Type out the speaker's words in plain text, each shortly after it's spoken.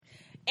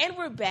And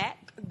we're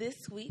back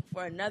this week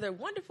for another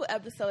wonderful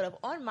episode of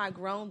On My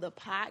Grown, the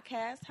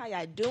podcast. How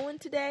y'all doing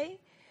today?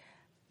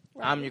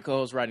 Rodney. I'm your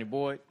co-host, Rodney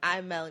Boyd.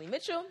 I'm Melanie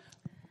Mitchell.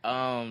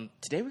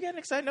 Today we got an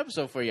exciting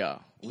episode for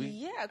y'all.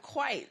 Yeah,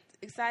 quite.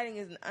 Exciting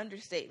is an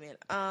understatement.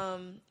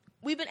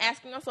 We've been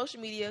asking on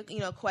social media,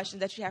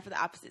 questions that you have for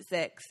the opposite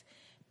sex.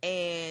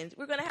 And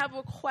we're going to have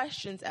a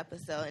questions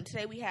episode. And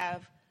today we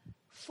have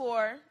three,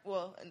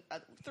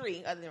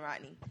 other than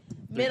Rodney,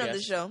 men on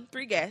the show,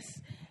 3 guests.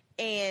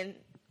 And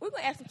we're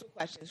going to ask them some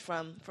questions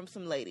from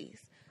some ladies.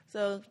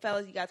 So,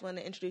 fellas, you guys want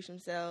to introduce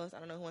yourselves? I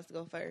don't know who wants to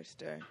go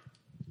first. Or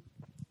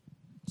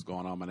What's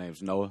going on? My name's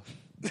Noah.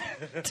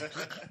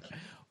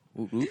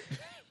 I'm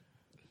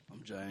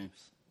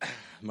James.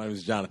 My name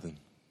is Jonathan.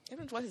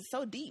 Everyone's voice is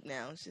so deep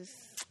now. It's just...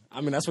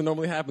 I mean, that's what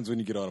normally happens when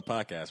you get on a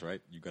podcast,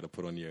 right? You got to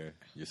put on your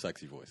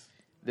sexy voice.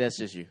 That's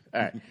just you.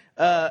 All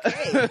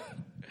right.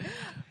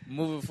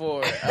 Moving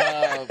forward.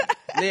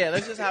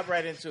 Let's just hop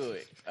right into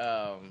it.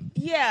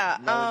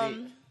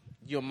 Melody,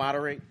 you'll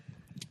moderate?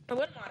 I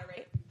would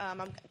moderate. I'm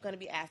going to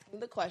be asking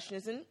the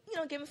questions and,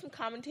 giving some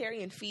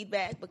commentary and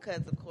feedback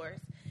because, of course,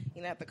 I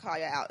have to call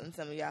you out on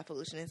some of y'all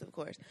foolishness, of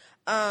course.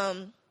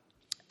 I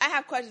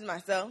have questions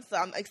myself, so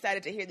I'm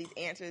excited to hear these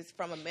answers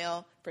from a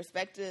male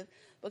perspective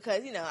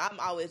because, I'm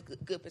always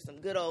good for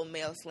some good old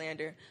male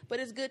slander, but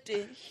it's good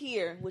to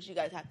hear what you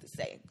guys have to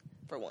say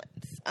for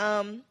once.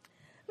 Let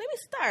me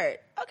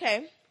start.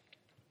 Okay.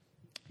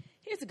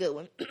 Here's a good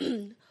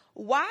one.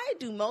 Why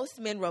do most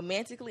men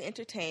romantically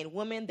entertain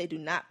women they do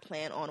not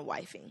plan on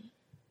wifing?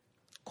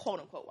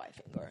 Quote-unquote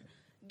wifing or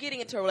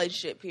getting into a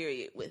relationship,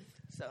 period, with.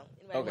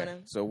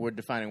 So we're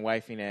defining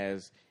wifing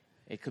as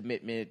a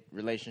commitment,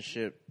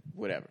 relationship,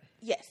 whatever.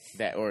 Yes.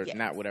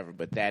 Not whatever,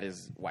 but that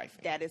is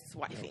wifing. That is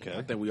wifing. Okay.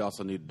 I think we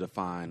also need to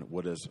define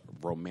what is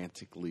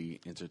romantically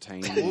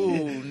entertaining.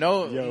 Ooh,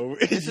 no.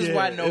 This is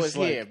why Noah's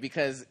here,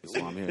 because... That's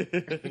why I'm here.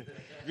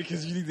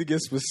 Because you need to get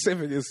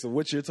specific as to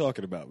what you're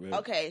talking about, man.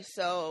 Okay,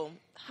 so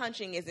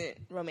hunching isn't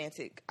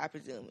romantic, I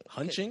presume.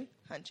 Hunching?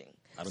 Hunching.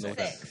 I don't know what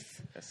that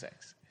is. That's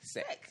sex.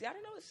 Sex. Y'all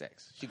don't know it's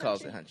sex. She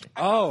calls it hunching.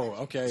 Oh,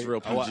 okay. It's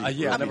real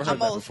PG. I never heard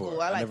that before.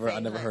 School. I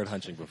never heard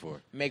hunching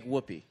before. Make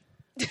whoopee.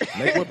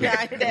 Make whoopee.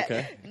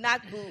 Okay.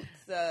 Knock boots,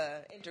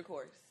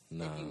 intercourse,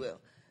 if you will.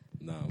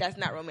 No. That's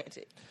not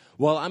romantic.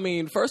 Well, I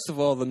mean, first of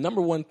all, the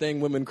number one thing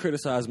women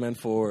criticize men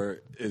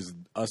for is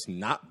us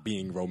not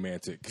being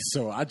romantic.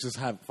 So I just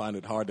find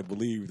it hard to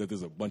believe that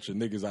there's a bunch of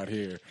niggas out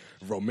here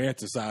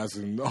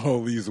romanticizing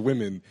all these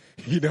women.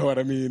 You know what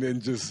I mean?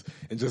 And just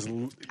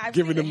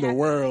giving them the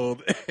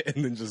world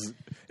and then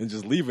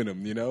just leaving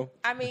them.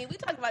 I mean, we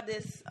talked about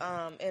this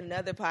in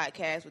another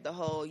podcast with the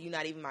whole "you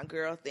not even my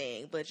girl"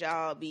 thing. But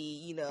y'all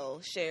be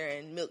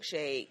sharing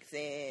milkshakes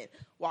and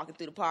walking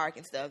through the park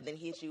and stuff, then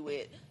hit you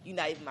with "you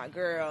not even my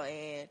girl."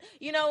 And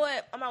you know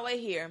what? On my way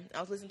here, I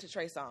was listening to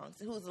Trey Songz,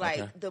 who's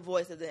like the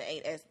voice of the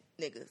ain't ass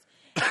niggas,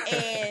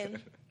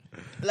 and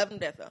love him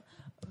death though.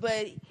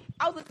 But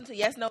I was listening to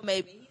Yes No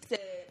Maybe. He said,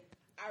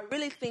 "I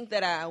really think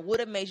that I would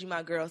have made you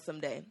my girl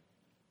someday."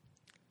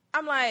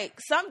 I'm like,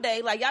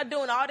 someday, like y'all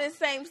doing all this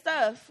same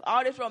stuff,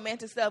 all this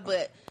romantic stuff,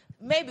 but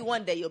maybe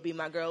one day you'll be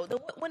my girl.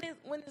 When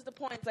is the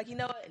point? It's like, you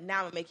know what? Now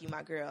I'm gonna make you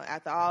my girl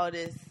after all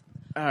this.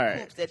 All right.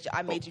 Hoops that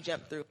I made you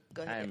jump through.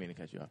 Go ahead. I didn't mean to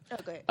cut you off. Oh,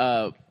 go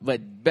ahead.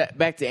 But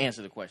back to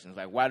answer the questions.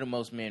 Like, why do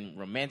most men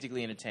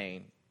romantically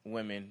entertain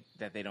women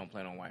that they don't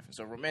plan on wifing?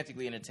 So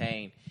romantically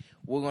entertain,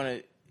 we're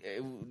gonna.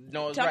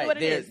 No, it's Tell right. me what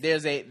it is.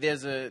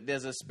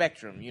 There's a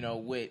spectrum.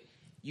 What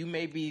you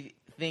may be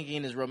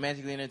thinking is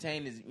romantically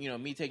entertained is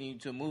me taking you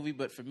to a movie,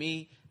 but for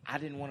me, I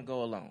didn't want to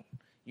go alone.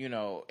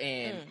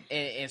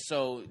 And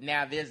so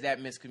now there's that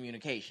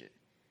miscommunication.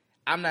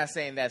 I'm not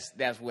saying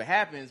that's what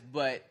happens,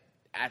 but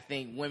I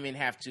think women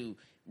have to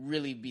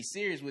really be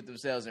serious with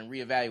themselves and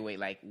reevaluate.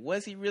 Like,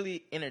 was he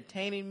really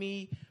entertaining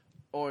me,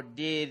 or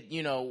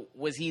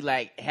was he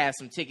like have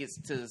some tickets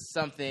to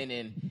something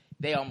and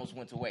they almost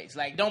went to waste?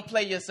 Like, don't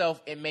play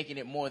yourself in making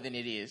it more than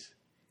it is.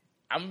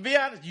 I'm gonna be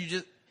honest.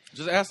 You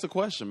just ask the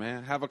question,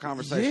 man. Have a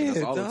conversation. Yeah,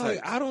 that's all dog, it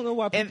takes. I don't know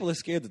why people are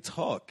scared to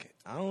talk.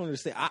 I don't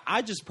understand.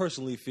 I just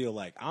personally feel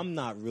like I'm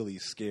not really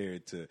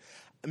scared to.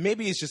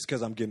 Maybe it's just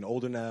because I'm getting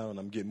older now and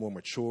I'm getting more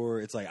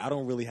mature. It's like I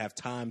don't really have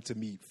time for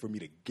me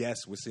to guess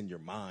what's in your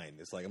mind.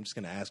 It's like I'm just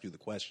going to ask you the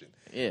question.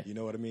 Yeah. You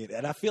know what I mean?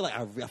 And I feel like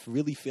I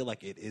really feel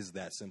like it is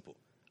that simple.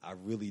 I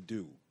really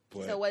do.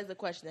 But, so what is the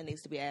question that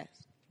needs to be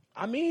asked?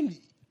 I mean,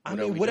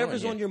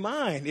 whatever's on your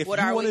mind. If you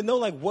want to know,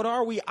 like, what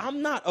are we?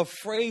 I'm not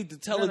afraid to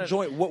tell a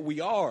joint what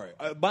we are.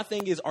 My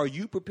thing is, are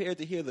you prepared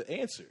to hear the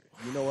answer?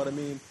 You know what I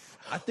mean?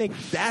 I think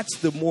that's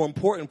the more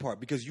important part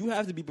because you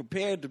have to be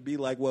prepared to be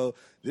like, well,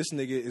 this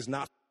nigga is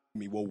not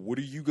me. Well, what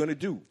are you going to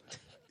do?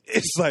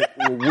 It's like,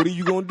 well, what are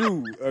you going to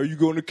do? Are you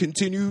going to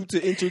continue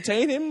to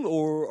entertain him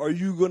or are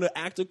you going to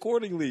act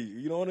accordingly?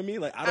 You know what I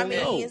mean? Like, I don't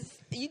know.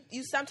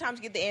 You sometimes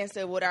get the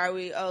answer, what are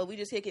we? Oh, we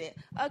just kicking it.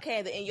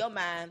 Okay, in your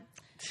mind,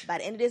 by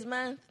the end of this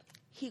month,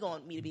 he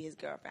going me to be his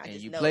girlfriend. And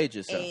you played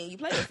yourself. And you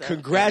played yourself.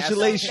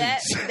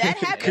 Congratulations. That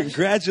happens.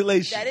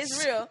 Congratulations. That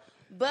is real.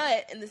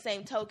 But in the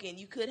same token,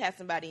 you could have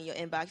somebody in your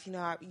inbox,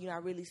 I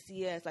really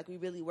see us, like we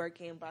really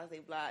working, blah, blah,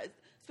 blah.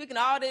 Speaking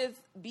of all this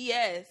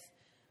BS,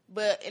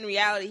 but in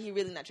reality, he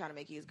really not trying to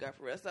make you his girl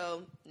for real.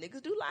 So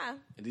niggas do lie.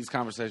 And these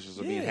conversations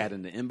are being had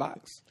in the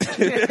inbox.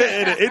 In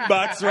the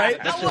inbox, right?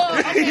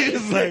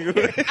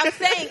 I'm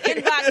saying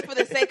inbox for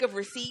the sake of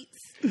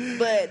receipts,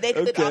 but they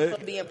could also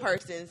be in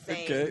person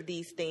saying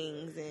these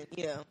things, and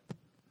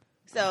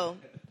So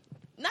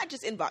not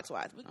just inbox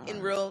wise, but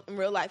in real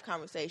life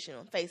conversation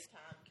on FaceTime,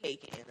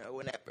 caking, or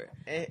whatever.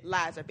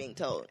 Lies are being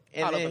told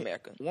all over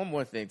America. One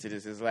more thing to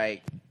this is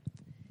like,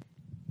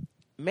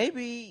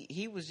 maybe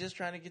he was just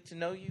trying to get to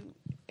know you,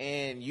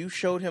 and you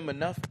showed him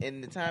enough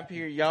in the time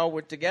period y'all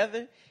were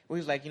together where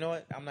he was like, you know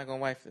what, I'm not going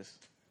to wife this.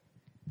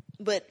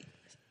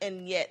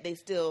 And yet they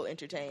still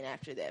entertain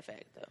after that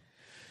fact, though.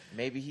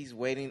 Maybe he's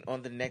waiting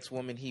on the next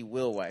woman he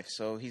will wife,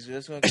 so he's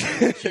just going to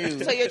keep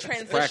you. So your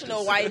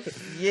transitional wife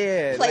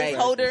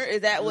placeholder,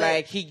 is that what?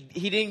 Like, he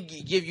didn't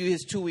give you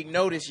his 2-week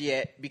notice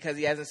yet because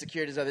he hasn't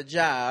secured his other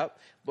job.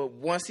 But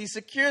once he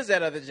secures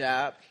that other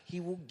job,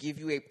 he will give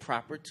you a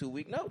proper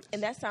 2-week notice.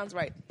 And that sounds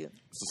right. It's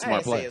a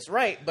smart play. I didn't say it's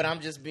right, but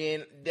I'm just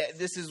being that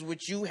this is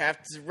what you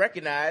have to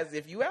recognize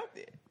if you out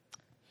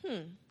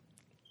there.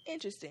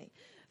 Interesting.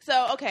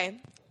 So, okay.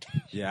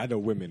 Yeah, I know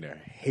women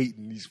are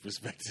hating these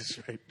perspectives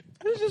right now.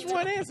 There's just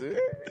one answer.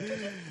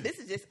 This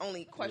is just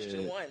only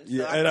question 1. So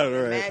yeah, I know,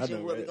 right?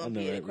 imagine what we're going to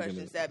be in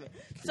question 7.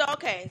 So,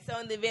 okay. So,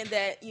 in the event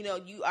that,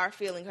 you are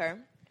feeling her,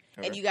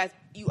 and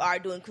you are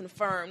doing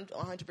confirmed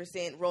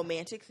 100%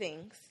 romantic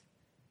things,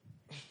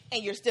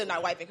 and you're still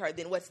not wiping her,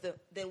 then what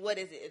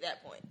is it at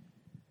that point?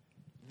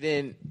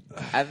 Then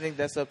I think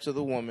that's up to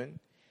the woman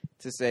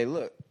to say,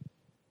 look,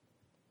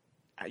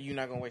 you're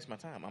not going to waste my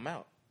time. I'm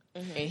out.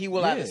 Mm-hmm. And he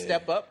will either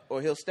step up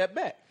or he'll step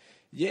back.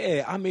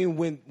 Yeah, I mean,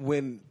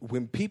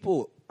 when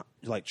people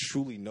like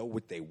truly know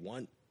what they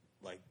want,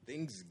 like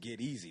things get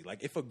easy.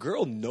 Like if a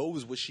girl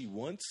knows what she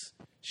wants,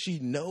 she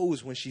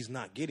knows when she's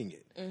not getting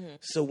it. Mm-hmm.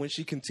 So when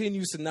she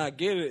continues to not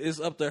get it, it's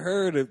up to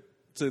her to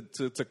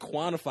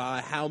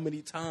quantify how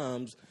many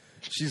times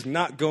she's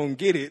not gonna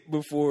get it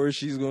before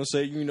she's gonna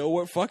say, you know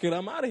what, fuck it,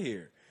 I'm out of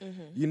here.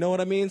 Mm-hmm. You know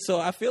what I mean?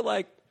 So I feel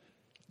like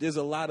there's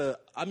a lot of,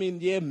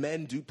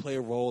 men do play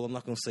a role. I'm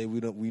not gonna say we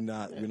don't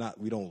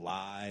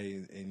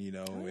lie, and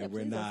and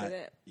we're not.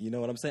 You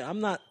know what I'm saying? I'm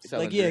not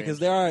because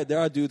there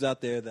are dudes out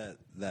there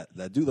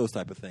that do those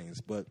type of things.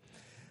 But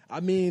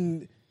I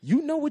mean,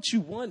 you know what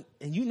you want,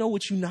 and you know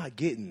what you're not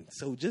getting.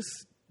 So just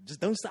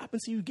don't stop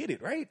until you get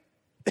it, right?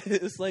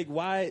 It's like,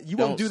 why you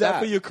won't do that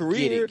for your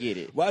career? Get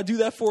it. Why do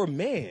that for a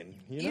man?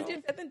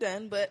 Easier said than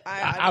done, but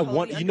I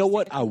want. You know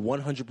what? I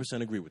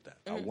 100% agree with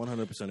that. Mm-hmm. I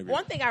 100% agree.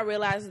 One thing I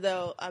realized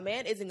though, a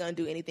man isn't going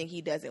to do anything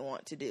he doesn't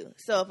want to do.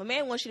 So if a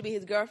man wants you to be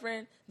his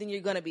girlfriend, then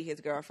you're going to be his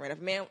girlfriend. If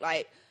a man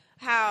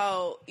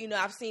how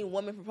I've seen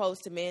women propose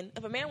to men.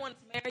 If a man wanted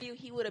to marry you,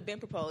 he would have been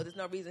proposed. There's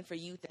no reason for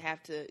you to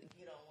have to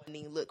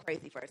look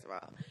crazy first of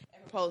all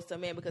and propose to a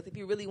man, because if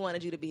he really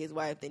wanted you to be his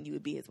wife, then you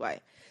would be his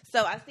wife.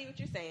 So I see what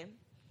you're saying.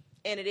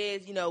 And it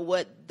is,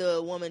 what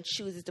the woman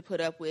chooses to put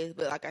up with.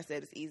 But like I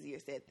said, it's easier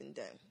said than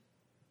done.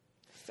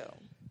 So.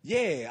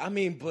 Yeah,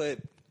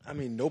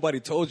 nobody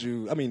told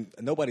you.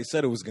 Nobody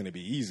said it was going to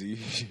be easy.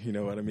 You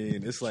know what I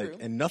mean? It's like,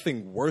 and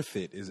nothing worth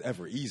it is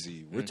ever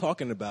easy. We're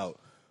talking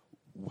about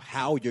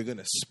how you're going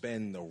to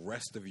spend the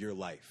rest of your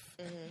life.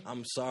 Mm-hmm.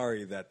 I'm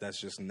sorry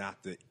that's just not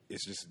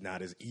it's just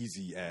not as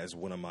easy as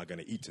what am I going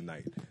to eat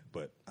tonight?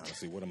 But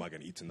honestly, what am I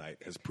going to eat tonight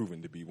has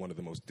proven to be one of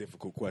the most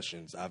difficult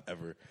questions I've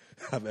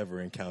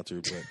ever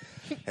encountered. But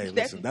hey,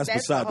 listen, that's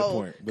beside the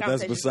point. But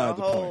that's beside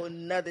the point. A whole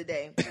another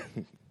day.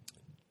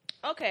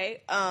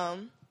 Okay.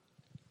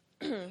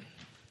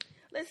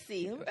 Let's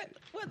see.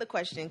 What other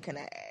question can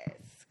I ask?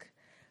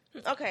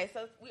 Okay,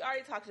 so we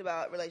already talked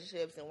about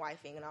relationships and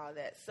wifing and all of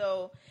that.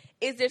 So,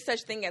 is there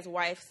such thing as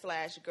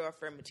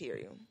wife/girlfriend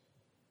material?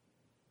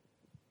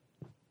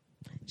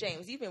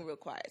 James, you've been real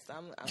quiet, so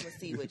I'm gonna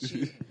see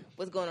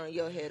what's going on in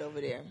your head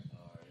over there.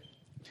 All right.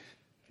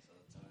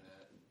 So tell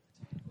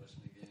me that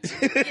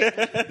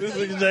question again. This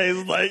nigga James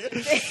is like,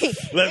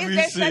 let me see.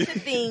 Is there such a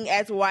thing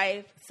as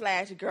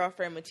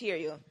wife/girlfriend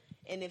material?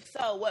 And if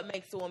so, what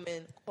makes a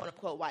woman quote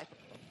unquote wife?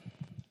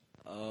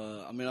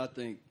 I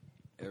think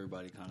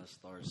everybody kind of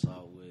starts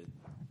out with,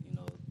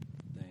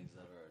 things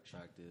that are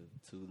attractive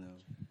to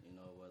them,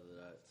 whether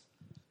that's,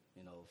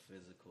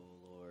 physical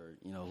or,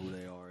 who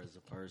they are as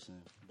a person.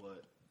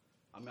 But,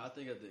 I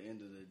think at the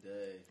end of the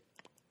day,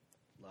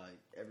 like,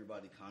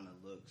 everybody kind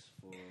of looks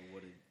for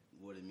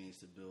what it means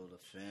to build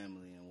a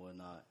family and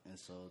whatnot. And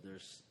so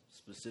there's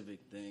specific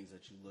things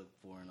that you look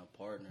for in a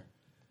partner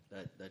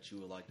that you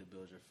would like to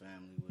build your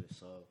family with.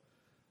 So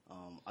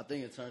I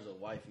think in terms of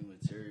wifey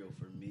material,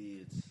 for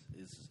me,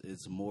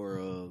 it's more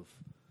of,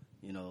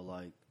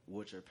 like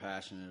what you're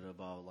passionate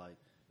about, like,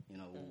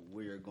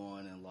 where you're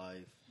going in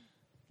life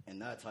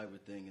and that type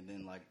of thing. And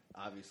then, like,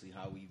 obviously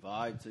how we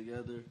vibe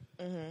together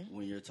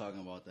when you're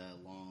talking about that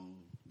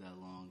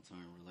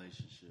long-term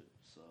relationship.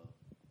 So,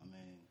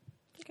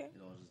 okay.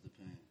 It all just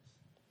depends.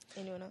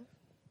 Anyone else?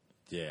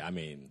 Yeah,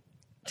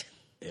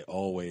 it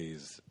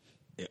always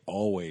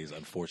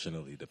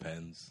unfortunately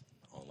depends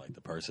on like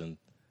the person.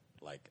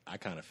 Like I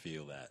kind of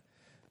feel that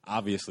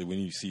obviously when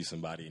you see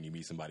somebody and you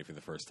meet somebody for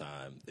the first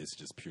time, it's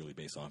just purely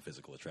based on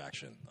physical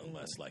attraction.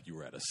 Unless like you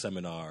were at a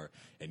seminar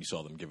and you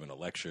saw them giving a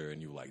lecture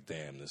and you were like,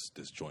 damn, this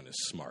joint is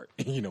smart.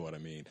 You know what I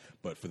mean?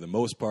 But for the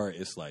most part,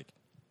 it's like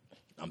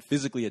I'm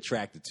physically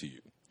attracted to you.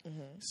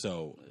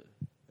 So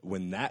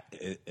when that,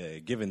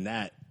 given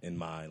that in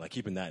mind, like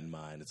keeping that in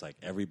mind, it's like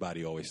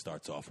everybody always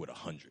starts off with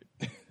 100.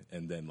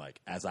 And then like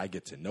as I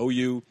get to know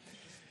you,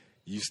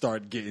 you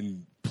start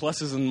getting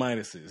pluses and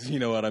minuses. You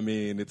know what I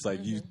mean? It's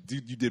like you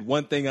did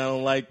one thing I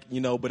don't like,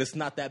 you know, but it's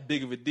not that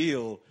big of a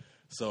deal.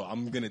 So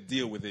I'm going to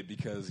deal with it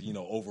because, you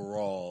know,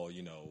 overall,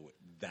 you know,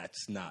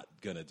 that's not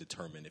going to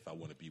determine if I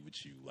want to be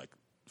with you like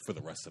for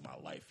the rest of my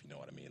life. You know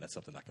what I mean? That's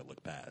something I can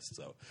look past.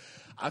 So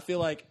I feel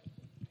like,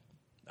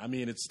 I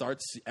mean,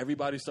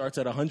 everybody starts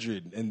at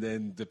 100, and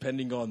then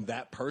depending on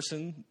that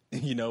person,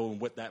 you know,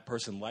 and what that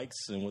person likes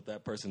and what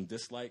that person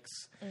dislikes,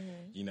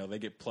 you know, they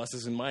get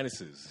pluses and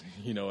minuses.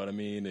 You know what I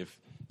mean? If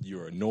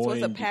you're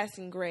annoying. So it's a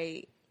passing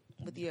grade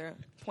with your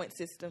point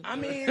system. I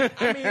mean,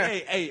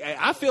 hey,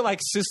 I feel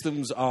like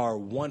systems are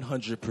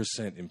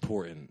 100%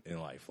 important in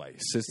life. Like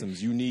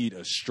systems, you need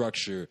a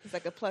structure. It's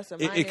like a plus or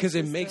minus because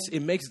it makes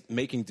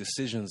making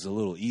decisions a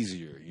little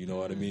easier. You know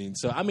what I mean?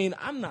 So I mean,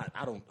 I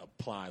don't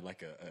apply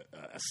like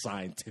a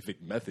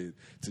scientific method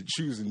to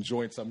choosing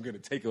joints I'm going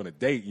to take on a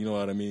date. You know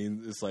what I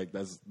mean? It's like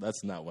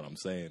that's not what I'm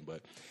saying.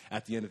 But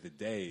at the end of the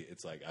day,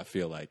 it's like I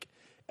feel like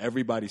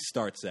everybody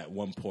starts at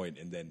one point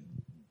and then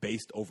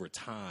based over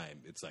time,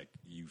 it's like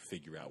you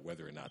figure out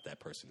whether or not that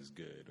person is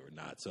good or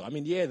not. So, I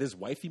mean, yeah, there's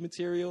wifey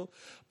material,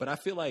 but I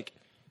feel like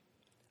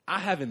I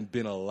haven't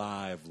been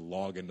alive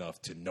long enough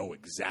to know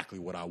exactly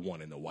what I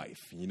want in a wife.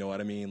 You know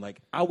what I mean? Like,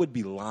 I would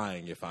be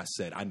lying if I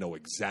said I know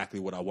exactly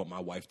what I want my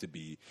wife to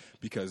be,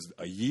 because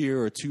a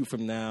year or two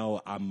from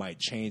now, I might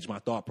change my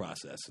thought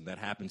process, and that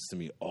happens to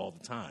me all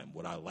the time.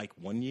 What I like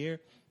one year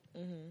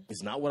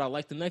is not what I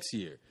like the next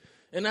year.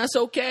 And that's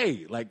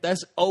okay. Like,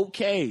 that's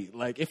okay.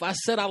 Like, if I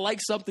said I like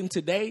something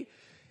today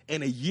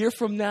and a year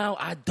from now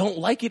I don't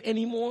like it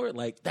anymore,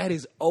 like, that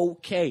is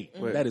okay.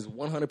 That is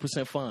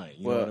 100% fine.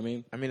 You know what I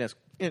mean? I mean, that's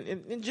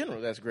in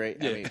general, that's great.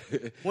 Yeah. I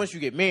mean, once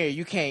you get married,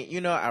 you can't, you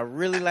know, I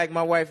really like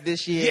my wife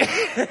this year.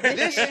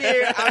 This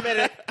year, I'm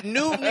at a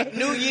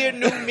new year,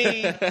 new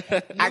me.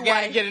 I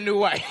got to get a new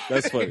wife.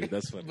 That's funny.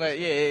 But,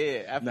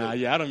 yeah.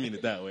 I don't mean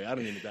it that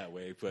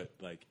way. But,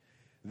 like,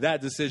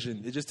 that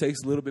decision, it just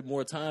takes a little bit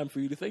more time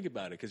for you to think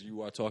about it because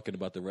you are talking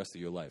about the rest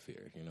of your life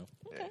here, you know?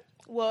 Okay.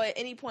 Well, at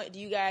any point, do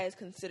you guys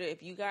consider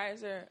if you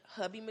guys are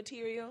hubby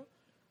material?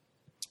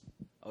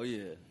 Oh,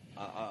 yeah.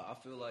 I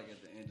feel like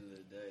at the end of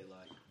the day,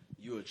 like,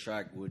 you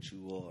attract what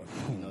you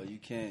are. You know, you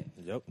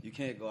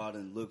can't go out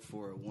and look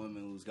for a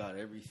woman who's got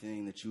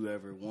everything that you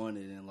ever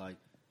wanted and, like,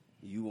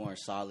 you aren't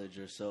solid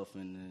yourself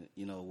in,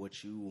 you know,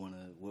 what you want to,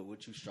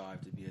 what you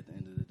strive to be at the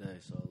end of the day.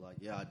 So, like,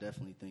 yeah, I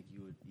definitely think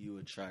you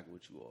attract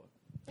what you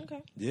are.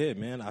 Okay. Yeah,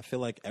 man. I feel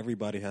like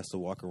everybody has to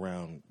walk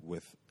around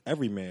with,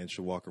 every man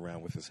should walk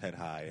around with his head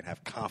high and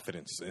have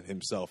confidence in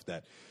himself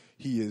that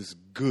he is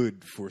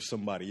good for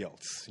somebody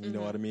else. You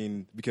know what I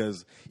mean?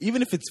 Because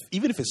even if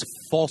it's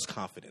false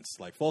confidence,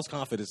 like false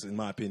confidence, in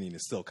my opinion,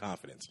 is still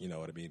confidence. You know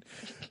what I mean?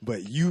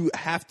 But you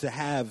have to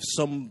have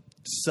some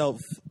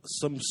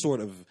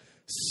sort of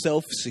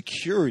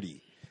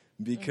self-security,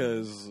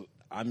 because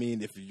I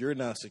mean, if you're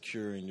not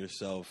secure in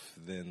yourself,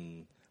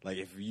 then like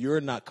if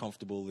you're not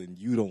comfortable and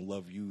you don't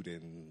love you,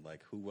 then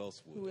like who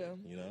else would?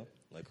 You know,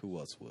 like who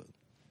else would?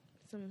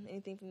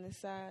 Anything from this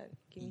side?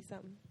 Give me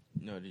something.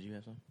 No, did you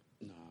have something?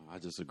 No, I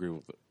just agree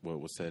with what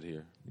was said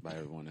here by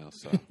everyone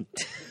else. So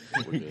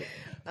we're good.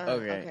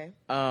 Okay.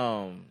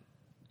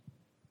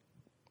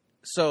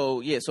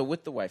 So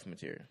with the wife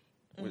material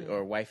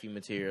or wifey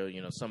material,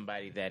 you know,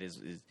 somebody that is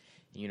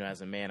you know,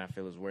 as a man, I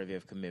feel is worthy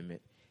of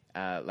commitment.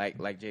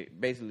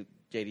 Basically,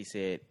 JD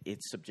said,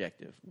 it's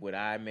subjective. What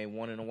I may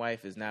want in a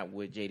wife is not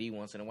what JD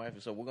wants in a wife.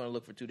 So we're going to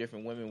look for two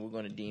different women. We're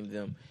going to deem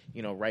them,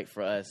 you know, right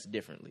for us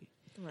differently.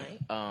 Right.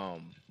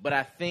 But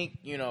I think,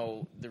 you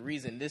know, the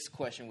reason this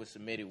question was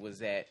submitted was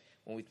that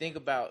when we think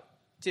about,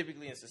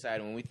 typically in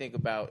society, when we think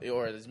about,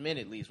 or as men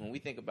at least, when we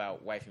think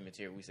about wifey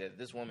material, we said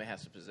this woman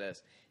has to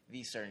possess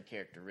these certain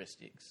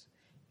characteristics.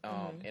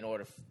 In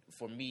order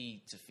for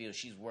me to feel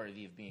she's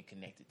worthy of being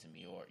connected to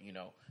me, or, you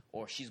know,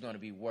 or she's going to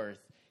be worth,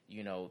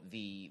 you know,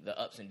 the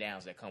ups and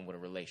downs that come with a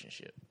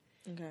relationship.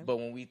 Okay. But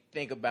when we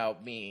think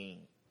about being,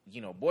 you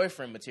know,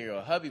 boyfriend material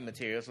or hubby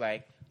material, it's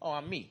like, oh,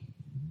 I'm me,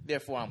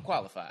 therefore I'm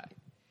qualified.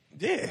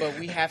 Yeah. But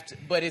we have to.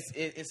 But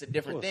it's a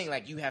different thing.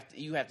 Like you have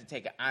to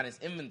take an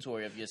honest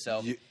inventory of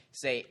yourself.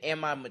 Say,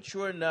 am I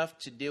mature enough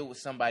to deal with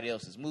somebody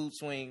else's mood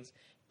swings?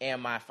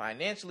 Am I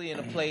financially in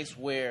a place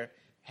where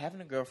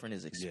having a girlfriend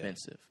is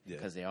expensive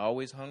because they're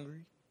always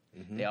hungry.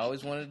 They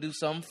always want to do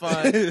something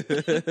fun.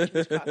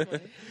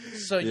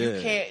 So you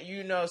can't,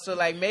 you know, so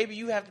like maybe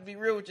you have to be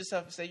real with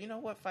yourself and say, you know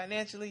what,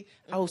 financially,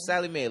 I owe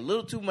Sally Mae a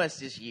little too much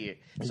this year.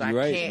 So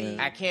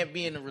I can't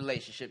be in a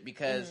relationship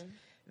because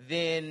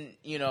then,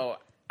 you know,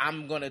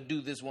 I'm gonna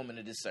do this woman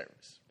a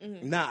disservice.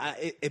 Mm-hmm. Nah,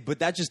 but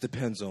that just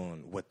depends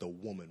on what the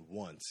woman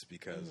wants,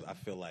 because I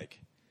feel like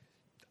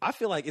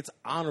it's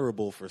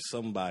honorable for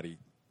somebody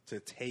to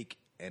take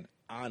an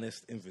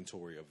honest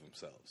inventory of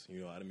themselves.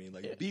 You know what I mean?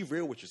 Like, be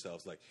real with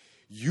yourselves. Like,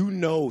 you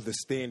know the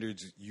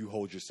standards you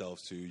hold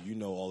yourselves to. You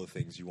know all the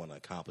things you want to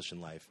accomplish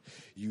in life.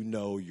 You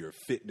know your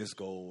fitness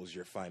goals,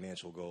 your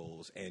financial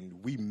goals,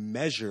 and we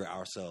measure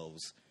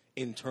ourselves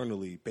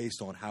internally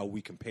based on how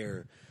we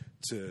compare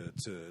to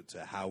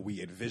how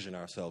we envision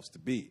ourselves to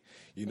be.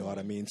 You know what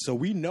I mean? So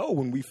we know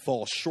when we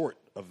fall short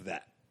of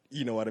that.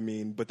 You know what I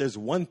mean? But there's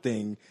one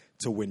thing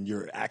to when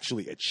you're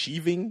actually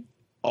achieving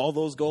all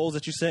those goals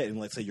that you set, and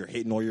let's say you're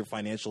hitting all your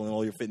financial and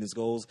all your fitness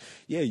goals.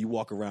 Yeah, you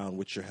walk around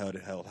with your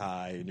head held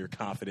high and you're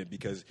confident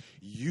because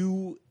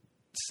you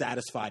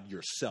satisfied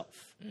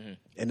yourself. Mm-hmm.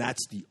 And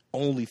that's the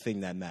only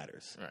thing that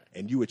matters. Right.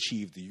 And you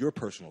achieved your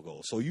personal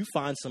goals. So you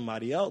find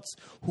somebody else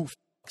who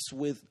fucks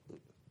with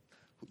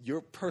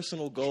your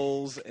personal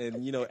goals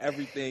and, you know,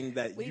 everything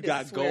that you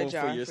got going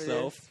for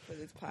yourself. For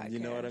this podcast. You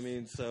know what I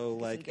mean? So,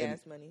 like, gas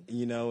money.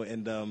 You know,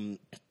 and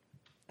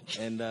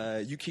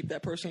you keep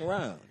that person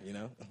around, you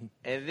know.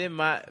 And then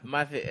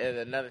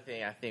another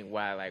thing I think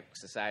why like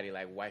society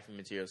like wifey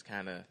material is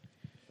kind of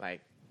like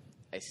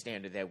a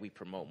standard that we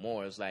promote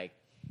more is like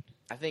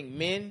I think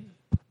men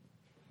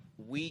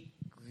we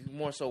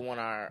more so want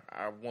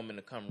our woman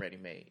to come ready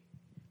made.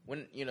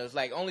 When you know it's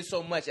like only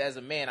so much as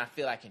a man I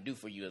feel I can do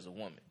for you as a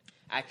woman.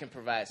 I can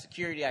provide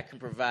security, I can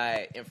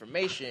provide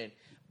information.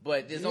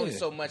 But there's only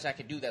so much I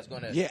can do that's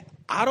going to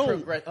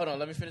progress. Hold on,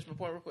 let me finish my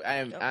point real quick. I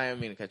am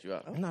meaning to cut you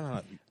off. No.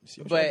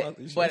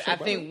 But I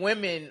think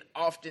women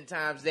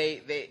oftentimes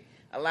a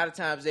lot of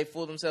times they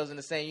fool themselves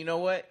into saying, you know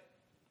what?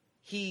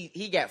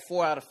 He got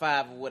 4 out of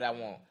 5 of what I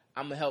want.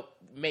 I'm gonna help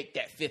make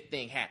that 5th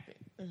thing happen.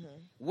 Mm-hmm.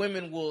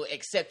 Women will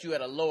accept you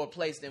at a lower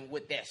place than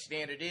what that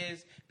standard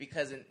is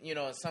because in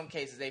some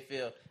cases they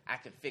feel I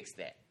can fix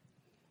that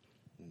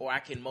or I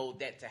can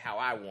mold that to how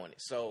I want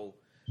it. So.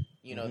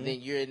 Then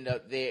you're in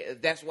there.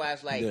 That's why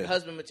it's like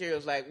husband material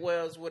is like,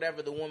 well, it's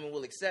whatever the woman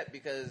will accept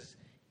because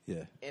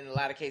in a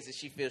lot of cases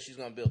she feels she's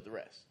going to build the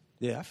rest.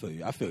 Yeah, I feel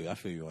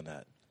you on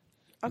that.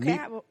 Okay.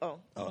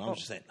 I'm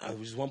just saying.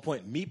 Just one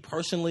point. Me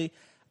personally,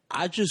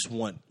 I just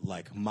want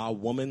like my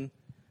woman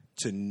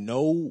to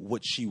know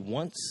what she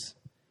wants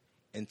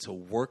and to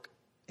work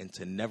and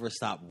to never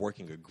stop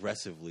working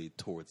aggressively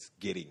towards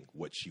getting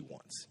what she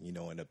wants,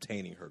 and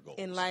obtaining her goals.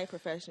 In life,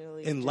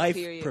 professionally.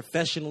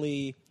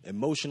 Professionally,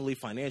 emotionally,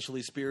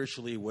 financially,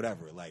 spiritually,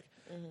 whatever. Like,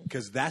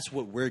 because that's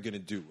what we're going to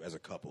do as a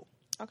couple.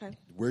 Okay.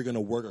 We're going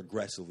to work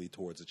aggressively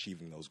towards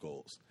achieving those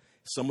goals.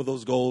 Some of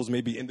those goals may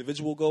be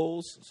individual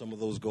goals. Some of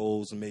those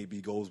goals may be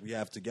goals we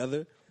have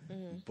together.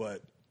 Mm-hmm.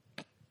 But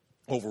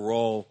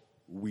overall,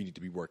 we need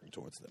to be working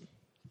towards them.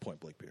 Point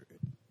blank, period.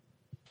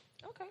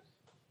 Okay.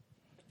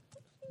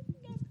 You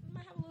guys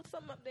might have a little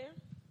something up there.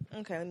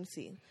 Okay, let me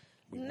see.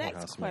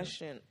 Next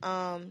question.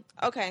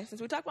 Okay,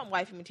 since we talked about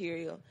wifey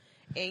material,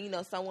 and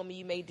some women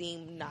you may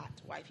deem not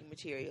wifey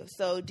material.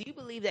 So, do you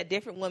believe that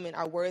different women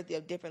are worthy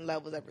of different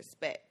levels of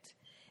respect,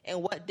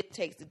 and what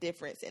dictates the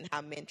difference in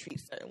how men treat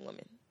certain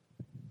women?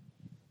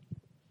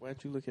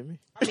 Why'd you look at me?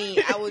 I mean,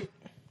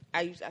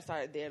 I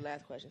started there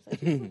last question. So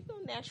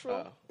just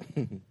natural.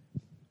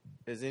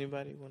 Does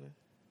anybody want to?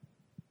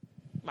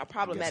 My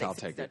problematic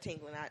things are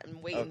tingling.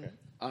 I'm waiting.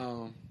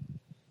 Okay.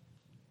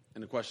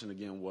 And the question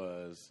again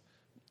was,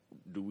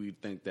 do we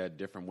think that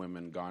different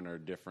women garner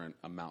different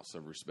amounts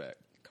of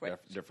respect?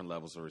 Correct. Different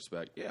levels of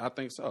respect? Yeah, I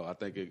think so. I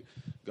think it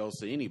goes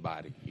to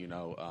anybody,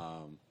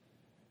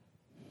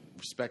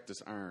 respect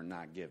is earned,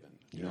 not given.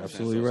 You're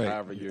absolutely right.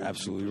 However you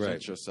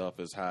present yourself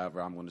is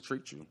however I'm going to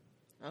treat you.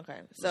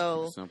 Okay,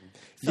 so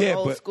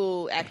old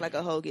school act like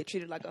a hoe, get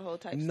treated like a hoe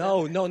type.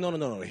 No.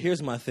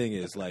 Here's my thing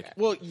is like,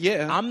 well,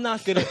 yeah, I'm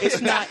not gonna.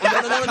 It's not.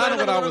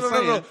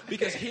 No.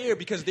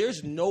 Because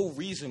there's no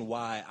reason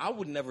why I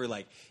would never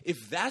like.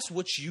 If that's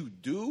what you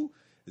do,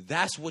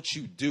 that's what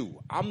you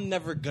do. I'm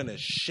never gonna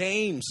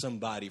shame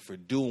somebody for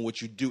doing what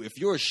you do. If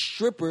you're a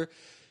stripper,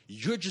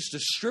 you're just a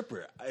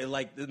stripper.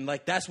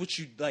 Like that's what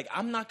you like.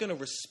 I'm not gonna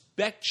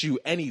respect you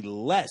any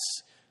less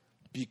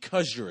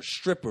because you're a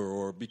stripper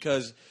or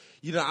because.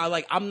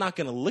 I'm not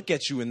going to look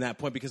at you in that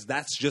point because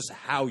that's just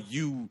how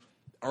you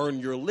earn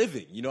your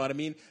living. You know what I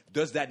mean?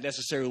 Does that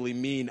necessarily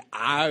mean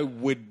I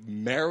would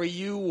marry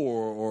you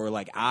or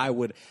like I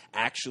would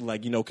actually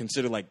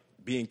consider like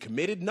being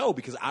committed? No,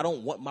 because I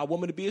don't want my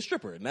woman to be a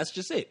stripper, and that's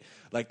just it.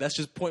 Like that's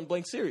just point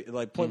blank serious,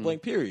 like point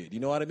blank period. You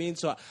know what I mean?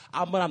 So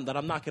I'm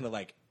not going to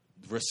like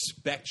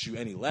respect you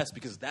any less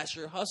because that's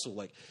your hustle.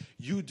 Like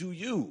you do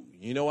you.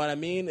 You know what I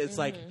mean? It's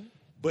like,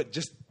 but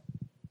just.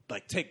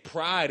 Like take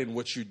pride in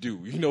what you do.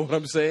 You know what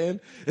I'm saying?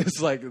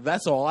 It's like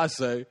that's all I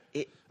say.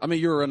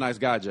 You're a nice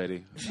guy,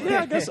 JD.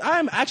 Yeah, I guess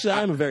I'm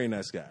a very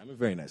nice guy. I'm a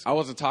very nice guy. I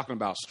wasn't talking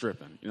about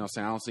stripping. You know what I'm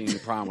saying? I don't see any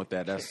problem with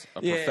that. That's a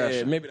profession.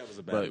 Yeah, maybe that was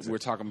a bad example. We're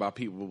talking about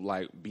people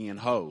like being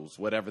hoes,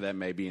 whatever that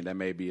may be, and that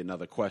may be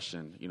another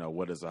question,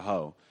 what is a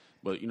hoe?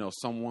 But,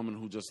 some woman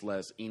who just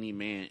lets any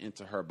man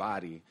into her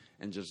body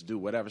and just do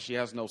whatever. She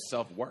has no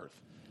self-worth.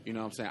 You know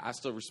what I'm saying? I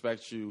still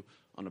respect you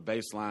on the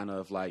baseline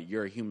of, like,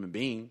 you're a human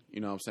being.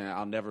 You know what I'm saying?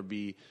 I'll never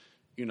be,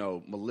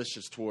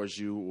 malicious towards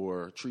you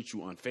or treat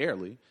you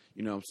unfairly.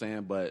 You know what I'm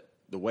saying? But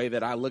the way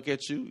that I look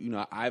at you,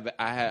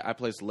 I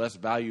place less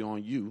value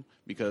on you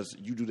because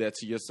you do that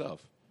to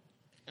yourself.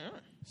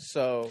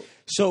 So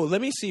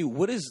let me see,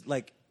 what's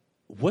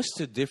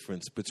the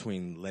difference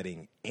between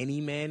letting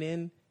any man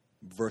in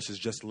versus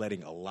just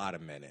letting a lot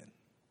of men in?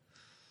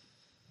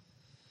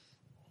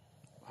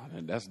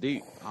 That's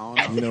deep. I don't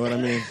know. You know what I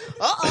mean?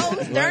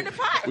 Stirring the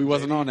pot. We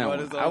wasn't on that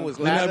one. I was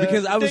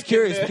because I was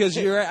curious because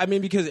you're right. I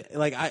mean, because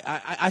like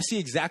I see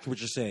exactly what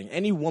you're saying.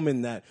 Any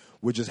woman that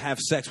would just have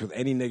sex with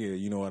any nigga,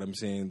 you know what I'm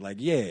saying? Like,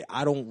 yeah,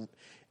 I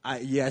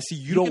see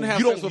you don't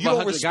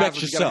respect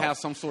yourself. You gotta have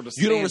some sort of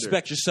standard. You don't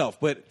respect yourself,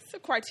 but it's a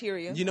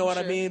criteria. You know what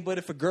I mean? But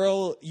if a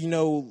girl,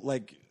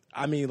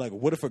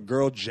 what if a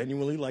girl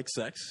genuinely likes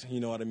sex?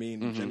 You know what I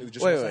mean? Genuinely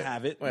just wants to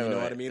have it. You know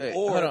what I mean? Or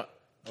hold on.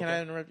 Can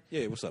I interrupt you?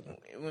 Yeah, what's up, man?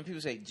 When people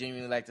say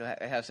genuinely like to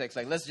have sex,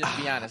 like, let's just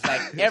be honest.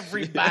 Like,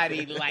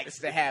 everybody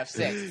likes to have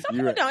sex. Some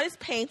people don't. It's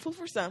painful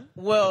for some.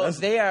 Well,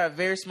 they are a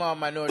very small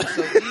minority.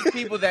 So these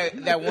people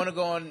that want to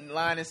go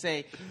online and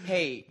say,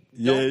 hey,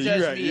 don't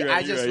judge me.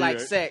 I just like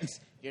sex.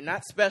 You're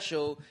not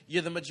special.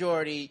 You're the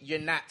majority. You're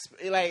not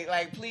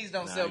like. Please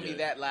don't sell me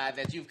that lie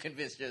that you've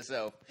convinced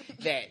yourself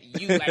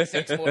that you like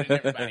sex more than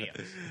everybody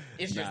else.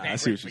 It's just that. I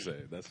see what you're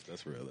saying.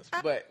 That's real.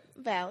 But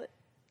valid.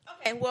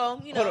 Okay, well,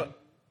 Hold on.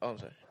 Oh, I'm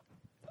sorry.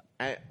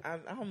 I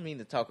don't mean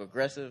to talk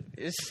aggressive.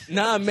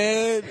 Nah,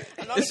 man.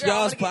 It's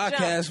y'all's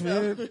podcast,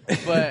 man.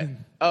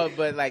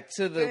 But like,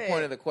 to the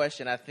point of the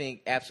question, I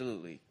think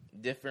absolutely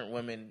different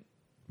women,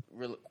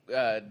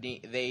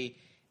 they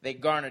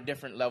garner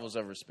different levels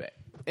of respect,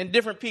 and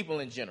different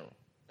people in general.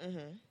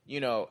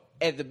 Mm-hmm.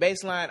 At the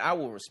baseline, I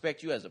will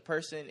respect you as a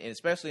person, and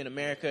especially in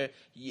America,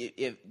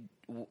 if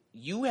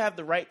you have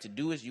the right to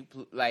do as you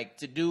like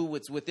to do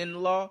what's within the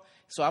law.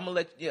 So I'm gonna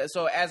let you.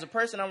 So as a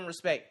person, I'm gonna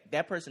respect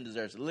that person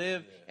deserves to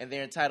live, and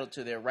they're entitled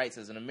to their rights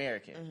as an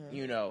American.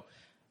 Mm-hmm.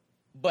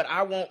 But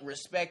I won't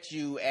respect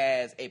you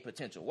as a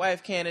potential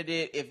wife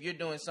candidate if you're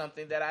doing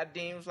something that I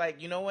deem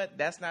like, you know what,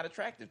 that's not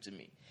attractive to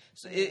me.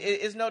 So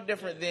it's no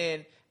different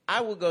than.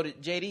 I will go to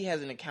JD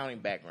has an accounting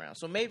background,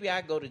 so maybe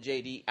I go to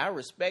JD. I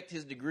respect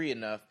his degree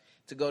enough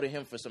to go to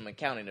him for some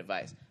accounting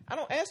advice. I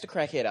don't ask the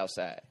crackhead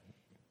outside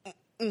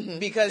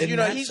because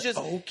he's just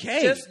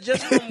okay.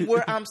 Just from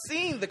where I'm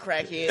seeing the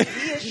crackhead,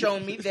 he has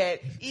shown me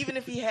that even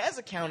if he has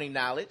accounting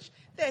knowledge,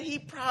 that he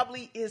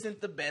probably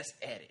isn't the best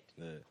at it.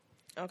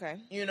 Yeah. Okay,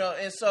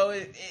 and so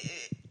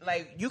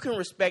like you can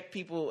respect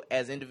people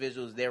as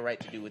individuals, their right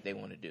to do what they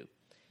want to do.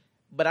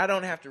 But I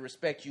don't have to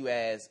respect you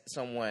as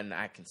someone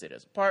I consider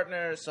as a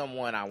partner,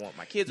 someone I want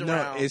my kids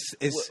around,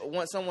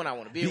 someone I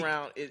want to be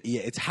around.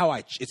 It's how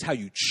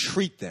you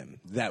treat them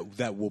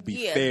that will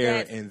be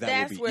fair and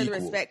that will be equal. That's where the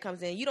respect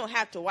comes in. You don't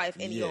have to wife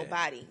any old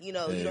body. You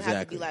don't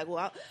have to be like,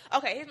 well,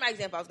 okay. Here's my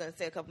example. I was going to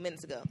say a couple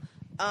minutes ago.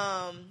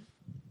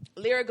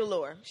 Lyra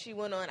Galore. She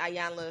went on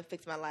Ayanla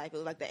Fix My Life. It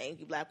was like the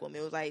angry black woman.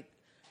 It was like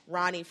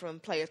Ronnie from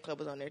Players Club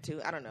was on there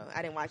too. I don't know.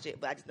 I didn't watch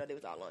it, but I just know they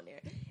was all on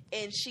there.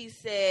 And she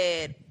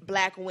said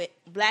black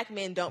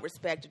men don't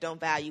respect or don't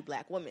value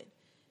black women.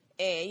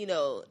 And,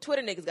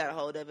 Twitter niggas got a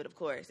hold of it, of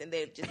course. And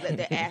they just let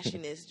their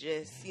ashiness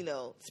just,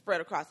 spread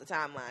across the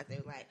timelines. They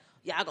were like,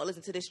 y'all gonna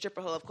listen to this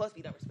stripper hoe. Of course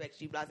we don't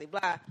respect you, blah, blah,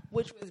 blah.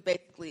 Which was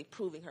basically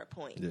proving her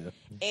point. Yeah.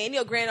 And,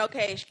 granted,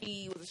 okay,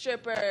 she was a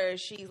stripper.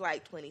 She's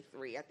like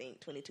 23, I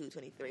think, 22,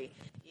 23.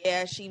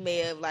 Yeah, she may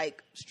have,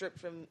 like, stripped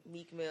from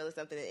Meek Mill or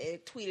something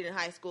and tweeted in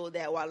high school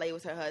that Wale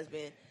was her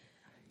husband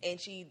and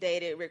she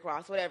dated Rick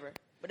Ross, whatever.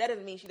 But that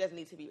doesn't mean she doesn't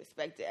need to be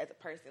respected as a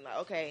person. Like,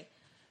 okay,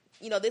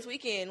 this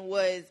weekend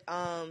was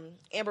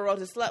Amber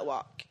Rose's slut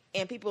walk.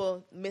 And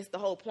people missed the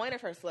whole point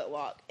of her slut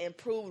walk and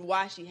proved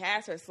why she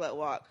has her slut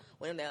walk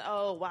when they're like,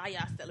 oh, why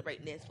y'all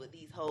celebrating this with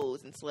these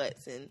hoes and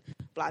sluts and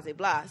blah, blah,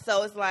 blah.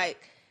 So it's like,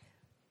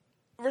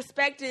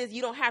 respect is,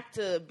 you don't have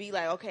to be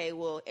like, okay,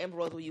 well, Amber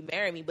Rose, will you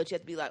marry me? But you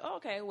have to be like, oh,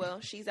 okay,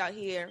 well, she's out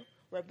here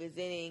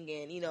representing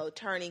and,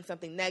 turning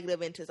something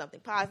negative into something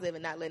positive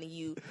and not letting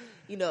you,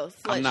 slut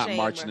I'm not shame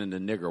marching in the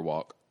nigger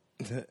walk.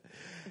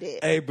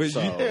 Hey, but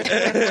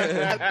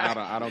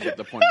I don't get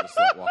the point of the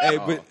slut walk. Hey,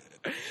 but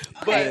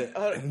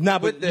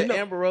the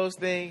Amber Rose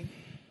thing,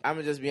 I'm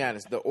gonna just be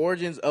honest. The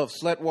origins of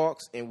slut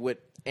walks and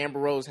what Amber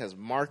Rose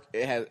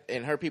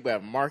and her people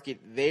have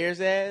marketed theirs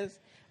as,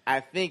 I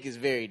think is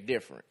very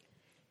different.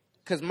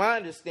 Because my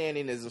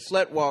understanding is the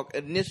slut walk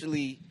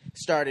initially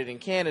started in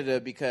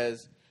Canada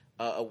because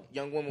a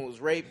young woman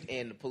was raped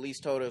and the police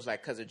told her it was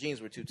like because her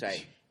jeans were too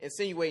tight,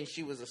 insinuating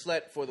she was a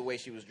slut for the way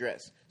she was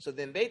dressed. So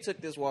then they took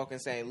this walk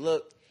and saying,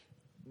 look,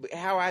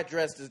 how I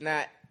dress does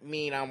not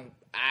mean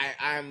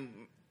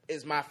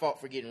it's my fault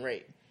for getting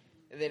raped.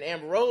 And then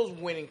Amber Rose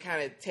went and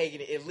kind of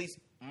taking it, at least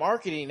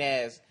marketing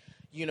as,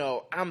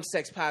 I'm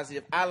sex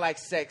positive. I like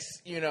sex,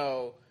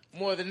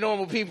 more than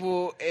normal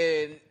people,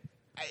 and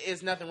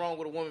it's nothing wrong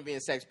with a woman being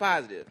sex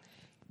positive.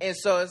 And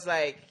so it's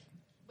like,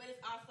 but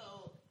it's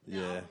also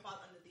falls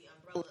under the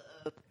umbrella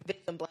of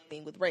victim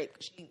blaming with rape.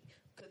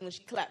 Because when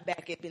she clapped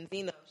back at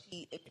Benzino,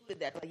 she included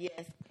that. Like,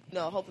 yes,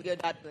 hopefully your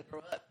daughter doesn't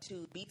grow up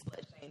to be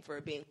slut-shamed for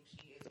being who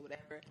she is or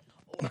whatever.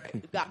 Or,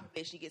 God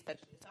forbid, she gets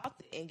sexually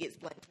assaulted and gets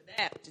blamed for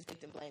that, which is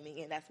victim blaming,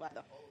 and that's why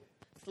the whole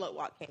slut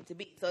walk came to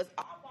be. So it's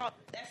all about,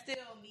 that's still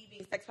me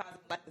being sex positive,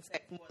 liking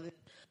sex more than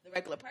the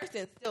regular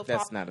person. Still,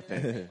 that's not a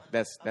thing.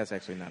 That's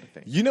actually not a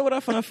thing. You know what I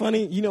find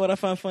funny?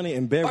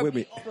 And bear with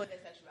me. Open their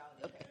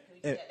sexuality. Okay, can we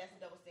do that? That's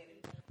a double standard.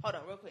 Hold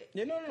on, real quick.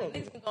 Yeah, no.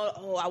 Niggas can go,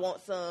 oh, I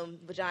want some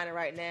vagina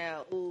right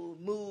now. Ooh,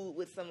 mood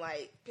with some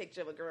like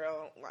picture of a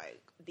girl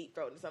like deep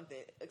throating something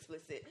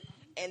explicit,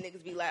 and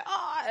niggas be like,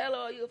 oh,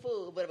 hello, you a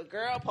fool. But if a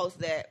girl posts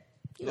that.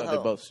 No,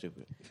 they're both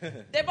stupid.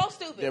 They're both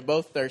stupid. They're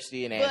both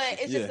thirsty and ashy.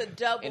 But it's just a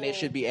double. And they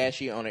should be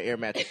ashy on an air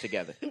mattress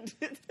together.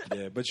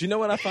 Yeah, but you know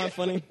what I find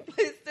funny?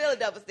 It's still a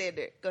double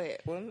standard. Go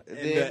ahead.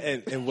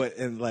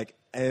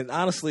 And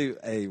honestly,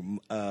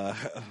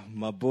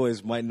 my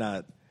boys might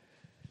not.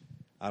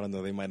 I don't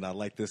know. They might not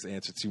like this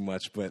answer too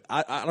much, but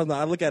I don't know.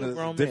 I look at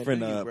a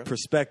different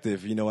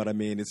perspective. You know what I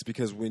mean? It's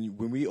because when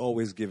we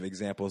always give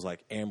examples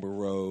like Amber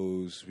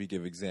Rose, we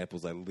give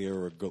examples like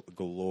Lyra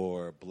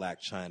Galore,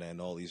 Black China,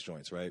 and all these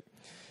joints, right?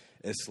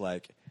 It's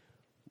like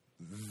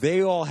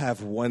they all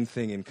have one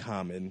thing in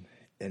common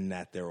in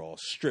that they're all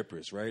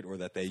strippers, right? Or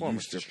that they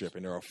used to strip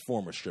and they're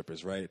former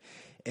strippers, right?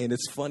 And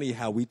it's funny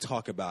how we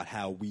talk about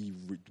how we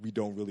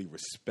don't really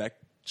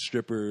respect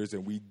strippers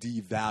and we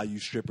devalue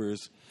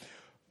strippers.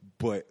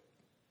 But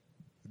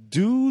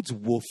dudes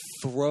will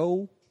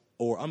throw,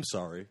 or I'm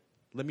sorry,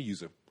 let me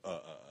use a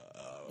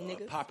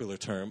popular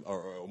term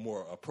or a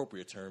more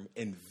appropriate term,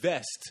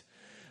 invest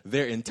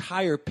their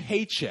entire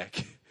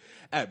paycheck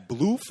at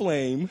Blue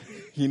Flame,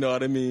 you know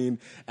what I mean,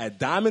 at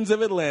Diamonds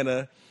of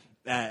Atlanta,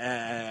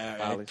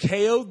 at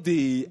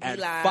KOD,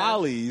 at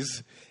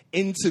Follies,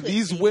 into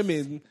these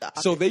women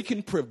so they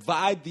can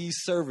provide these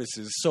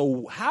services. So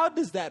what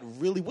does that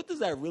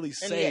really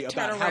say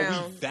about how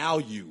we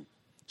value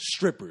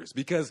strippers?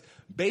 Because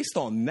based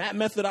on that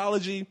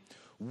methodology,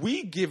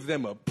 we give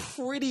them a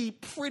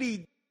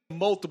pretty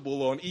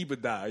multiple on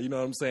EBITDA. You know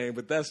what I'm saying?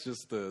 But that's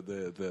just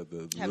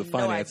the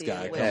finance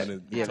guy coming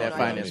in. Yeah, that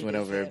finance went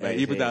over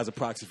everybody. EBITDA is a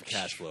proxy for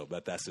cash flow,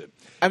 but that's it.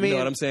 I mean, you know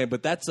what I'm saying?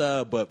 But that's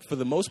but for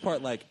the most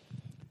part, like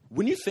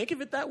when you think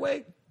of it that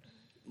way,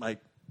 like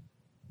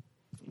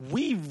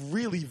we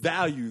really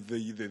value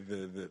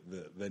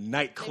the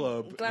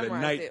nightclub, the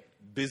night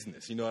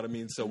business. You know what I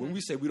mean? So when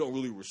we say we don't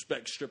really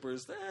respect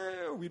strippers,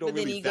 we don't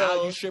really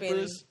value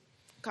strippers,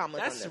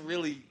 that's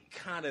really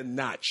kind of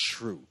not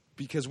true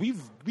because we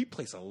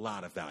place a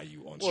lot of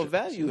value on strippers.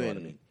 Well, value you know and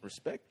what I mean?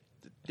 respect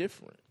is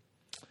different.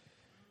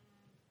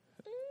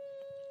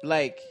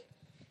 Like,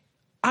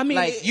 I mean,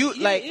 like you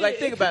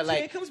think about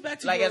it, it comes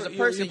back to like your, as a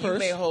person, your you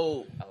may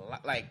hold a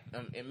lot, like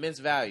immense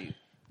value,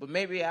 but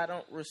maybe I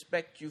don't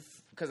respect you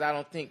because I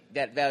don't think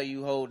that value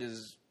you hold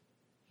is.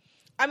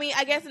 I mean,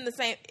 I guess in the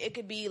same, it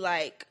could be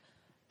like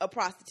a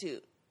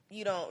prostitute.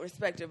 You don't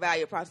respect or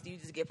value a prostitute. You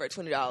just give her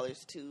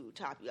 $20 to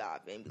top you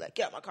off and be like,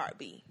 "Get out my card,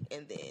 B,"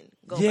 and then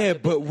go. Yeah,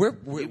 but we're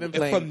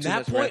from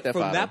that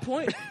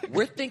point,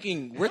 we're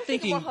thinking,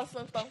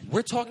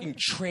 we're talking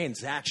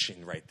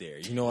transaction right there.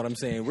 You know what I'm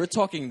saying? We're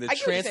talking the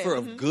transfer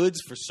of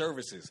goods for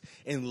services,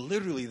 and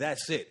literally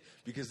that's it.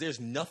 Because there's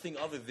nothing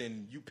other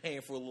than you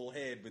paying for a little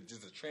head, but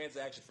just a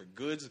transaction for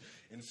goods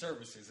and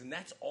services, and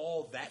that's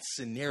all that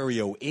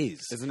scenario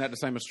is. Isn't that the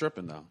same as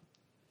stripping, though?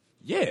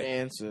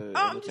 Yeah.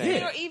 I'm just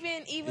saying, or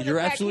even you're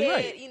a absolutely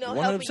right. right. You know,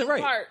 100%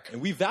 right. Park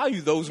and we value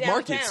those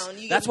downtown.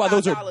 Markets. That's why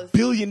those are $1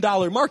 billion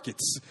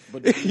markets.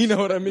 But you know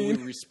what I mean?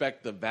 Do we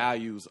respect the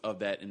values of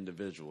that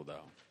individual,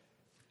 though?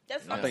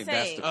 That's what I I'm think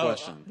saying.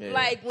 that's the question.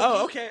 Like,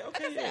 okay.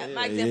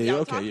 My example,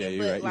 I'm talking,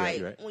 you're but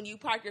right. When you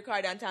park your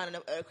car downtown and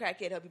a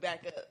crackhead help you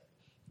back up,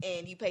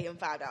 and you pay him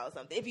 $5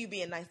 something, if you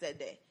being nice that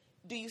day,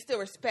 do you still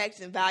respect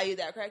and value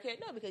that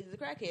crackhead? No, because he's a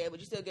crackhead, but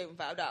you still gave him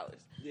 $5.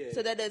 Yeah.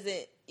 So that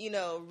doesn't,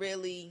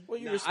 really. Well,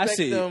 you respect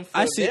them. For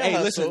I see. Their Hey,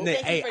 hustle.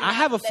 listen. Hey, I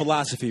have a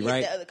philosophy,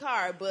 right? The other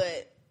car,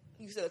 but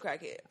you still a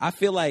crackhead. I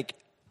feel like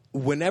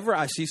whenever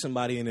I see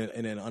somebody in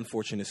an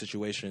unfortunate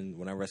situation,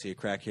 whenever I see a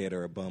crackhead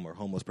or a bum or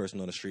homeless person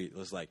on the street,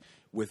 it's like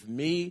with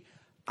me.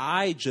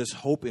 I just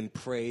hope and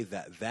pray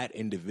that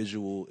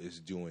individual is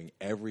doing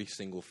every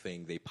single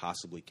thing they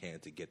possibly can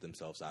to get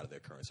themselves out of their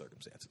current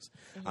circumstances.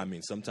 Mm-hmm. I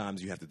mean,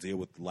 sometimes you have to deal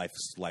with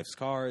life's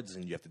cards,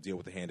 and you have to deal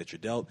with the hand that you're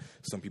dealt.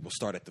 Some people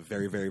start at the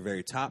very, very,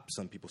 very top.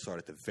 Some people start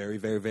at the very,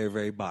 very, very,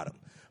 very bottom.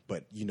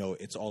 But,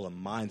 it's all a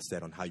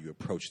mindset on how you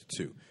approach the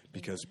two,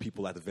 because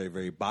people at the very,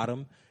 very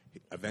bottom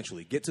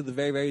eventually get to the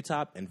very, very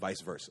top and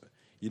vice versa.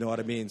 You know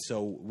what I mean?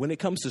 So when it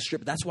comes to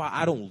stripper, that's why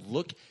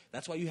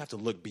you have to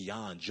look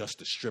beyond just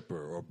the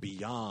stripper or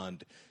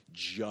beyond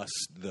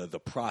just the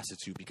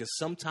prostitute, because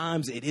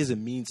sometimes it is a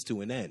means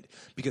to an end,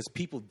 because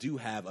people do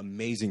have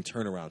amazing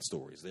turnaround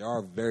stories.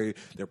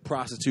 They're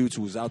prostitutes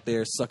who was out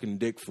there sucking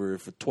dick for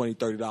 $20,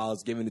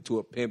 $30, giving it to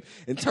a pimp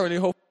and turning their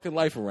whole fucking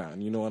life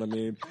around. You know what I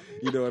mean?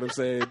 You know what I'm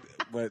saying?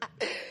 But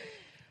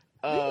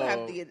people have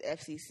have to get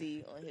the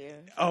FCC on here.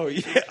 Oh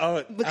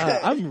yeah,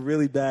 I'm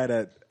really bad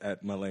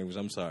at my language.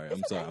 I'm sorry.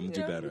 I'm gonna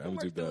do better. I'm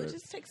gonna do better.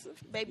 Just take some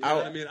baby.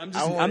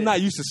 I'm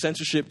not used to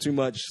censorship too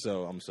much,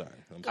 so I'm sorry.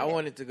 I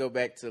wanted to go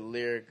back to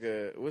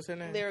Lyrica. What's her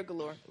name? Lyric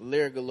Galore.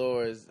 Lyric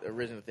Galore's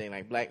original thing,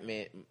 like black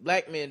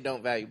men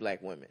don't value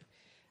black women.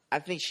 I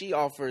think she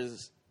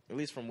offers, at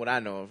least from what I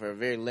know of her, a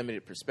very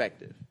limited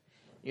perspective.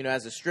 You know,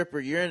 as a stripper,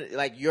 you're in,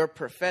 like, your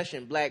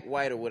profession, black,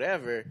 white, or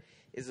whatever,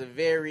 is a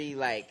very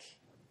like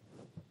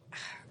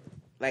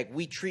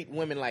we treat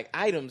women like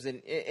items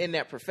in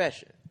that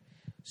profession.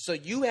 So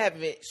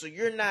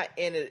you're not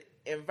in an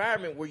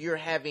environment where you're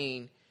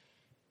having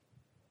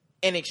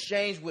an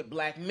exchange with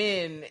black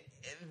men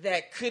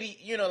that could,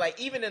 you know, like,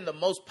 even in the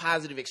most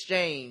positive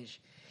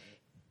exchange,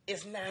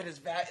 it's not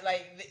as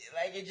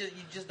you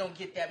just don't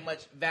get that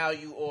much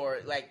value, or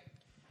like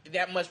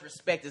that much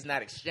respect is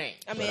not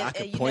exchanged. I mean,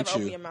 you never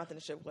open your mouth in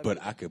the strip club.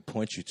 But I could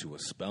point you to a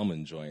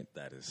Spellman joint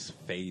that is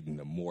fading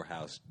the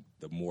Morehouse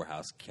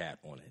cat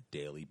on a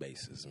daily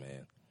basis,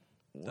 man.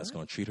 What? That's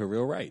gonna treat her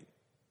real right.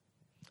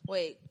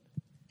 Wait.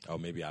 Oh,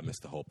 maybe I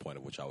missed the whole point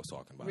of what I was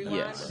talking about.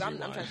 Rewind, because I'm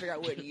trying to figure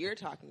out what you're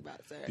talking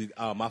about, sir.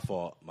 My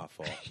fault.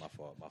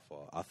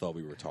 I thought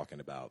we were talking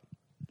about,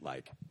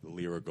 like,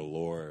 Lyric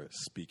Galore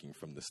speaking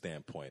from the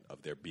standpoint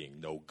of there being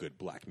no good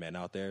black men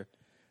out there.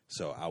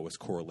 So I was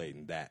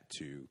correlating that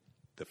to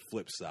the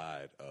flip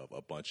side of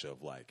a bunch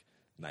of, like,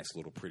 nice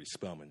little pretty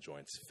Spellman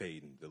joints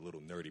fading the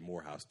little nerdy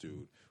Morehouse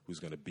dude who's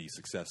going to be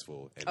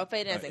successful. And,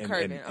 fading as in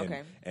curving,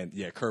 okay. And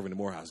curving the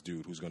Morehouse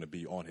dude who's going to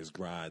be on his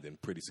grind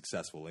and pretty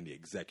successful in the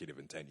executive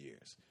in 10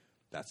 years.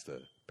 That's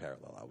the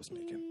parallel I was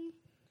making.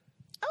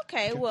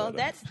 Okay, well,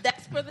 that's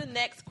for the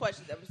next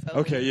questions episode.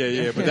 Okay,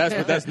 yeah, but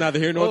that's neither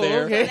here nor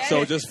there. Okay.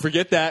 So just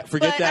forget that,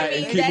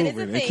 and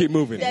keep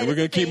moving, and we're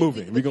gonna keep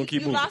moving. We're gonna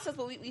keep moving. You lost us,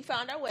 but we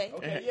found our way.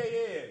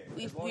 Okay,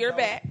 yeah. We're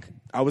back.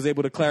 I was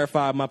able to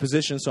clarify my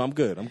position, so I'm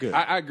good.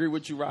 I agree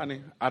with you,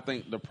 Rodney. I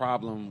think the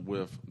problem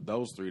with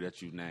those three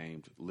that you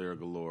named,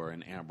 Lyric Galore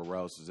and Amber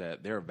Rose, is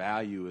that their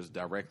value is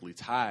directly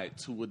tied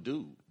to a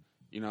dude.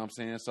 You know what I'm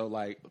saying? So,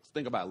 like,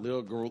 think about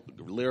Lyric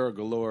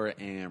Galore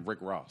and Rick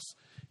Ross.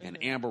 And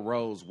Amber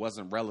Rose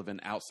wasn't relevant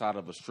outside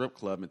of a strip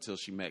club until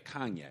she met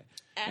Kanye.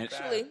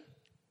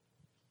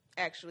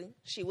 Actually,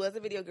 she was a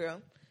video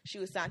girl. She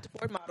was signed to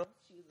Ford Model.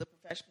 She was a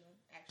professional,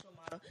 actual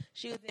model.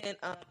 She was in,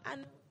 I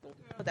know,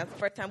 that's the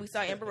first time we saw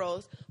Amber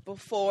Rose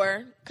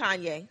before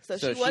Kanye. So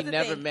she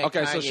never met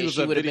Kanye. So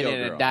she would have been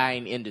in a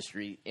dying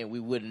industry, and we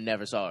would have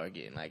never saw her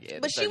again.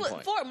 But she was,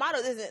 Ford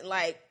Model isn't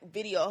like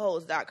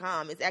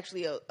videohoes.com. It's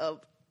actually a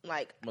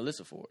like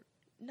Melissa Ford.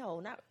 No,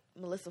 not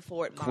Melissa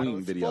Ford Queen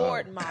Models. Video.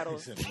 Ford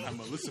Models. Not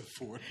Melissa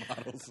Ford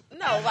Models.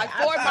 No, like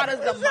Ford Models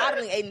is a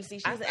modeling agency.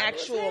 She's an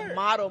actual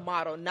model,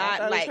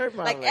 not like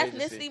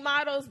ethnicity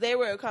models. They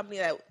were a company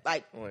that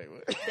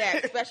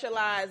that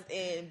specialized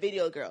in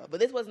video girl. But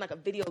this wasn't like a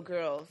video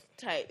girl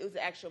type. It was an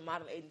actual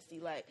modeling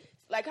agency. Like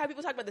how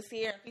people talk about the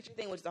Sierra feature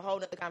thing, which is a whole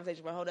other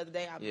conversation for a whole other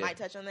day. I might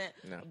touch on that.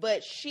 No.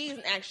 But she's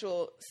an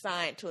actual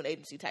signed to an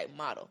agency type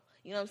model.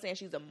 You know what I'm saying?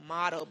 She's a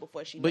model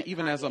before she. But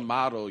even as a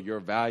model, your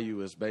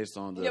value is based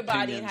on the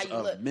opinions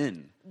of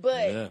men.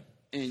 But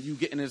and you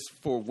getting this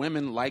for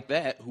women like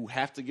that who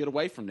have to get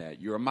away from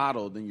that. You're a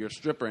model, then you're a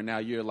stripper, and now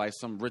you're like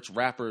some rich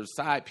rapper's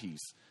side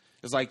piece.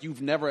 It's like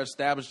you've never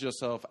established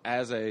yourself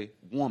as a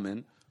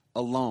woman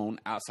alone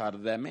outside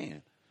of that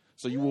man.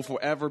 So you will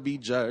forever be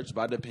judged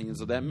by the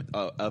opinions of them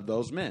of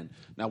those men.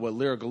 Now, what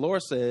Lyric Galore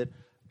said,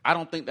 I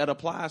don't think that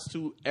applies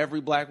to every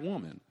black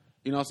woman.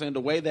 You know what I'm saying? The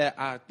way that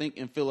I think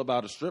and feel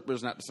about a stripper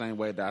is not the same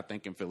way that I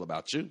think and feel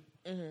about you.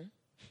 Mm-hmm.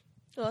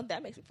 Well,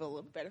 that makes me feel a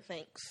little better.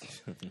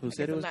 Thanks. Who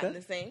said it was not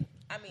the same?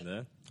 I mean,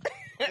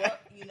 well,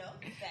 you know,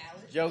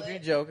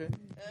 valid. Joking.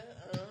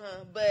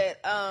 But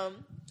I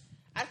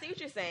see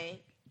what you're saying.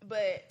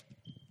 But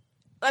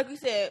like we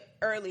said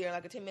earlier,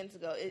 like 10 minutes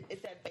ago,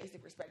 it's that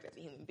basic respect as a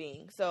human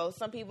being. So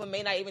some people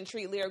may not even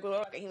treat Lyric Galore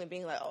like a human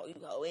being, like, oh, you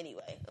go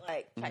anyway,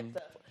 like type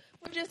stuff.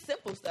 But just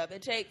simple stuff.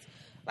 It takes.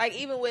 Like,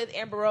 even with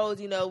Amber Rose,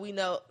 you know, we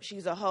know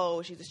she's a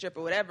hoe, she's a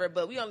stripper, whatever,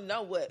 but we only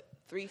know,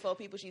 3-4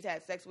 people she's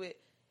had sex with?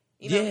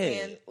 You know what I'm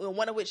saying? Well,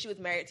 one of which she was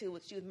married to.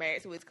 She was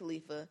married to Wiz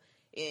Khalifa,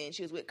 and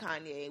she was with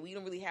Kanye. We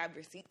don't really have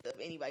receipts of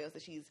anybody else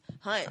that she's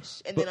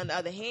hunched. And then on the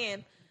other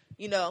hand,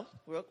 you know,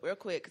 real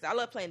quick, because I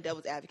love playing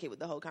devil's advocate with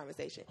the whole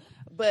conversation.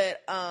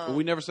 But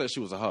we never said she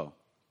was a hoe.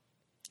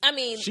 I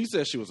mean, she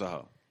said she was a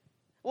hoe.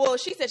 Well,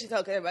 she said she's a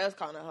hoe because everybody else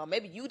calling her a hoe.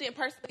 Maybe you didn't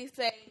personally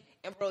say,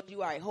 Amber Rose,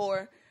 you are a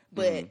whore.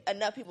 But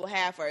enough people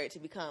have for it to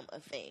become a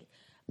thing.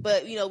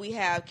 But, you know, we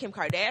have Kim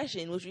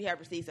Kardashian, which we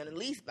have receipts on at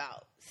least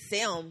about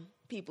 7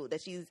 people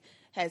that she's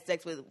had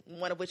sex with,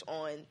 one of which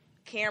on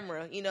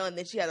camera, you know, and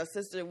then she has a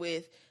sister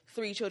with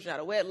 3 children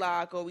out of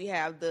wedlock, or we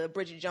have the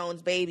Bridget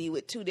Jones baby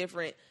with 2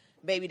 different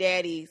baby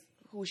daddies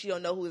who she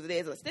don't know who it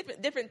is. It's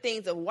different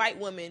things of white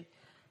women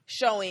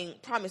showing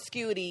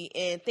promiscuity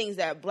and things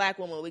that black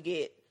women would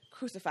get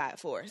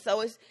crucified for.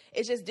 So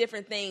it's just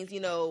different things,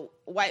 you know,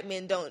 white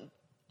men don't.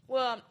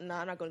 Well, no,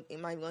 I'm not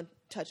even going to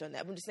touch on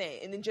that. But I'm just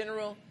saying, and in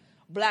general,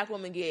 black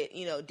women get,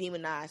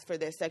 demonized for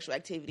their sexual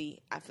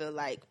activity, I feel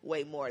like,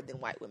 way more than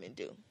white women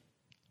do.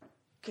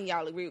 Can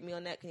y'all agree with me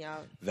on that? Can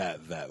y'all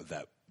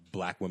that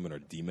black women are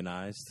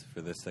demonized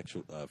for their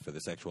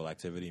sexual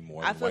activity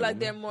more? I than feel white like women?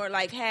 they're more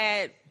like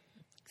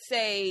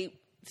say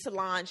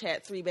Solange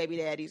had 3 baby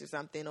daddies or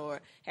something,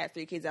 or had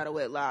 3 kids out of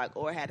wedlock,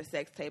 or had a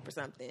sex tape or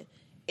something.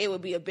 It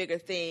would be a bigger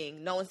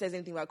thing. No one says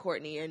anything about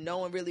Courtney, or no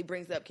one really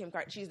brings up Kim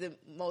Kardashian. She's the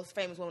most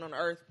famous woman on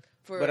earth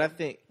for but I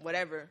think,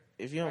 whatever.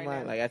 If you don't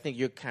mind, I think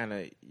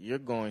you're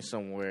going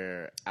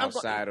somewhere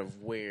outside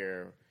of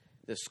where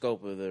the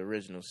scope of the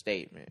original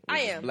statement. I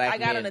am. Black I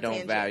got men on a don't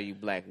tangent. value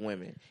black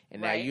women.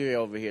 And Right. now you're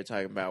over here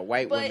talking about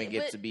white women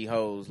get to be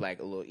hoes like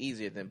a little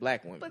easier than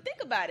black women. But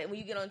think about it. When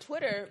you get on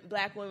Twitter,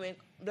 black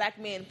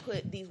men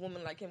put these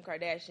women like Kim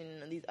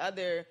Kardashian and these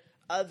other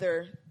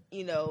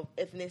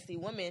ethnicity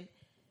women,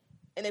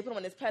 and they put them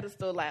on this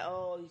pedestal like,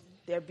 oh,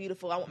 they're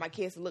beautiful. I want my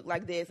kids to look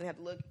like this and have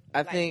to look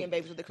like skin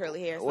babies with the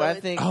curly hair. So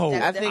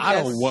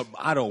well,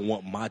 I don't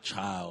want my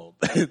child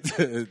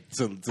to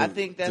I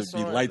think that's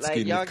be light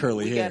skinned with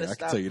curly hair. I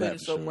can tell you that.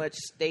 So much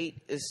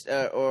state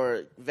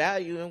or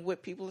value in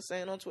what people are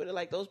saying on Twitter.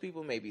 Like, those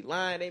people may be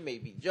lying, they may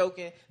be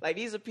joking. Like,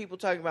 these are people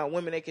talking about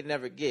women they could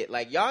never get.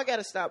 Like, y'all got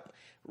to stop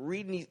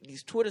reading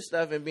these Twitter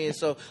stuff and being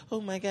so,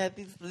 oh my God,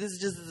 this is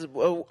just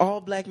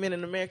all black men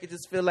in America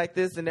just feel like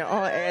this, and they're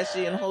all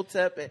ashy and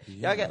hotep, and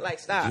y'all got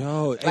stop.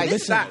 Yo, like, listen,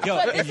 stop.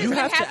 you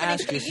have to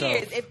ask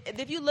yourself.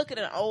 If you look at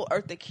an old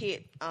Eartha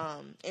Kitt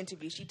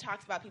interview, she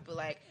talks about people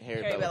like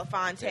Harry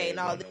Belafonte and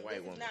all this. This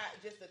is not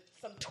just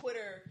some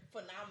Twitter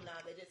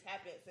phenomenon that just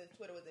happened since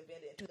Twitter was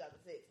invented in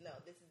 2006. No,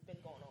 this has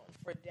been going on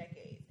for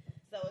decades.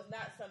 So it's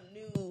not some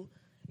new,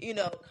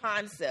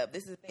 concept.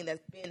 This is a thing that's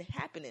been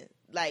happening.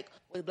 Like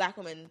with black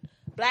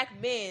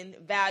men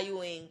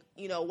valuing,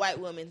 white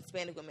women,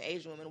 Hispanic women,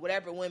 Asian women,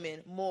 whatever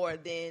women more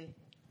than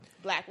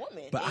black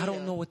women. But I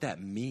don't know what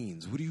that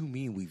means. What do you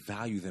mean we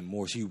value them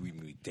more? So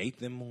we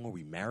date them more,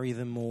 we marry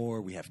them more,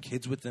 we have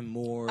kids with them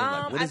more?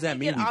 What does that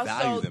mean we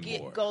value them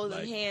more? Goes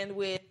in hand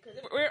with, because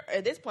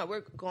at this point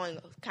we're going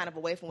kind of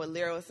away from what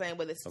Lyra was saying,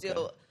 but it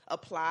still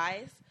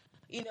applies.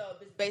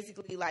 It's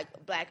basically like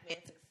black men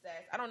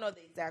success. I don't know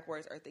the exact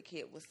words Eartha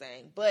Kitt was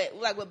saying, but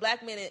like with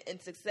black men in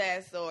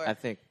success, or I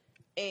think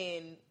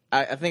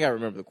I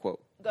remember the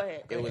quote. Go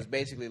ahead. It was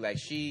basically like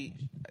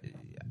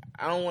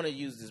I don't want to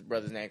use this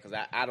brother's name because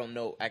I don't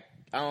know. I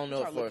don't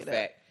know it for a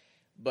fact.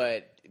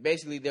 But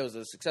basically, there was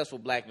a successful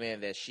black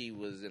man that she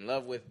was in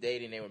love with,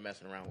 dating. They were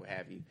messing around, what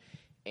have you.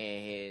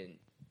 And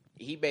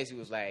he basically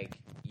was like,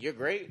 "You're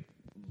great,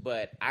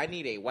 but I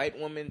need a white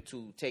woman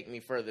to take me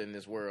further in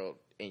this world,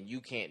 and you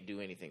can't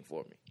do anything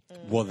for me."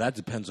 Well, that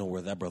depends on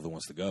where that brother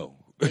wants to go.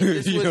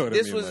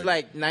 This was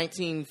like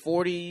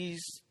 1940s,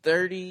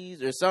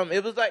 30s, or something.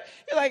 It was like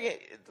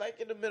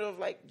in the middle of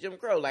like Jim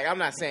Crow. Like, I'm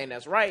not saying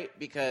that's right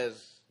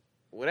because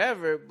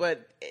whatever,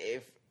 but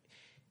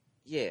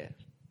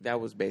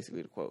that was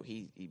basically the quote.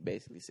 He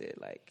basically said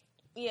like,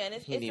 and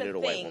it's a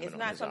thing. It's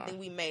not something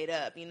we made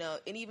up,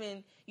 And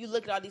even you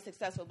look at all these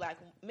successful black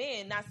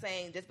men. Not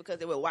saying just because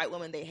they were white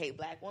women they hate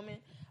black women.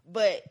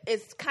 But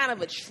it's kind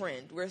of a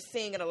trend. We're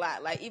seeing it a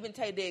lot. Like even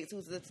Taye Diggs,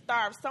 who's the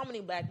star of so many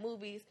black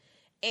movies,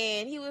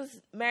 and he was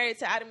married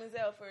to Ida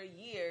Menzel for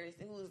years,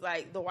 who was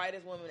like the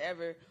whitest woman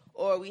ever.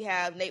 Or we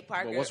have Nate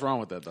Parker. But what's wrong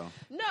with that, though?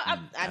 No,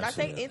 I'm not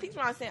saying anything's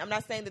wrong. I'm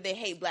not saying that they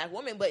hate black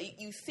women, but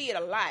you see it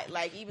a lot.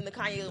 Like even the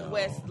Kanye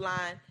West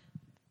line.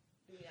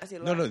 I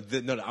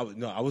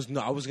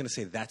was gonna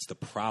say that's the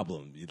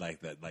problem.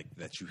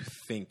 That you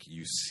think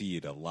you see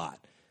it a lot.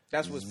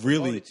 That's what's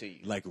really to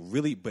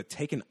you. But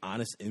take an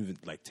honest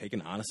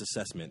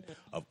assessment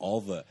of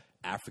all the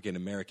African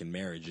American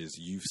marriages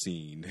you've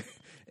seen,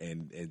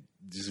 and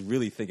just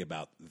really think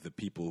about the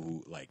people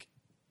who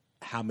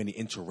how many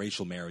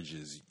interracial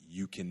marriages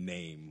you can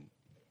name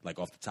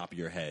off the top of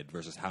your head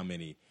versus how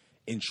many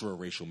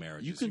intraracial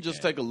marriages. You can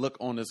just take a look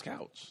on this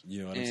couch.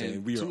 You know what I'm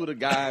saying? Two of the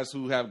guys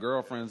who have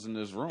girlfriends in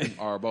this room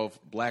are both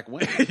black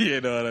women.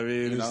 You know what I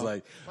mean?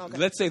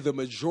 Let's say the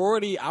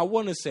majority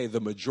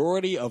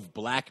of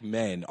black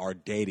men are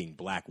dating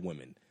black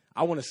women.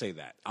 I want to say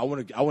that. I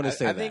want to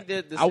say that. I think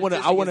that I want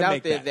to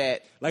make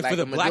that. For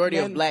the majority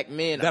of black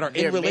men that are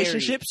in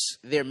relationships,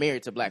 they're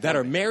married to black that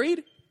women.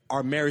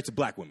 are married to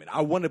black women.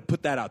 I want to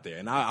put that out there,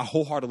 and I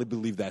wholeheartally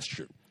believe that's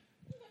true.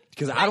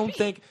 Because I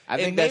think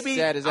that's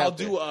sad as I'll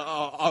do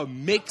a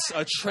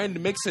trend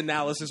mix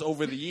analysis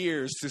over the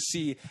years to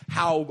see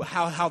how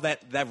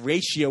that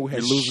ratio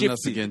has You're losing shifted.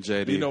 us again,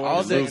 JD.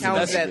 All the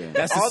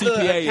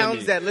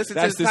accounts that listen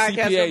to this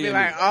podcast will be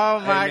like, oh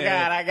my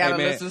God, I gotta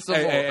listen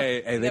some more.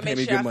 Hey, they pay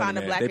me good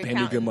money, man. They pay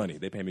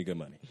me good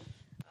money.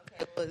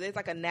 Okay, well, there's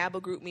like a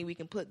NABA group me. We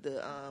can put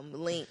the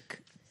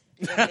link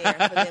in there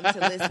for them to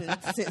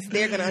listen, since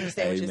they're going to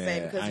understand what you're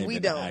saying, because we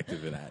don't. I ain't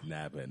been active in that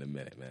NABA in a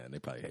minute, man. They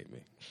probably hate me.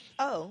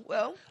 Oh,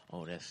 well.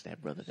 Oh, that's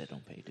that brother that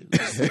don't pay dues.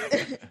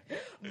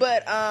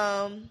 But,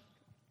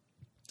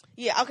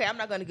 yeah, okay, I'm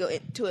not going to go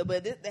into it,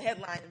 but the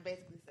headline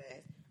basically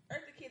says,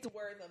 Eartha Kitt's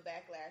words on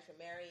backlash for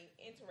marrying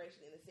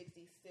interracially in the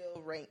 60s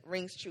still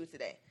rings true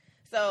today.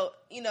 So,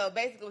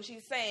 basically what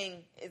she's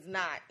saying is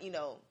not,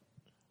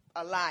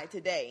 a lie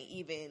today,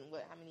 even,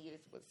 how many years?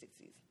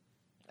 60s?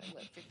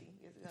 50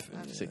 years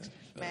ago? 60.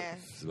 Man.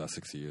 It's about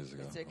 60 years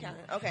ago.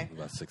 Okay.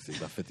 About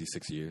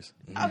 56 years.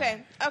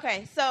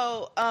 Okay.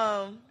 So,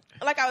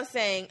 like I was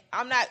saying,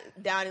 I'm not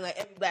downing like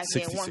every black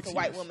man wants a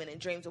white woman and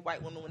dreams of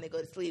white women when they go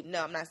to sleep.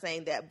 No, I'm not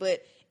saying that.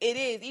 But it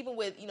is, even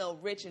with,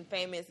 rich and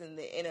famous and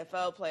the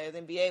NFL players,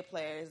 NBA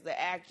players, the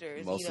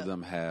actors. Most of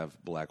them have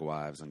black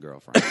wives and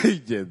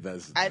girlfriends. Yeah,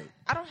 that's... I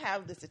don't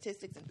have the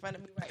statistics in front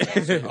of me right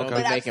now.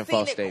 But I've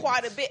seen it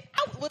quite a bit.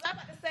 Was I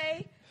about to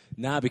say...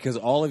 Nah, because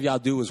all of y'all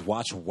do is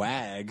watch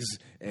Wags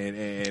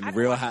and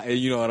Real High,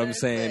 you know what I'm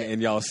saying?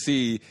 And y'all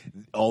see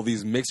all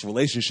these mixed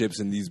relationships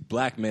and these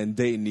black men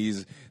dating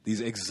these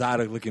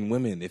exotic looking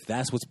women. If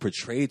that's what's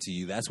portrayed to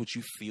you, that's what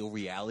you feel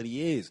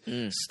reality is.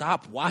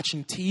 Stop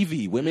watching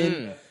TV,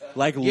 women.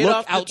 Like, Get look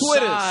off the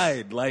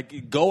outside. Twitters.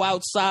 Like, go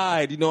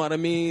outside. You know what I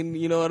mean?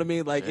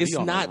 Like, it's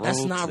not,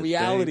 that's not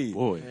reality.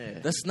 Boy.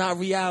 That's not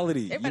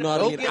reality. Everybody You know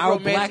what I mean? get Our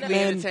romantically black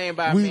men, entertained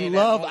by a we man that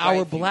love don't our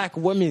like you. black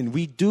women.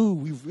 We do.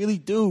 We really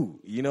do.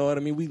 You know what I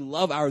mean? We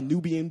love our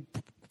Nubian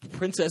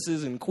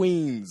princesses and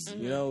queens,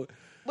 you know?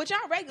 But y'all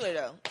regular,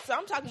 though. So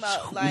I'm talking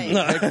about, like...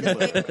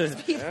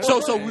 people.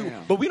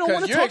 But we don't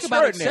want to you're talk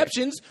about extraordinary.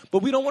 exceptions.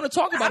 But we don't want to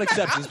talk about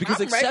exceptions because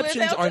I'm regular as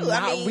exceptions hell, are too.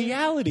 not I mean,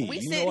 reality. We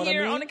You know sit what I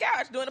here mean? on the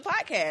couch doing a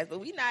podcast, but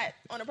we not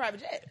on a private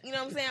jet. You know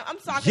what I'm saying? I'm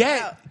talking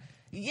about...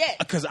 Yet.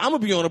 Because I'm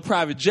going to be on a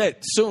private jet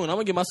soon. I'm going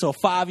to give myself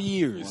 5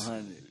 years.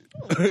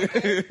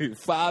 100.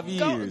 5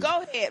 years.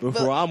 Go ahead.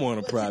 Before I'm on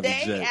a private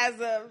today, jet. As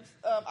of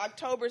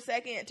October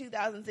 2nd,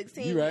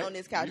 2016, You right. on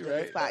this couch You doing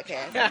right.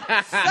 this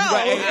podcast.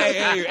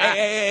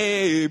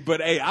 Hey,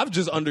 but I've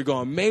just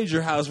undergone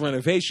major house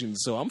renovations,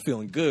 so I'm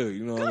feeling good.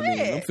 You know what I mean?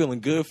 ahead. I'm feeling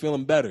good,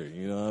 feeling better.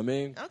 You know what I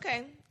mean?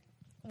 Okay.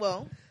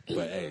 Well...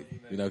 But hey,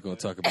 you're not going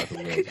to talk about the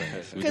little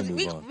things. We Because can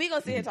we're move on. going to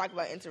sit here and talk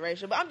about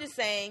interracial. But I'm just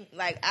saying,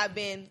 like, I've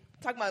been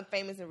talking about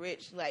famous and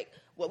rich, like,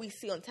 what we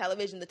see on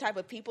television, the type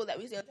of people that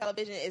we see on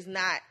television is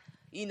not,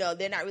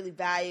 they're not really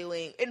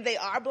valuing, and they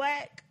are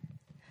black.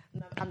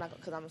 No, I'm not,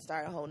 because I'm going to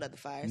start a whole nother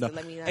fire. No. So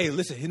let me not. Hey,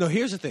 listen,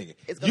 here's the thing.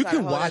 It's gonna You start a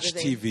can whole watch other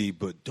thing. TV,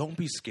 but don't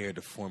be scared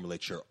to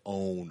formulate your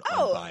own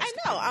Oh, unbiased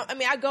I know. opinion. I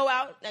mean, I go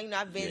out,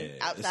 I've been Yeah,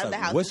 it's outside like, the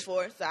house what's-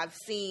 before, so I've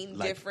seen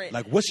different.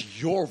 Like,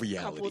 what's your couples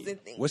reality?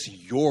 and things. What's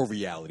your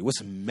reality?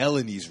 What's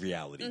Melanie's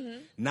reality? Mm-hmm.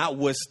 Not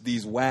what's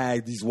these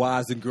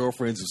wives and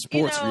girlfriends of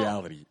sports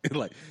reality.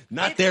 Like,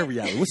 not it- their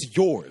reality. What's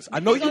yours?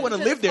 I know We you go want to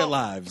to live the their phone.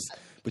 lives,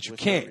 but you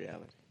What's your can't.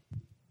 reality?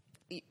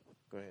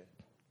 Go ahead.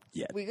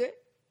 Yeah. We good?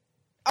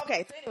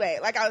 Okay, so anyway,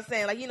 like I was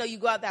saying, like, you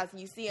go out the house and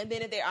you see, and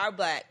then if they are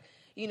black,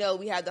 we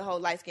have the whole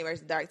light skin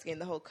versus dark skin,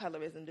 the whole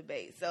colorism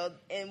debate. So,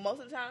 and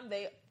most of the time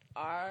they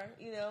are,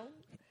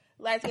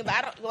 light skin,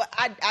 but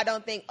I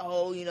don't think,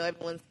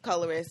 everyone's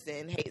colorist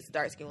and hates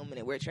dark skin women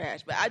and we're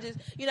trash. But I just,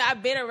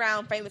 I've been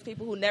around famous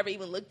people who never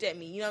even looked at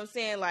me. You know what I'm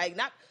saying? Like,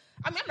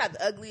 I'm not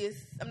the ugliest,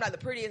 I'm not the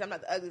prettiest, I'm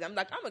not the ugliest. I'm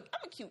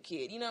a cute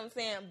kid. You know what I'm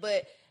saying?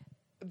 But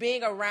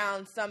being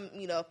around some,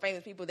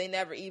 famous people, they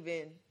never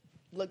even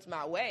looked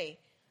my way.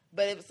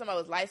 But if somebody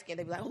was light skinned,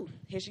 they'd be like, "Oh,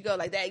 here she go!"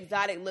 Like that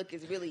exotic look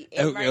is really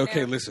in right Okay,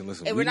 now. listen.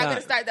 And we're not going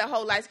to start that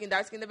whole light skin,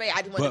 dark skin debate.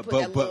 I just want to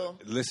put that little.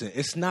 But listen,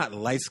 it's not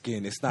light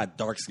skin, it's not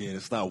dark skin,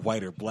 it's not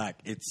white or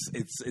black.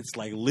 It's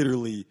like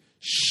literally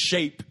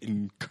shape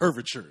and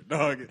curvature,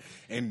 dog.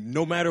 And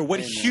no matter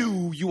what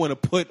hue you want to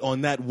put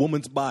on that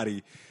woman's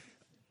body,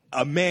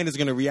 a man is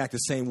going to react the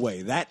same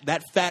way.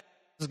 That fat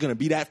is going to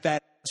be that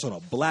fat on a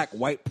black,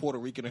 white, Puerto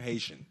Rican, or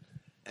Haitian.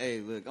 Hey,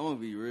 look, I'm gonna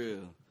be real.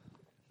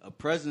 A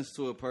presence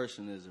to a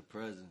person is a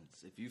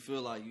presence. If you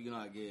feel like you're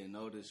not getting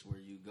noticed where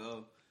you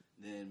go,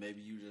 then maybe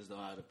you just don't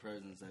have the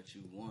presence that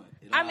you want.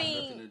 It don't have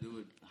nothing to do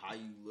with how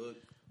you look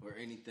or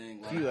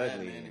anything like You that,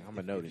 ugly, man.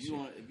 I'ma notice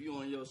you. If you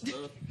on your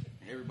stuff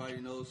and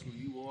everybody knows who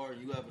you are,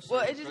 and you have a certain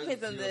Well, it just presence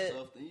depends to on the-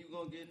 yourself, then you're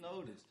gonna get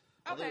noticed.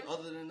 Okay.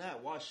 Other than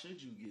that, why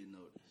should you get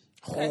noticed?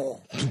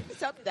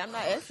 Tell me that I'm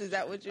not S. Is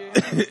that what you're?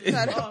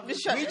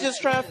 We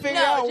just trying to figure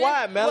out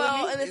why,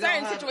 Melanie. Well, in the It don't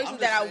certain have- situations I'm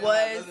that I just saying,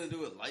 it has was. nothing to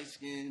do with light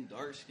skin,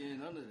 dark skin,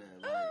 none of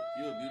that. Like,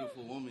 you're a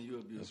beautiful woman. You're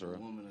a beautiful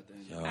woman. At the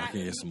end of the Yo, day. I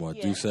can get some more.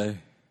 Yeah. Do say?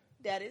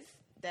 That is.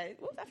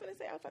 What was I going to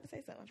say? I was about to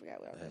say something. I forgot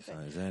what I was going to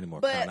say. Is there any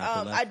more But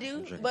pineapple left? I I'm do.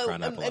 drinking But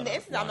pineapple in the out of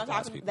instance I'm wine not glass,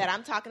 talking people. that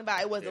I'm talking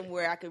about, it wasn't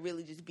where I could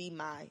really just be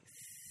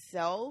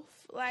myself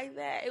like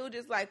that. It was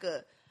just like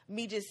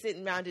me just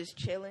sitting around, just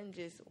chilling,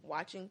 just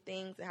watching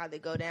things and how they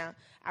go down.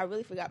 I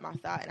really forgot my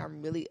thought, and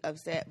I'm really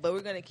upset. But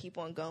we're gonna keep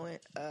on going.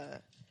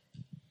 What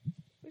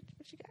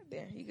you got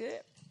there? You good?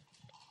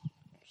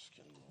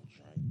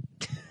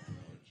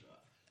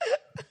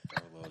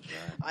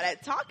 All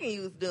that talking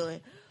you was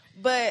doing.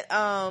 But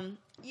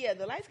yeah,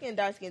 the light skin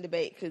dark skin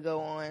debate could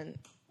go on.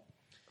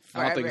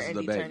 I don't think forever it's a and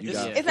debate. eternity. You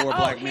got It's four like,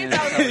 black here's men. what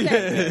I was gonna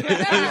say.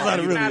 It's not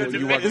really.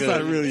 You want It's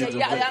not really. So a y'all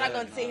debate. not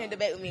gonna sit here and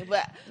debate with me,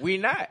 but We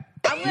not.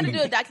 I'm gonna do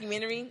a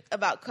documentary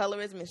about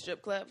colorism in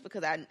strip clubs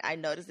because I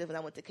noticed it when I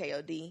went to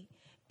KOD,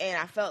 and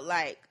I felt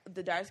like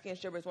the dark skinned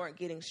strippers weren't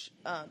getting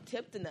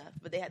tipped enough,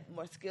 but they had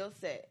more skill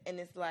set, and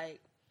it's like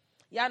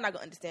y'all not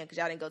gonna understand because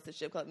y'all didn't go to the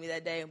strip club with me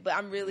that day. But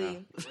I'm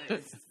really.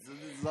 This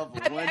is up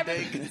for one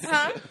day.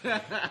 Huh?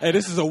 Hey,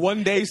 this is a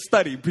 1 day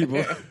study,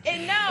 people.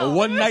 And no. A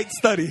 1 night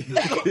study. Do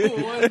you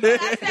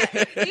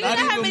know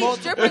how many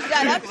strippers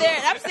got up there?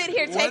 And I'm sitting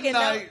here taking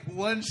notes.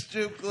 One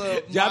strip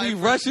club. Y'all be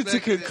rushing to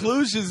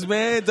conclusions,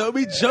 man. Don't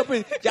be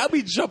jumping. Y'all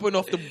be jumping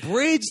off the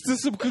bridge to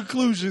some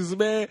conclusions,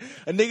 man.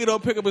 A nigga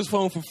don't pick up his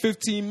phone for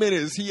 15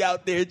 minutes. He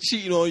out there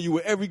cheating on you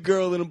with every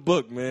girl in the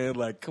book, man.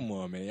 Like, come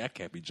on, man. I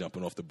can't be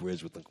jumping off the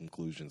bridge with the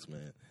conclusions,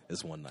 man.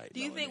 It's 1 night. Do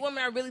you think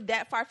women are really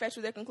that far-fetched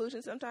with their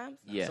conclusions sometimes?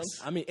 Yes.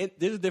 I mean,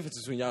 there's a difference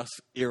between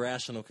y'all's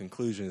irrational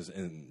conclusions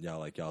and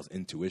y'all's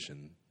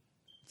intuition.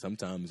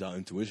 Sometimes y'all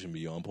intuition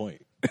be on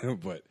point,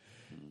 but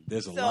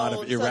there's a lot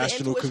of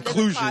irrational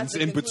conclusions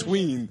in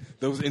between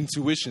those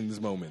intuitions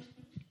moment.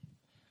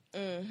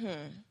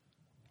 Mm-hmm.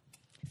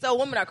 So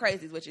women are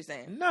crazy is what you're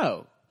saying?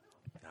 No.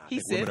 He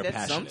said that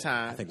passionate.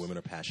 sometimes I think women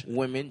are passionate.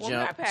 Women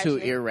jump to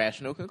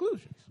irrational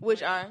conclusions.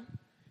 Which are?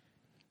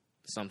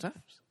 Sometimes.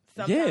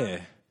 Yeah.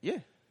 Yeah.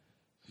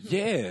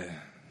 Yeah.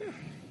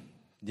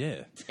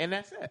 Yeah. And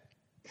that's it.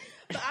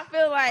 So I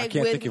feel like I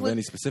can't think of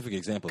any specific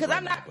examples because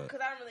right because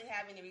I don't really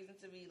have any reason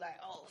to be like,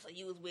 oh, so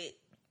you was with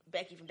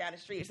Becky from down the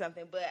street or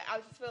something. But I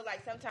just feel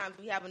like sometimes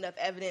we have enough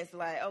evidence,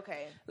 like,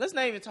 okay, let's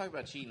not even talk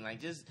about cheating. Like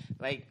just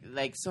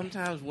like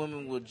sometimes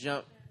women will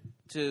jump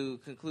to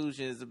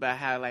conclusions about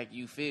how like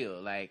you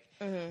feel. Like,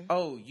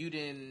 oh, you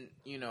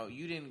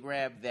didn't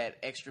grab that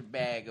extra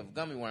bag of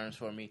gummy worms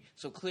for me,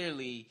 so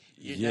clearly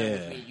you're done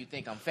with me. You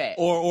think I'm fat.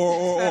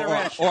 Or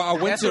I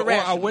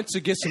went to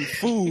get some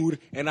food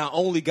and I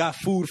only got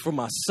food for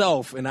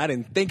myself and I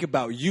didn't think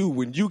about you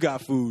when you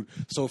got food.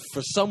 So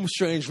for some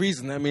strange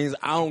reason, that means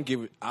I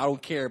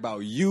don't care about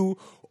you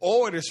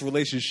or this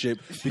relationship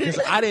because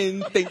I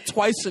didn't think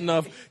twice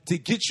enough to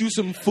get you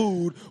some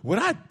food when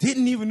I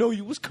didn't even know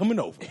you was coming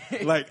over.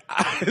 It's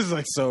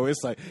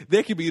like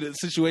there could be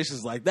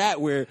situations like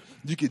that where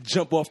you could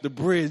jump off the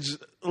bridge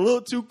a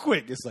little too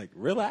quick. It's like,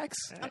 relax.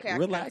 Okay,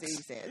 relax.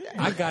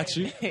 I got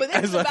you. But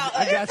this is about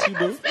I got you,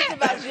 boo. This is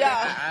about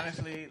y'all.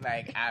 Honestly,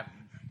 like I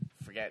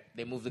forget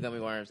they moved the gummy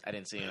worms. I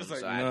didn't see them,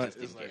 so I just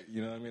didn't care.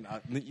 You know what I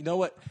mean? You know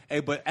what? Hey,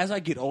 but as I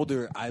get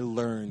older, I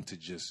learn to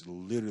just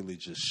literally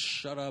just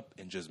shut up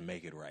and just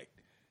make it right.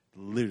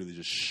 Literally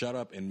just shut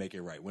up and make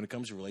it right when it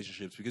comes to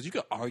relationships, because you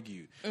can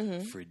argue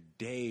for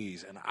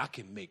days and I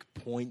can make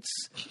points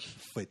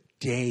for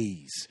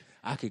days.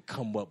 I could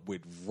come up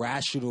with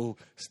rational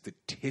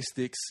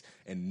statistics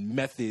and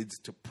methods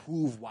to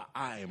prove why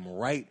I am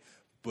right.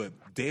 But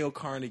Dale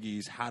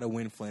Carnegie's How to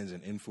Win Friends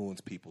and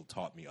Influence People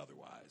taught me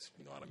otherwise.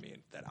 You know what I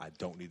mean? That I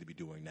don't need to be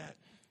doing that.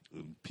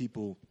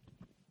 People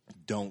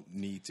don't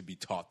need to be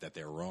taught that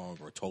they're wrong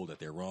or told that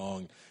they're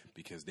wrong,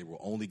 because they will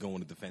only go on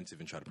the defensive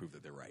and try to prove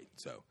that they're right.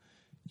 So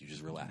you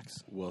just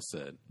relax. Well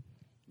said.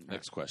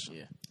 Next question.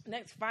 Yeah.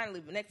 Next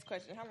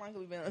question. How long have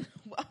we been on?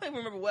 I don't even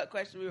remember what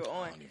question we were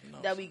on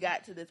that we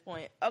got to this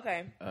point.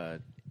 Okay.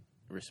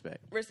 Respect.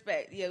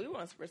 Yeah, we were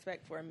on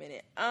respect for a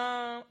minute.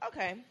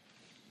 Okay.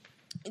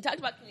 You talked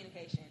about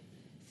communication.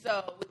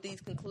 So with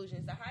these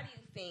conclusions, so how do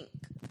you think?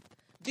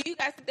 Do you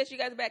guys think that you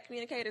guys are bad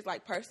communicators,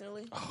 like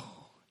personally?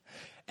 Oh.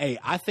 Hey,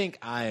 I think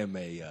I am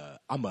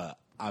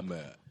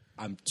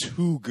I'm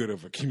too good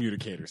of a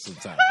communicator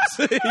sometimes.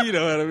 You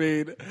know what I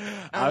mean?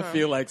 I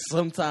feel like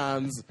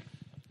sometimes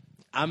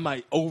I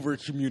might over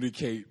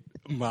communicate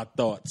my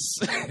thoughts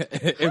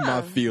and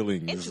my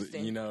feelings.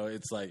 You know,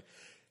 it's like,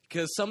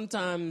 because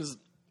sometimes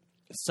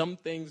some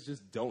things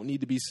just don't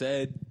need to be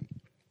said.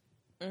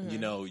 You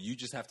know, you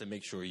just have to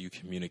make sure you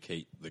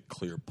communicate the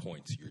clear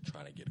points you're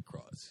trying to get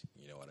across.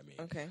 You know what I mean?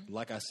 Okay.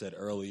 Like I said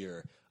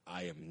earlier,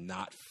 I am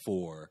not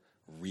for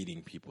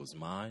reading people's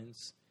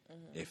minds.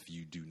 If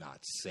you do not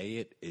say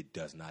it, it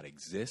does not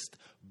exist.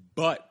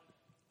 But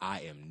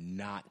I am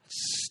not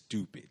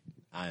stupid.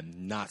 I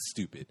am not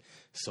stupid.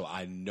 So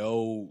I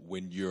know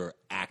when you're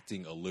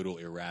acting a little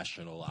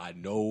irrational. I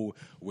know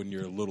when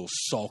you're a little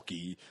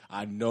sulky.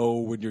 I know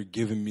when you're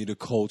giving me the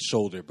cold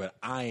shoulder. But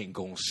I ain't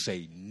going to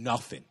say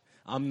nothing.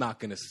 I'm not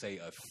going to say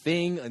a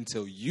thing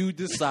until you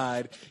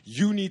decide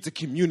you need to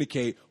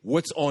communicate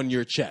what's on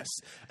your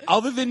chest.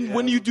 Other than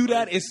when you do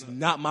that, it's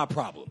not my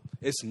problem.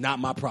 It's not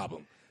my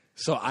problem.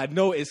 So I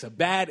know it's a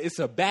bad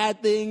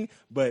thing,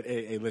 but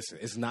hey, listen,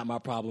 it's not my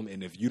problem.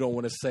 And if you don't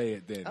want to say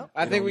it, then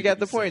I think we got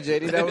the point,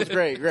 JD. That was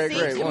great. Great.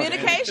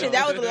 Communication.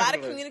 That was a lot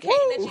of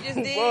communicating that you just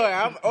did. Boy,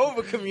 I'm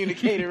over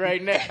communicating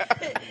right now.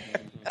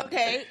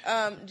 Okay,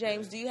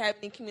 James, do you have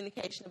any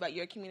communication about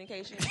your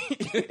communication?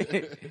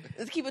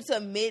 Let's keep it to a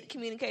mid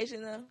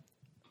communication though.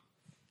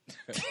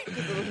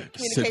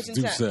 Communication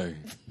do time. say.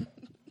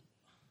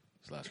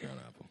 Slash ground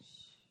apple.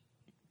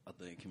 I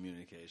think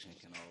communication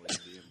can always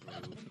be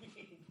improved.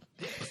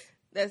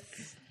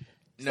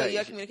 So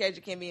your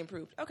communication can be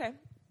improved. Okay,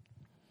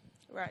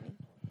 Rodney,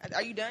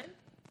 are you done?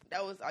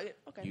 That was all.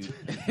 Okay,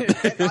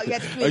 that's all you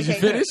had to communicate. Are you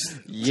finished?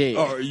 Yeah.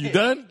 Oh, are you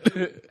done?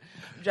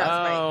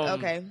 Drop mic.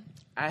 Okay.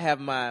 I have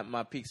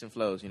my peaks and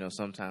flows. You know,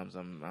 sometimes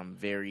I'm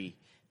very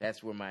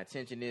that's where my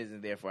attention is,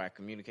 and therefore I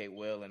communicate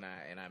well, and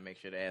I make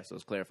sure to ask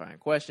those clarifying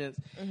questions.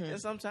 Mm-hmm.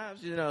 And sometimes,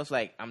 it's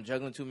like I'm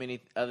juggling too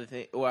many other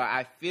things, or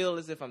I feel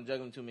as if I'm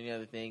juggling too many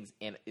other things,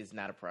 and it's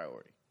not a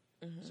priority.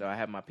 Mm-hmm. So I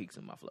have my peaks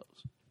and my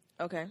flows.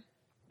 Okay.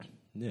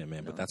 Yeah,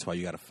 man, but that's why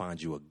you got to find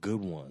you a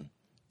good one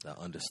that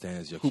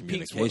understands your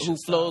communication. Who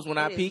flows when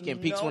I peak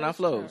and peaks when I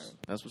flows.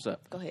 That's what's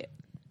up. Go ahead.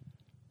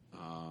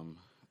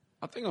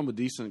 I think I'm a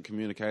decent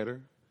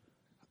communicator.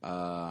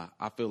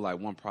 I feel like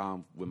one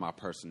problem with my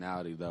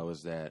personality, though,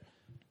 is that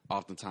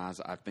oftentimes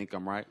I think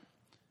I'm right.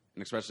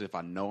 And especially if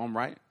I know I'm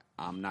right,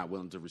 I'm not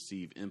willing to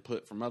receive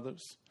input from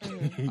others.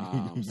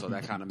 So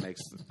that kind of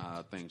makes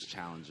things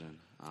challenging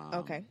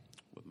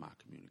with my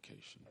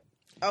communication.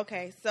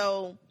 Okay,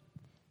 so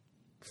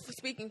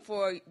speaking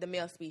for the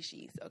male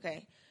species,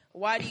 okay,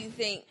 why do you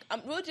think,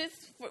 well, just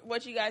for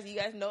what you guys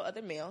know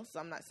other males, so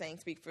I'm not saying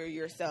speak for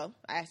yourself.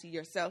 I ask you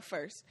yourself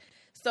first.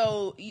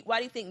 So why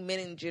do you think men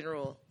in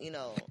general,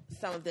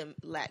 some of them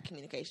lack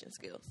communication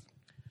skills?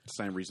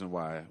 Same reason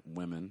why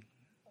women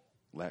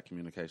lack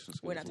communication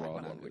skills. We're not talking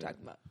about women. We're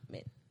talking about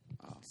men.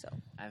 So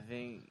I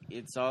think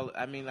it's all,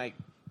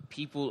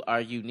 people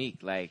are unique.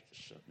 Like,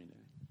 shut me down.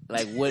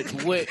 Like what?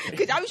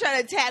 Because I was trying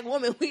to attack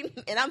women,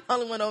 and I'm the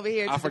only one over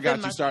here. I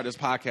forgot you started this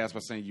podcast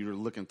by saying you were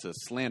looking to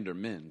slander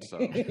men. So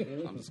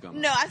I'm just gonna.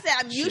 No, I said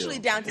I'm usually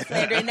down to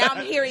slander, and now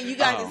I'm hearing you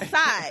guys'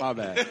 side. My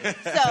bad.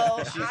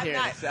 So she's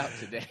hearing us out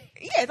today.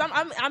 Yes,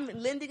 I'm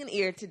lending an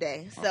ear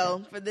today.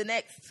 So for the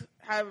next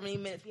however many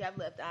minutes we have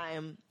left, I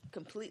am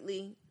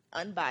completely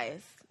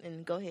unbiased.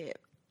 And go ahead.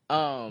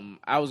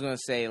 I was gonna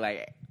say,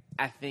 like,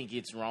 I think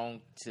it's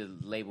wrong to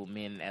label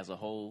men as a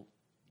whole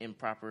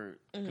improper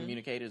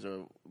communicators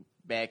or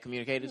bad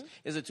communicators.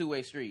 It's a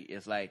two-way street.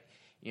 It's like,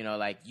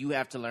 like you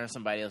have to learn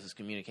somebody else's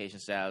communication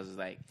styles. It's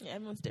like, yeah,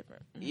 everyone's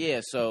different.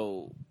 Yeah,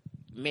 so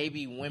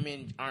maybe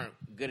women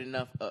aren't good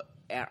enough,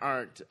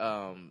 aren't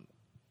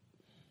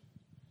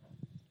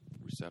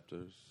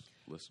receptors,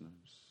 listeners.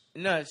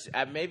 No,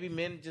 maybe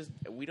men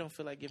we don't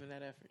feel like giving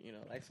that effort.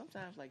 Like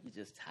sometimes, like you're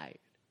just tired.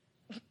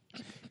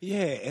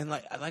 Yeah, and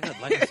like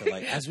I said,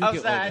 like as we I'm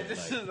get sorry, older,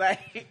 this is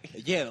like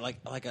yeah,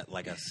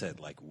 like I said,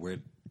 like we're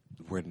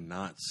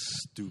not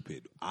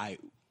stupid.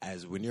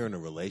 As when you're in a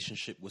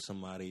relationship with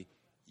somebody,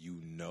 you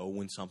know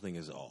when something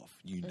is off.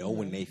 You know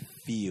when they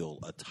feel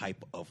a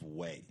type of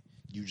way.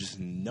 You just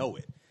know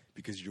it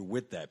because you're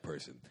with that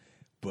person.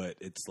 But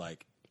it's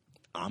like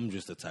I'm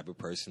just the type of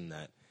person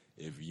that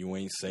if you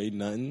ain't say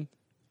nothing.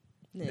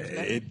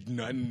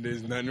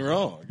 There's nothing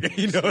wrong.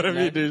 You know what I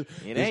mean?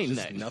 There's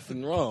just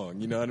nothing wrong.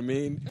 You know what I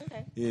mean?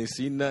 Okay. You ain't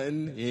see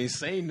nothing. You ain't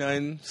say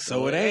nothing.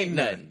 So it ain't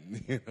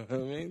nothing. You know what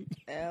I mean?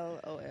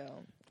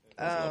 LOL.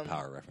 That's a little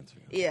power reference.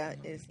 Yeah,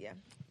 it is.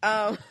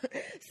 Yeah.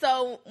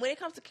 So when it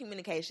comes to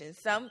communication,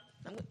 let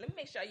me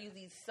make sure I use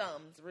these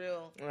sums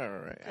real.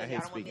 Right. I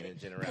hate speaking in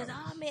generalities.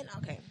 Because men,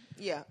 okay,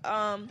 yeah.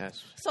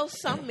 So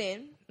some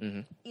men,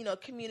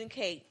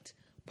 communicate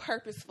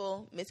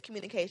purposeful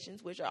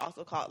miscommunications, which are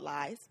also called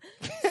lies.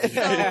 So,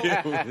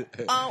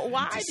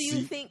 why do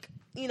you think?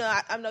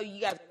 I know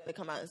you guys are going to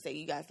come out and say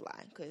you guys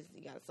lie because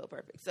you guys are so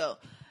perfect. So,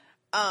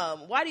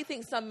 why do you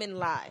think some men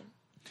lie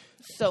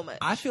so much?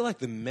 I feel like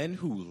the men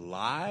who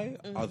lie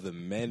are the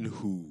men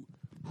who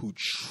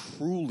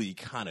truly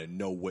kind of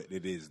know what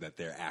it is that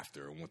they're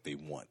after and what they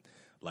want.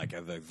 Like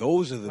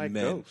those are the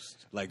men.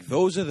 Ghost. Like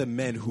those are the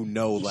men who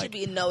know. You like should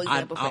be no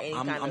example for any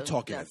I'm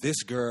talking to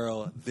this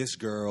girl, this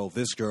girl,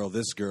 this girl,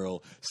 this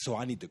girl. So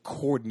I need to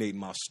coordinate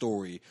my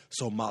story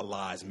so my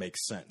lies make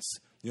sense.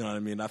 You know what I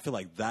mean? I feel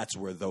like that's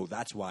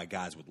why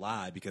guys would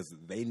lie because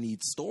they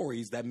need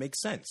stories that make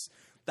sense.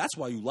 That's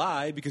why you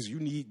lie, because you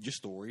need your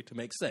story to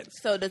make sense.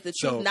 So does the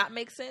truth not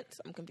make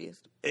sense? I'm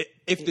confused.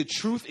 If the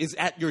truth is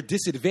at your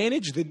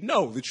disadvantage, then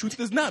no, the truth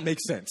does not make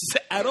sense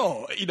at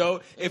all.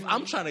 If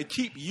I'm trying to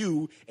keep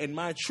you and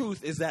my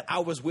truth is that I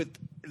was with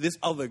this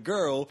other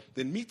girl,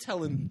 then me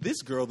telling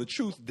this girl the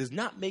truth does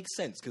not make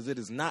sense because it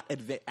is not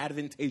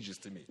advantageous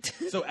to me.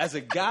 So as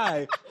a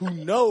guy who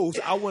knows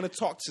I want to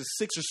talk to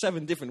 6 or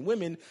 7 different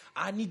women,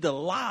 I need to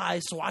lie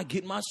so I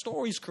get my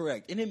stories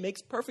correct. And it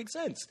makes perfect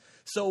sense.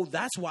 So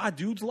that's why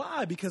dudes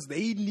lie, because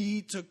they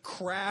need to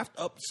craft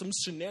up some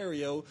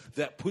scenario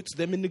that puts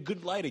them in the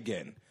good light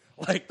again.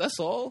 Like, that's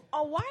all.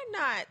 Oh, why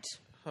not?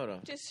 Hold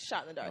on. Just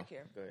shot in the dark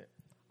here. Go ahead.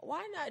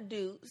 Why not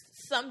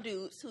some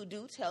dudes who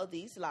do tell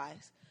these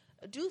lies,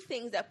 do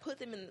things that put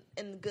them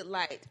in the good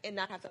light and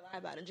not have to lie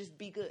about it and just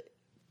be good?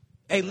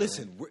 Hey,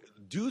 listen,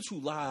 dudes who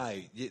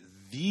lie,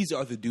 these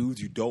are the dudes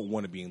you don't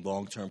want to be in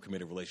long-term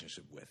committed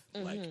relationship with.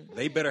 Like,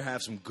 they better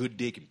have some good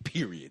dick and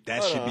period.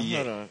 That should be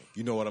it.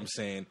 You know what I'm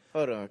saying?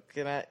 Hold on.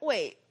 Can I?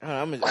 Wait.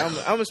 I'm going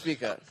to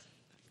speak up.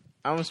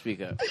 I'm going to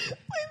speak up. Wait,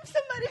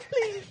 somebody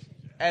please.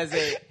 As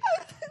a...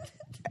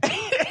 I'm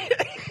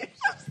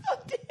so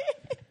dead.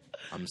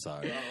 I'm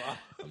sorry.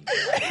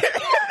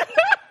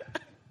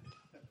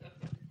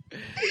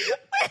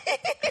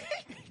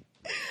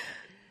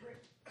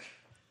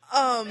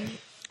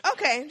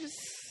 Okay, just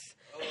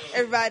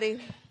everybody.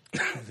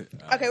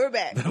 Okay, we're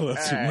back. That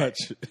was too much.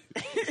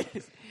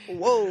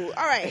 Whoa.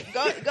 All right.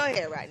 Go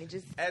ahead, Rodney.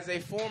 Just as a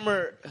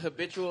former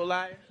habitual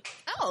liar.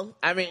 Oh.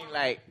 I mean,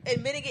 like,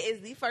 admitting it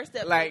is the first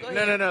step. Like,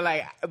 no.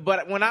 Like,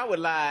 but when I would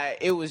lie,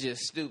 it was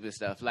just stupid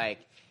stuff. Like,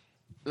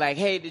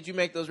 hey, did you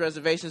make those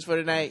reservations for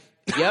tonight?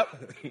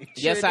 Yep.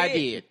 Yes, I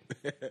did.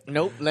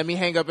 Nope. Let me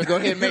hang up and go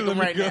ahead and make them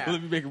right now.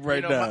 Let me make them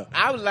right now.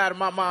 I would lie to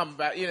my mom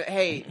about,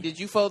 hey, did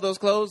you fold those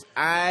clothes?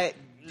 I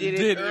did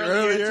it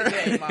earlier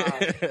today, Mom,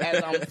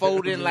 as I'm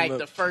folding like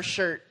the first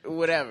shirt or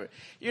whatever.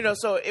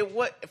 So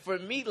for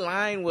me,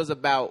 lying was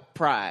about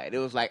pride. It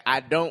was like, I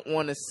don't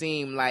want to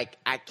seem like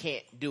I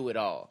can't do it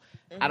all.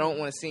 Mm-hmm. I don't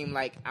want to seem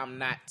like I'm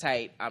not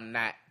tight, I'm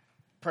not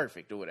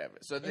perfect or whatever.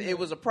 So it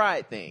was a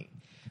pride thing.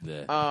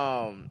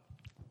 Yeah.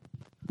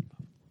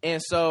 And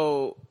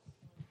so,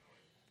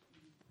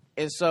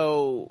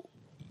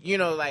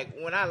 like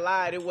when I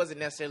lied, it wasn't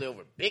necessarily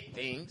over big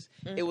things.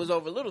 Mm-hmm. It was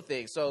over little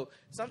things. So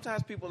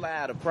sometimes people lie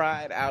out of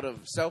pride, out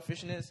of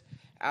selfishness,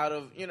 out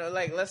of,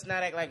 like, let's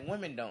not act like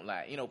women don't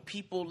lie.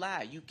 People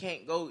lie. You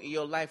can't go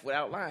your life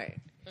without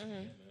lying.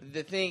 Mm-hmm.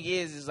 The thing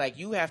is like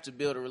you have to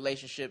build a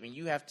relationship and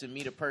you have to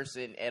meet a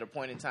person at a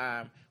point in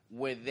time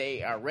where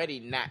they are ready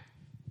not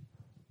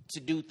to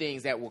do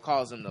things that will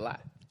cause them to lie.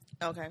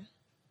 Okay.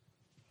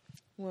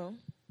 Well,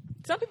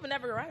 some people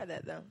never arrive at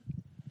that, though.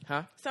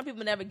 Huh? Some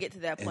people never get to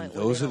that point.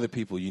 And those are the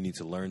people you need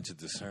to learn to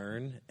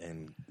discern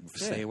and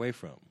stay away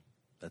from.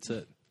 That's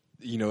it.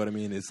 You know what I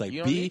mean? It's like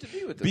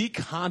be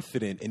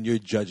confident in your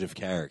judge of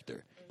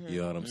character. Mm-hmm.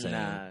 You know what I'm saying?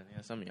 Nah,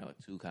 some of y'all are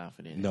too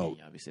confident. No,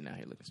 y'all be sitting out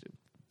here looking stupid.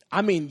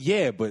 I mean,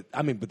 yeah, but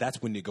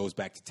that's when it goes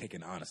back to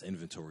taking honest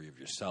inventory of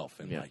yourself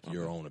and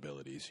your own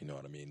abilities. You know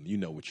what I mean? You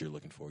know what you're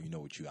looking for. You know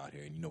what you out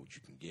here, and you know what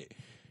you can get.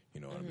 You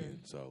know what I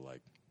mean? So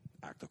like,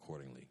 act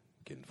accordingly.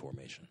 Get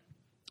information.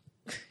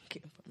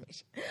 Get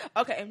information.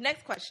 Okay,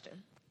 next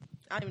question.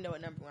 I don't even know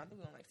what number we're on. I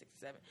think we're on like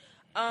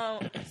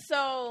 67.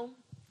 So,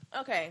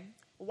 okay,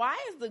 why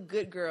is the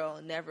good girl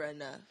never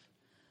enough?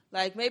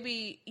 Like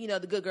maybe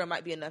the good girl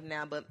might be enough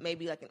now, but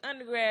maybe like in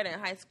undergrad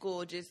and high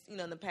school, just in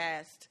the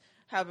past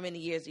however many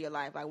years of your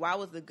life, like why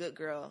was the good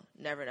girl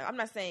never enough? I'm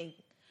not saying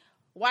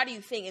why do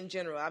you think in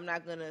general. I'm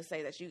not gonna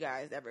say that you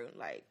guys ever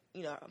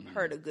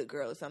heard a good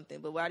girl or something,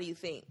 but why do you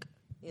think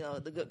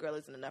the good girl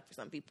isn't enough for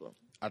some people?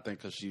 I think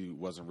because she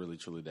wasn't really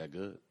truly that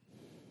good.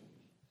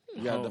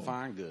 You got to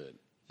define good.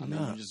 I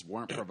mean, you just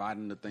weren't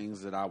providing the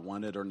things that I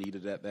wanted or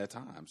needed at that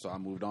time. So I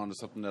moved on to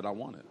something that I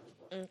wanted.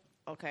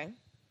 Okay.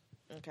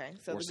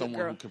 So or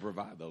someone who could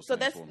provide those. So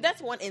things for me. that's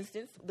one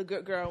instance. The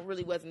good girl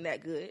really wasn't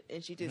that good,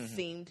 and she just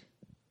seemed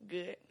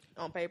good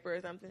on paper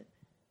or something.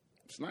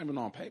 It's not even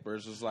on paper.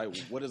 It's just like,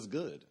 what is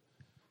good?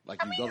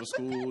 Like you go to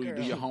school, you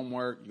do your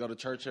homework, you go to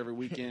church every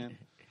weekend.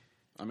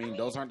 I mean,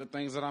 those aren't the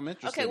things that I'm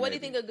interested in. Okay, what do you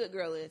think a good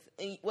girl is?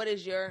 And what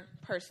is your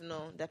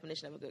personal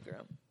definition of a good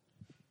girl?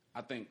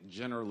 I think,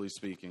 generally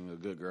speaking, a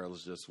good girl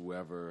is just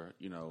whoever,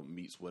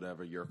 meets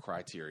whatever your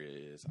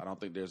criteria is. I don't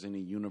think there's any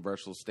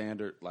universal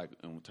standard, like,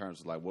 in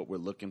terms of, like, what we're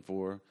looking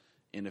for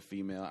in a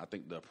female. I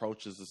think the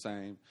approach is the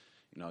same.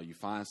 You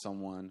find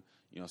someone,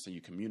 so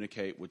you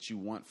communicate what you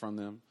want from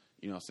them.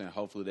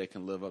 Hopefully they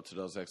can live up to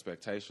those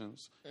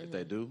expectations. Mm-hmm. If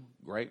they do,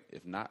 great.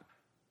 If not,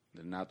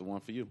 they're not the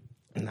one for you.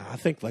 No, I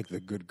think like the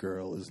good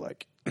girl is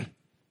like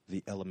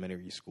the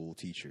elementary school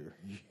teacher.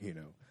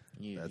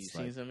 You've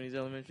seen some of these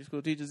elementary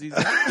school teachers these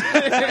days?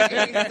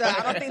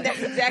 I don't think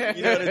that's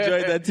exactly. The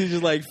joint that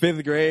teaches like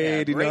 5th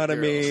grade. You know what I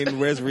mean?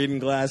 Wears reading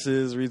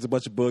glasses, reads a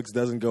bunch of books,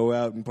 doesn't go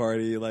out and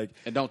party,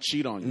 and don't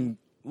cheat on you.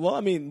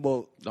 Well,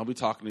 don't be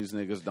talking to these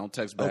niggas. Don't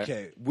text back.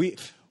 Okay,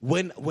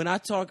 when we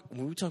talk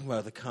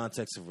about the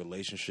context of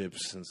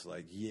relationships, since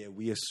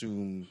we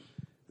assume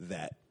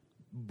that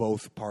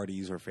both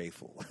parties are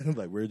faithful.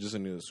 Like we're just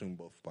going to assume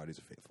both parties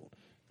are faithful.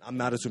 I'm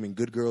not assuming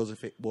good girls are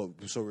faithful.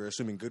 So we're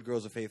assuming good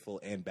girls are faithful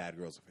and bad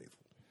girls are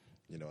faithful.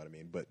 You know what I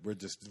mean? But we're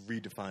just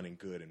redefining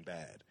good and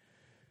bad.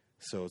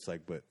 So it's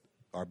like, but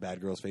are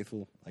bad girls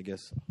faithful? I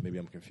guess maybe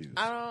I'm confused.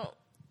 I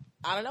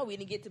don't know. We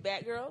didn't get to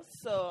bad girls,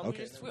 so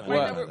okay.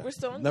 We're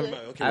still on good.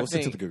 Okay, we'll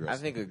stick to the good girls. I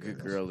think a good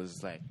girl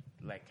is like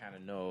kind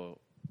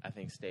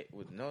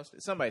of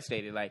somebody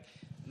stated like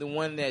the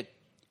one that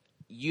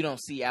you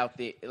don't see out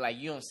there, like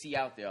you don't see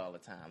out there all the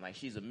time. Like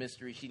she's a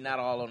mystery. She's not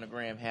all on the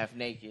gram half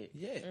naked.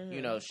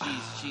 Yeah,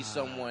 she's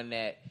someone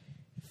that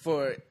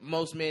for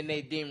most men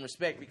they deem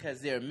respect because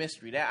they're a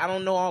mystery. That I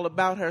don't know all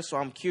about her, so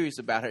I'm curious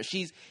about her.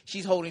 She's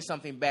holding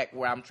something back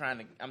where I'm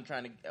trying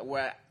to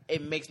where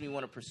it makes me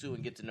want to pursue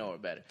and get to know her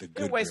better.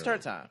 Don't waste her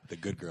time. The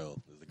good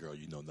girl is the girl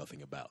you know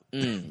nothing about.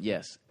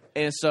 Yes,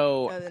 and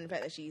so other than the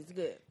fact that she's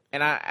good.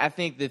 And I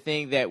think the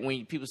thing that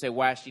when people say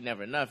why is she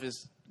never enough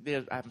is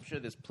I'm sure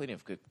there's plenty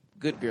of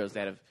good girls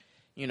that have,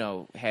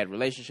 had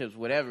relationships,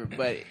 whatever.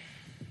 But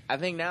I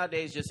think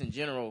nowadays, just in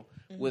general,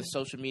 with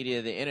social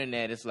media, the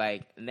internet, it's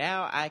like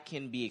now I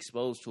can be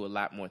exposed to a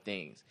lot more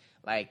things.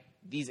 Like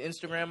these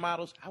Instagram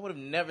models, I would have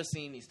never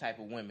seen these type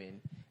of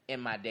women in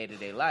my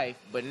day-to-day life.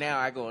 But now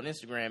I go on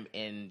Instagram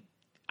and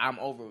I'm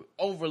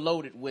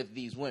overloaded with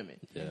these women.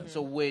 Yeah.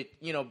 So with,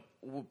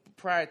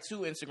 prior to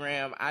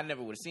Instagram, I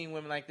never would have seen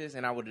women like this,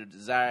 and I would have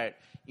desired,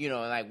 you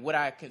know, like what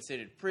I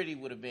considered pretty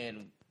would have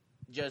been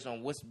judged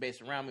on what's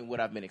based around me, what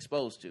I've been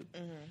exposed to.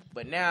 Mm-hmm.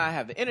 But now I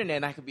have the internet,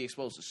 and I can be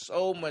exposed to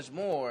so much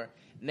more.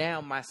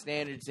 Now my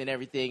standards and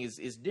everything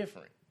is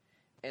different.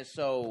 And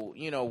so,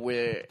 you know,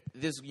 where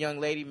this young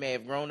lady may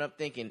have grown up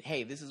thinking,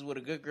 hey, this is what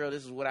a good girl,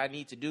 this is what I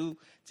need to do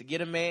to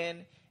get a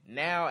man.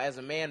 Now, as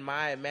a man,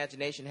 my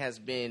imagination has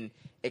been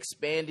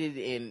expanded,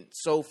 and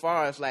so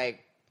far it's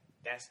like,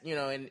 that's, you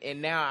know,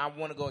 and now I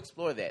want to go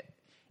explore that.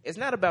 It's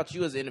not about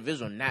you as an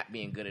individual not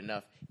being good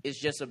enough. It's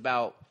just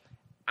about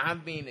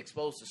I'm being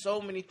exposed to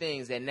so many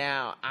things that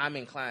now I'm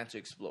inclined to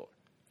explore.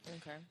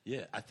 Okay.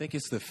 Yeah, I think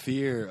it's the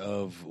fear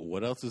of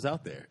what else is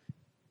out there.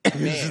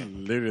 It's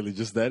literally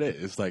just that it.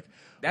 It's like,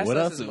 that's what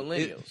us else? As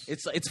millennials.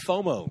 It's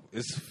FOMO.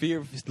 It's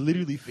fear. It's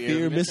literally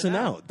fear of missing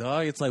out,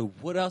 dog. It's like,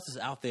 what else is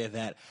out there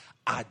that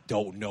I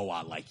don't know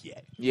I like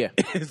yet? Yeah.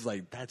 It's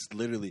like, that's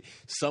literally,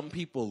 some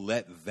people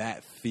let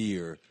that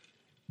fear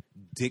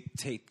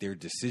dictate their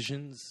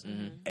decisions,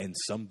 and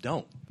some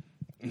don't.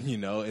 You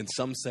know, and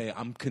some say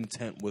I'm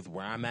content with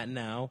where I'm at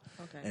now,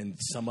 and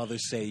some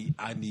others say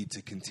I need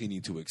to continue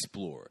to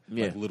explore,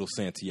 like little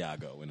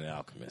Santiago in The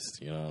Alchemist.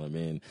 You know what I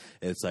mean?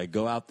 It's like,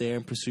 go out there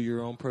and pursue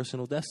your own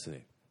personal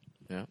destiny.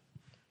 Yeah.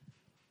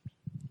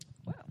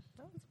 Wow,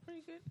 that was a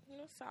pretty good,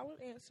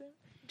 solid answer.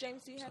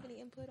 James, do you have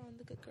any input on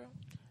the good girl?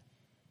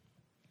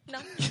 No.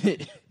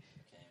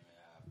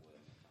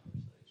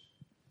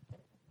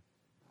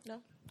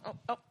 No.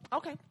 Oh,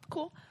 okay,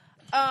 cool.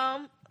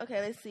 Okay,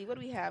 let's see. What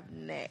do we have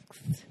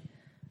next?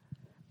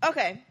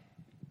 Okay.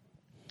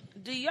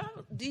 Do you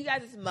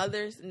guys as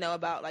mothers know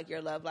about like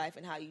your love life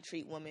and how you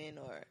treat women,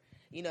 or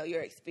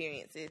your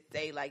experiences?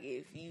 Say like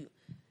if you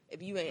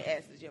ain't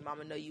S, does your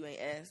mama know you ain't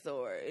S,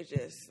 or it's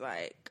just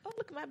like, oh,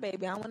 look at my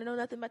baby, I don't want to know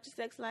nothing about your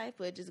sex life,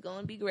 but just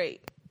gonna be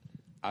great.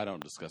 I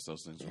don't discuss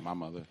those things with my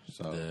mother.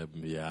 So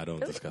I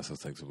don't discuss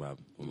those things with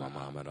my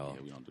mom at all.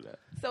 Yeah, we don't do that.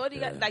 So what do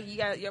you guys like? You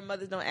got your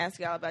mothers don't ask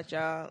y'all about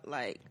y'all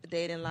like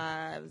dating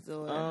lives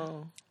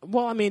or?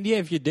 Well, I mean,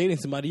 if you're dating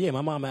somebody,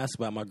 my mom asks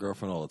about my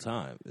girlfriend all the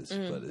time.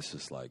 But it's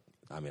just like,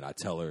 I mean, I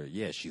tell her,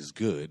 she's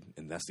good,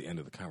 and that's the end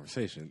of the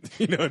conversation.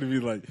 You know what I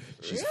mean? Like,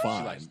 she's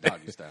fine. She likes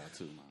doggy style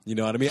too, Mom. You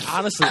know what I mean?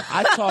 Honestly,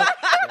 I talk.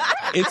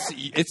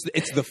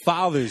 It's the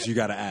fathers you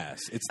got to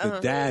ask. It's the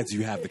dads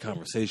you have the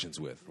conversations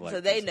with. Like,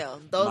 so they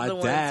know. Those are the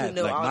ones who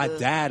know all my the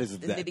dad is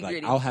that.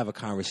 nitty-gritty. Like, I'll have a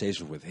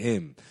conversation with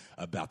him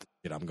about the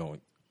shit I'm going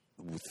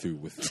through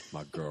with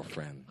my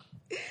girlfriend.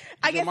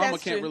 I guess your mama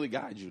that's can't true. really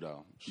guide you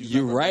though.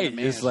 You're right.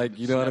 It's like,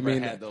 you know what I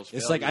mean?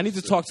 It's like, I need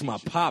to talk to my you.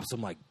 pops.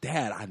 I'm like,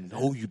 Dad, I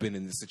know you've been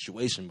in this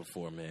situation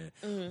before, man.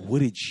 What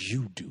did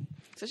you do?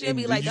 So she'll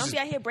be like, don't be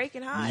out here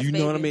breaking hearts. You know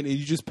baby. what I mean? And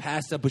you just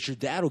pass that, but your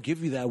dad will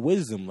give you that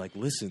wisdom. Like,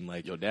 listen,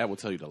 like, Your dad will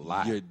tell you to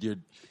lie. you're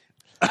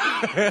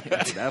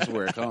That's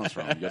where it comes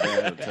from. Your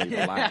dad will tell you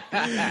to lie.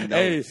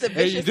 It's a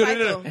vicious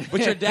cycle.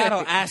 But your dad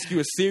will ask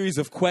you a series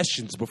of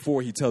questions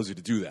before he tells you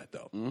to do that,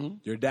 though.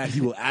 Your dad, he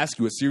will ask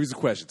you a series of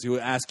questions. He will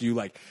ask you,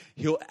 like,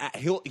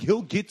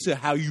 he'll get to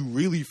how you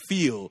really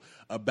feel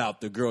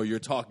about the girl you're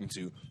talking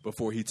to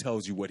before he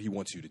tells you what he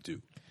wants you to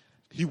do.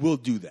 He will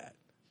do that.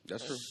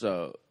 That's true.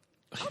 So,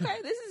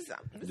 Okay, this is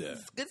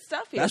good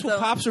stuff here. That's what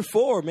pops are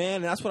for, man.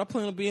 And that's what I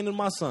plan on being to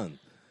my son.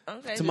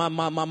 Okay. To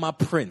my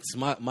prince,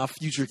 my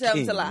future Tell him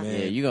king, to lie. man.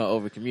 yeah, you're going to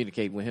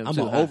over-communicate with him, I'm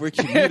too. going to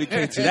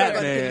over-communicate to that,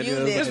 man. Communicate. You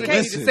know, Listen,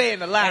 listen, saying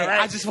the lie,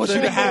 right? I just want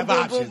you to have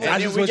options. I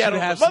just want you to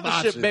have some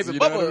options. Baby, you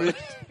know what I mean?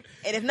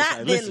 And if not,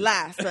 then listen.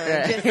 lie,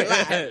 son. Just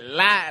lie.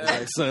 lie.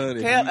 Like, son,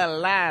 if Tell you- a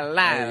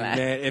lie. Hey,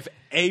 man, if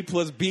A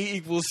plus B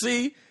equals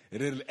C,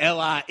 and then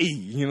LIE,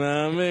 you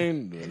know what I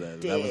mean?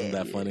 That wasn't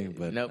that funny,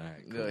 but Nope. all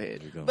right, Go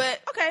ahead. Keep going.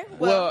 But okay,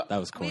 Well, that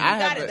was cool. We I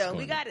got have it a- though.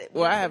 We got it.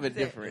 Well, I have a 100%.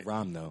 different...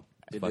 Rhyme though.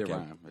 It Fuck did yeah.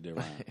 rhyme. It did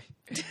rhyme.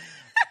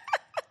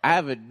 I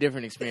have a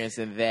different experience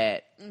in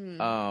that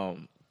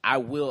I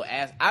will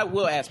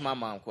ask my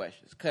mom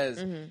questions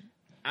because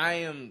I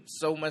am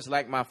so much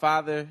like my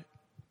father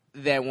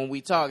that when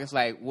we talk, it's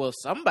like, well,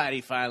 somebody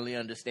finally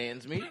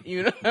understands me,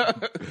 you know?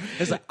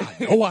 It's like,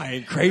 I know I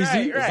ain't crazy.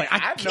 Right. It's like, I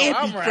I know can't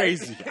I'm be right.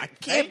 crazy. I can't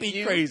Thank be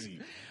you. crazy.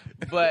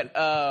 But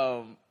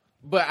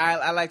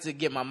I like to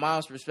get my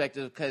mom's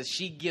perspective because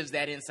she gives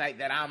that insight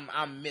that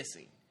I'm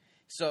missing.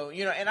 So,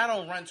 you know, and I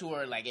don't run to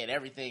her like at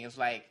everything. It's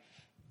like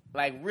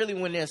really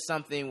when there's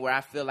something where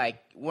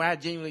I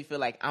genuinely feel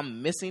like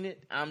I'm missing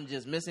it, I'm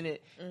just missing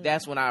it.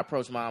 That's when I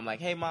approach mom like,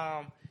 hey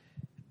mom,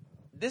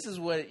 this is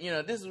what,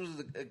 this was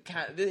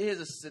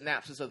here's a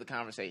synopsis of the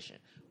conversation.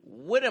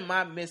 What am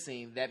I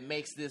missing that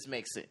makes this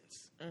make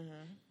sense?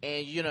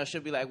 And,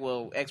 she'll be like,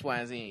 well, X, Y,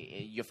 and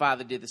Z. Your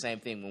father did the same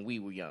thing when we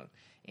were young.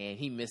 And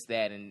he missed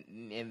that, and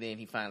then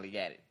he finally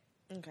got it.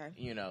 Okay.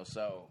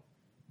 So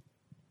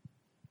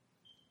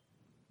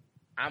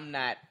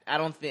I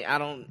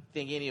don't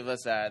think any of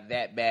us are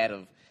that bad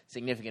of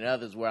significant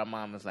others where our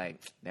mom is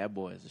like, that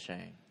boy is a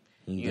shame.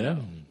 You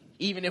know?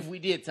 even if we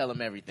did tell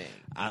them everything.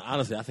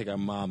 Honestly, I think our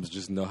moms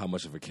just know how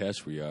much of a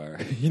catch we are.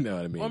 You know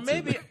what I mean? Or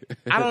maybe,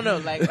 I don't know.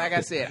 Like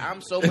I said,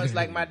 I'm so much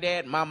like my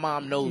dad. My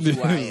mom knows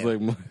who I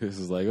am. This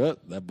is like, oh,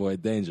 that boy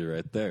danger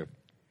right there.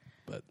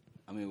 But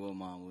I mean, what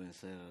mom wouldn't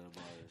say that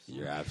about her? So.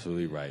 You're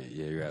absolutely right.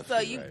 Yeah, you're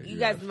absolutely right. So you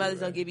guys' mothers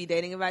don't give you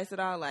dating advice at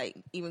all? Like,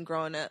 even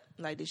growing up?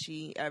 Like, did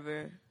she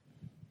ever?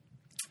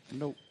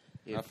 Nope.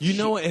 You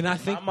know, and I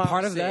think my mom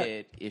part of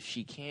said, that, if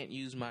she can't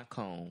use my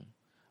comb,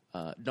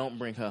 don't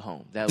bring her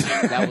home. That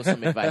was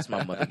some advice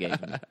my mother gave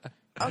me.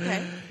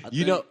 Okay.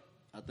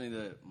 I think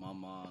that my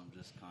mom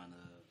just kind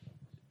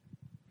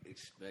of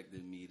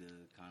expected me to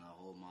kind of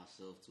hold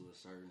myself to a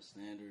certain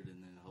standard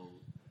and then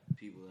hold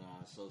people that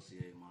I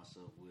associate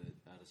myself with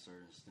at a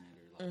certain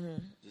standard, like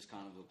just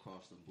kind of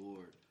across the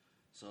board.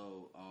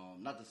 So,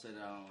 not to say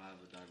that I don't have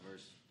a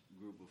diverse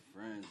group of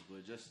friends,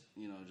 but just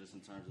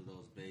in terms of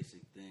those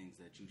basic things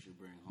that you should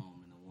bring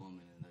home in a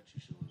woman and that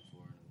you should look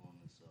for in a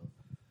woman. So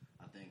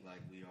I think like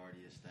we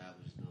already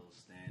established those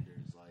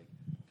standards like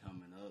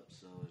coming up,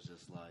 so it's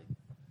just like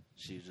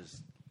she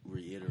just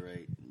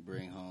reiterate and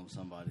bring home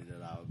somebody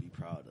that I would be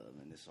proud of,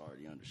 and it's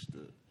already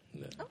understood.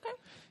 Yeah. Okay.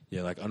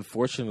 Yeah, like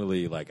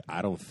unfortunately, like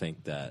I don't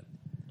think that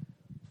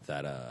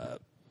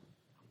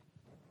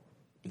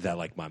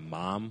like my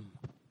mom.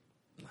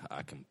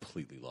 I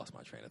completely lost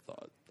my train of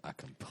thought.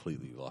 Okay,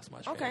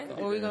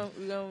 well, we're gonna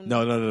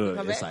No.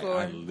 come It's back like for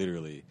I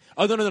literally.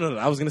 Oh no!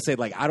 I was gonna say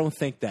like I don't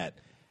think that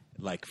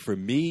like for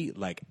me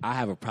like I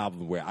have a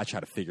problem where I try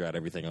to figure out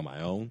everything on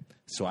my own.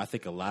 So I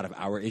think a lot of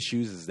our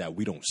issues is that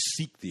we don't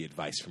seek the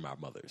advice from our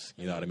mothers.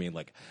 You know what I mean?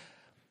 Like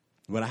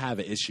when I have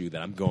an issue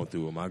that I'm going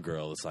through with my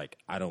girl, it's like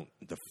I don't.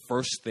 The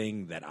first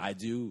thing that I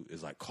do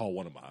is like call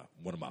one of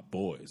my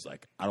boys.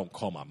 Like I don't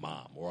call my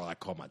mom, or I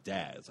call my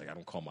dad. It's like I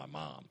don't call my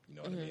mom. You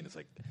know what I mean? It's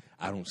like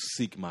I don't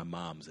seek my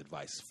mom's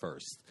advice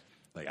first.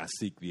 Like I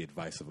seek the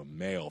advice of a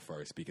male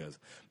first because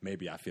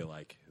maybe I feel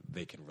like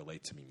they can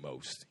relate to me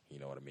most. You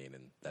know what I mean?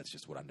 And that's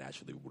just what I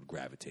naturally would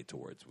gravitate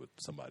towards with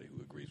somebody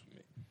who agrees with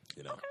me.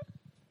 You know,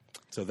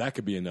 so that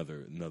could be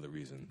another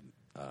reason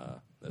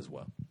as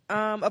well.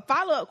 A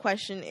follow-up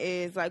question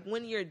is, like,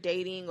 when you're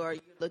dating or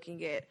you're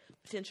looking at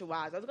potential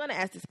wives, I was going to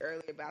ask this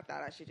earlier, but I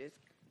thought I should just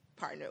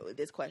partner with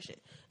this question.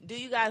 Do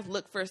you guys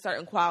look for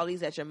certain qualities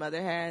that your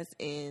mother has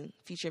in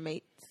future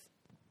mates?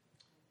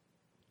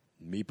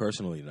 Me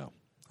personally, no.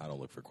 I don't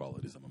look for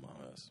qualities that my mom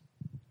has.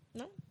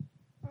 No?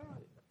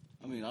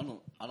 I mean, I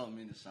don't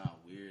mean to sound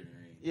weird or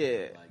anything.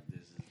 Yeah. Like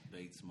this is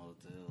Bates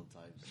Motel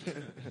type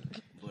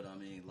stuff. But I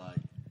mean, like,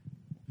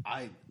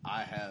 I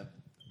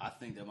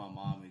think that my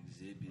mom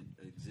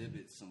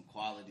exhibits some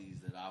qualities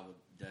that I would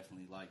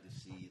definitely like to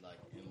see, like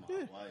in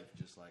my wife,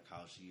 just like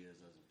how she is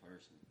as a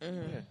person.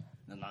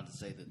 Mm-hmm. And not to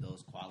say that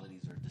those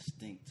qualities are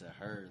distinct to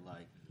her,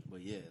 like,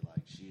 but yeah,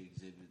 like she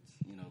exhibits,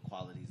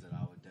 qualities that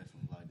I would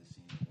definitely like to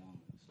see in a woman.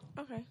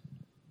 So. Okay.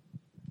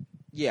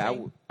 Yeah,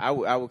 I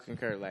would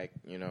concur. Like,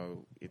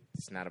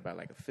 it's not about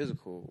like a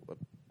physical.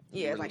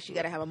 Yeah, like she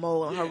got to have a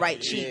mole on her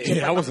right cheek. Yeah,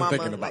 like I wasn't mama.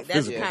 thinking about like,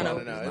 that's physical. Kind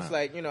of, no. It's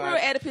like,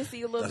 Oedipus-y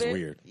a little that's bit.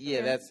 Weird.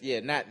 Yeah,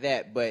 not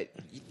that. But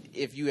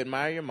if you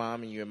admire your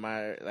mom and you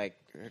admire like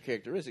her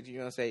characteristics, you're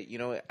gonna say,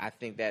 what, I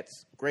think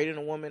that's great in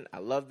a woman. I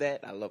love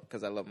that.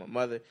 Because I love my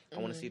mother. I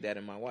want to see that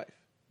in my wife.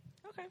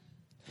 Okay.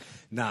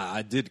 Nah,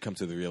 I did come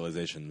to the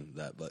realization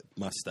that, like,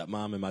 my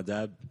stepmom and my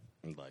dad,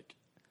 like,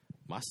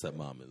 my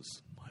stepmom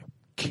is like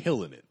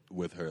killing it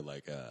with her.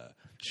 Like,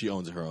 she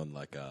owns her own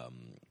like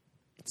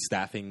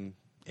staffing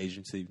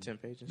agency.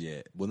 Temp agency?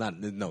 Yeah. Well,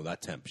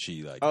 not temp.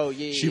 She like. Oh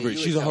yeah.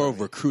 She's a whole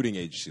recruiting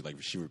agency.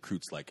 Like she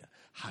recruits like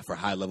for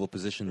high level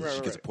positions. Right,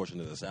 she gets a portion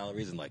of the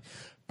salaries, and like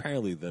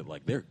apparently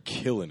they're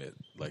killing it.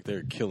 Like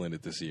they're killing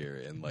it this year,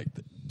 and like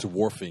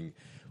dwarfing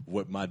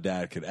what my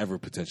dad could ever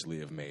potentially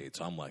have made.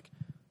 So I'm like,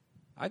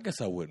 I guess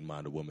I wouldn't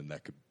mind a woman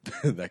that could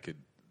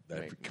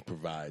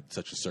provide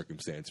such a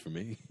circumstance for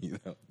me.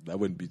 That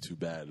wouldn't be too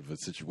bad of a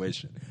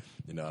situation.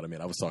 You know what I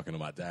mean? I was talking to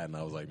my dad, and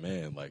I was like,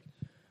 man, like.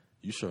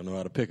 You sure know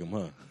how to pick them,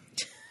 huh?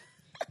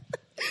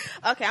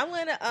 Okay, I'm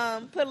going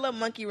to put a little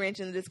monkey wrench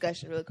in the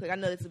discussion really quick. I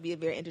know this will be a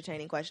very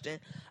entertaining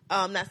question.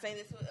 I'm not saying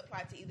this would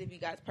apply to either of you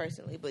guys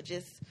personally, but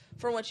just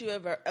from what you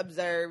have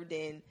observed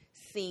and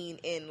seen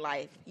in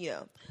life,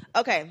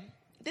 Okay,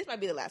 this might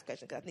be the last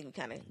question because I think we're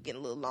kind of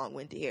getting a little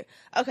long-winded here.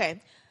 Okay,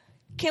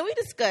 can we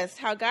discuss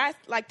how guys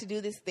like to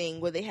do this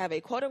thing where they have a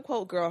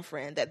quote-unquote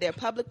girlfriend that they're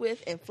public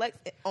with and flex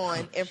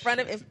on in front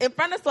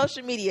of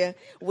social media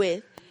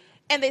with,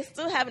 and they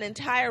still have an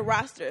entire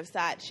roster of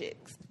side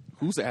chicks?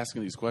 Who's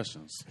asking these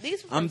questions?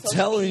 These I'm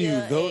telling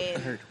you, those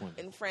hurt women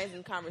and friends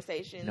and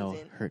conversations. No,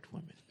 and hurt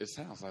women. It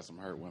sounds like some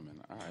hurt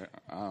women. All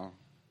right.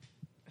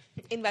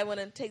 Anybody want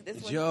to take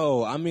this one?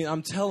 Yo, I mean,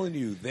 I'm telling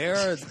you, there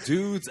are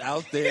dudes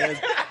out there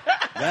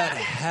that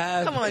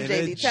have Come on, an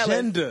JD,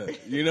 agenda.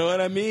 You know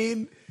what I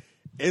mean?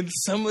 And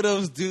some of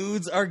those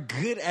dudes are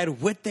good at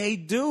what they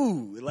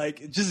do.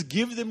 Like, just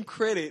give them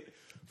credit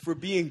for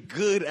being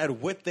good at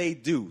what they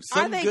do.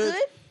 Are they good?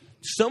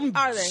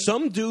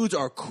 Some dudes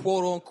are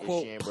quote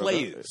unquote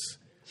players,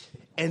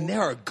 and there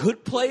are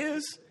good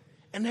players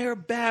and there are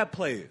bad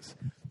players.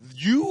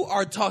 You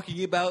are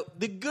talking about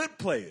the good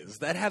players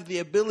that have the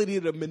ability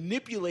to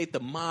manipulate the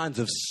minds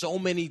of so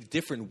many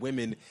different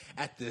women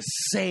at the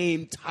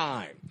same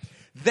time.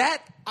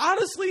 That,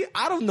 honestly,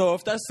 I don't know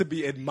if that's to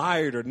be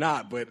admired or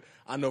not, but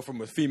I know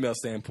from a female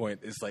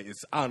standpoint, it's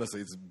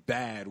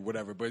bad,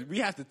 whatever. But we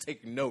have to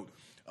take note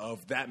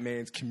of that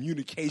man's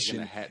communication,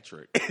 a hat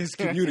trick, his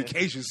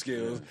communication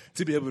skills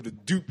to be able to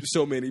dupe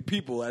so many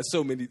people at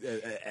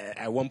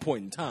one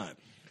point in time.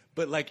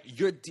 But like,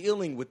 you're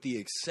dealing with the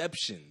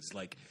exceptions,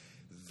 like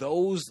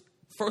those.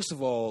 First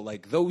of all,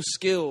 like, those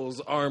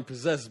skills aren't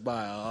possessed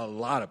by a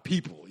lot of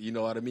people. You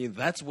know what I mean?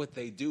 That's what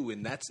they do,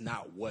 and that's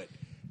not what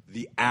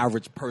the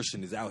average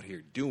person is out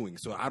here doing.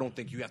 So I don't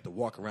think you have to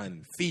walk around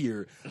in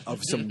fear of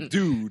some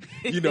dude,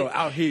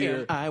 out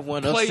here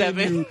playing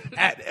you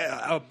at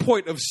a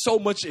point of so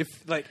much.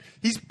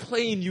 He's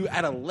playing you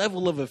at a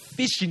level of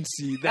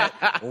efficiency that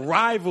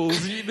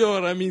rivals, you know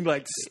what I mean,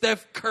 like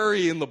Steph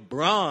Curry and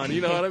LeBron.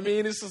 You know what I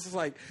mean? It's just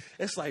like,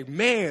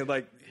 man,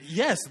 like,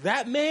 yes,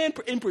 that man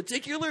in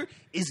particular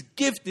is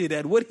gifted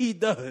at what he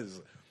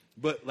does.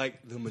 But,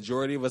 like, the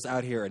majority of us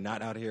out here are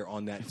not out here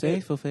on that.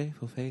 Faithful. You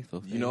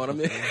know what I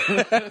mean?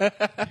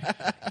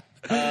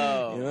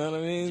 Oh. You know what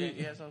I mean? Jay,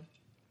 you have something?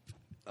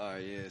 All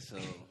right, yeah, so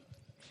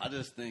I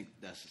just think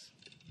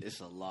it's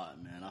a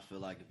lot, man. I feel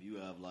like if you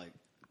have, like,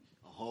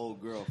 a whole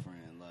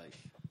girlfriend, like,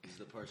 it's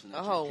the person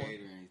that you're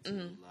catering to,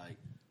 like,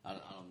 I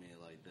don't mean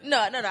it like that. No,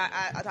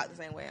 I talk the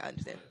same way. I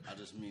understand. I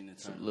just mean in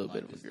terms a little of,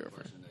 bit like, of a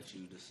girlfriend. the person that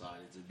you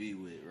decided to be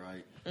with,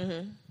 right?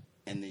 Mm-hmm.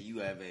 And then you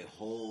have a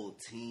whole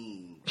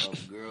team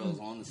of girls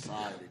on the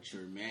side that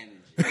you're managing.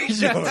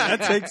 Yo,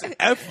 that takes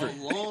effort.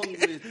 Along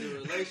with the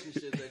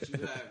relationship that you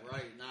have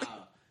right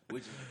now,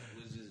 which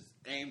is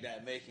aimed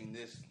at making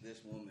this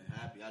woman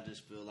happy. I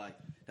just feel like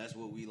that's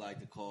what we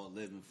like to call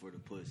living for the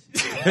pussy.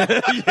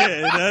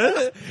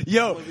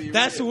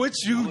 That's what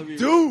you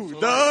do,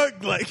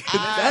 dog. Like,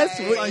 that's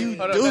what you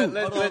do.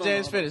 Let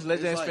James finish.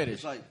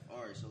 It's like, all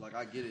right, so, like,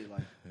 I get it,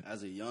 like,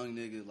 as a young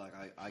nigga, like,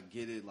 I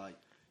get it, like,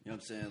 you know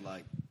what I'm saying?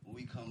 Like, when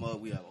we come up,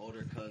 we have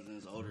older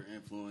cousins, older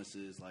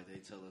influences. Like, they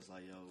tell us,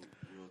 like, yo,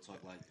 real talk,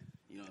 like,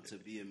 to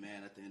be a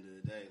man at the end of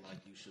the day, like,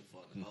 you should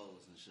fuck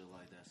hoes and shit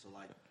like that. So,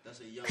 like,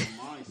 that's a young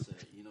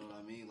mindset, you know what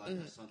I mean? Like,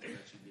 that's something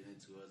that you get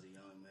into as a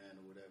young man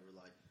or whatever.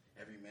 Like,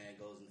 every man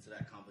goes into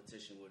that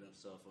competition with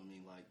himself. I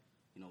mean, like,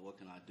 what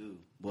can I do?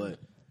 But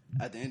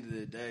at the end of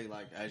the day,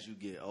 like, as you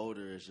get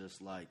older, it's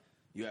just, like,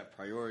 you have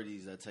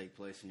priorities that take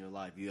place in your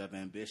life. You have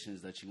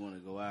ambitions that you want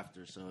to go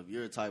after. So if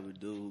you're a type of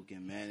dude who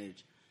can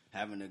manage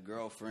having a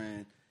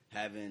girlfriend,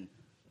 having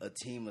a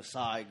team of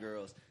side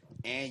girls,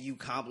 and you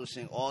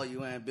accomplishing all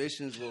your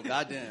ambitions, well,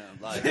 goddamn,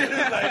 like,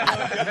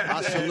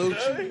 I salute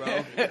you,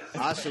 bro.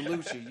 I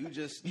salute you.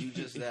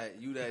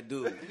 You that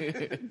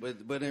dude.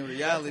 But in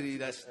reality,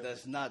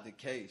 that's not the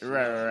case.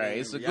 Right.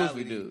 It's a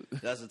goofy dude.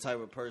 That's the type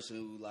of person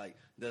who, like,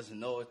 doesn't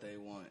know what they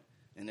want,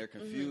 and they're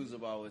confused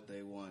about what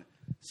they want.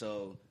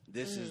 So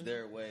this is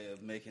their way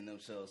of making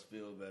themselves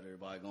feel better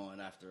by going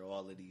after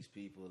all of these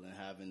people and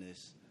having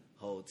this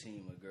whole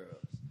team of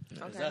girls.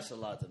 Because that's a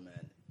lot to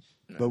manage.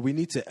 But we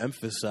need to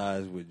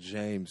emphasize what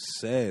James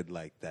said,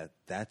 like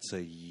that's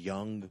a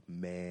young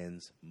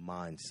man's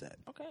mindset.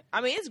 Okay. I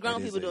mean, it's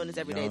grown people doing this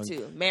every day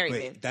too. Married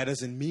men. That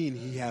doesn't mean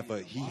he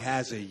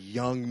has a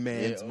young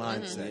man's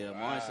mindset. Yeah,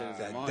 mindset is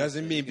that mindset.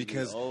 Doesn't mean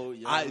because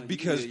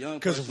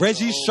because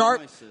Reggie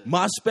Sharp,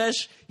 my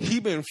special, he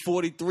been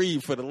 43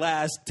 for the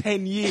last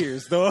 10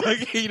 years, dog.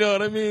 You know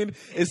what I mean?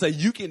 It's like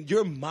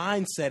your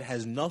mindset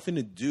has nothing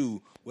to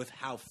do with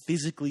how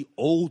physically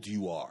old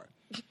you are.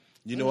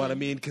 You know what I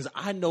mean? Because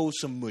I know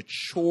some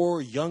mature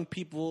young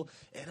people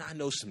and I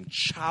know some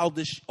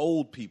childish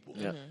old people.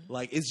 Yeah.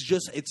 Like, it's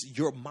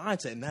your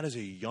mindset, and that is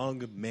a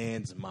young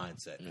man's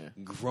mindset. Yeah.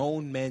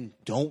 Grown men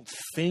don't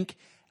think,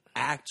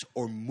 act,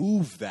 or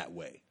move that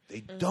way.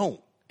 They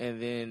don't.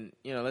 And then,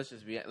 let's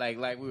just be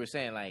like we were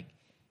saying, like,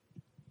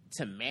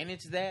 to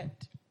manage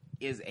that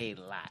is a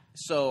lot.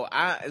 So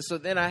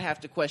then I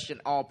have to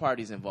question all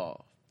parties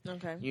involved.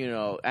 Okay.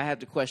 I have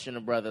to question a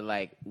brother,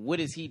 like,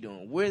 what is he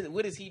doing?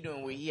 What is he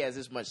doing where he has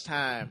this much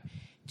time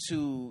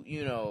to,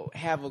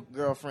 have a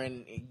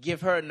girlfriend,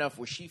 give her enough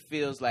where she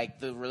feels like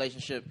the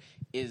relationship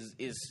is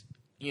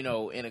in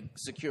a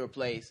secure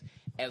place,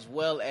 as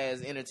well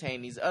as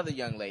entertain these other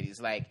young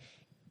ladies. Like,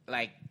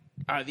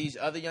 are these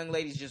other young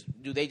ladies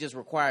do they just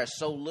require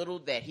so little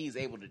that he's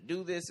able to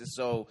do this, and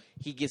so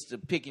he gets to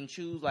pick and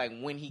choose, like,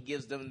 when he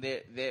gives them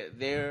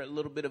their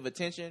little bit of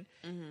attention?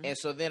 Mm-hmm. And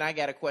so then I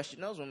got to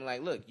question those women,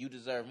 like, look, you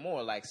deserve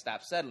more, like,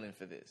 stop settling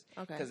for this.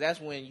 Okay. Because that's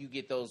when you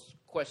get those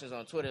questions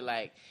on Twitter,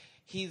 like,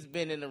 he's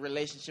been in a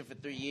relationship for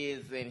 3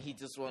 years and he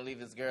just won't leave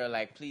his girl,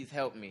 like, please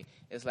help me.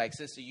 It's like,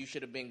 sister, you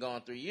should have been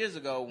gone 3 years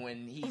ago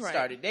when he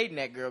started dating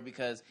that girl,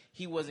 because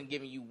he wasn't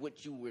giving you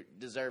what you were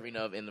deserving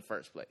of in the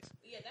first place.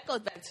 Yeah, that goes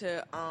back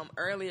to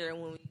earlier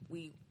when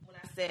when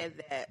I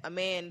said that a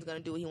man's going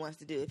to do what he wants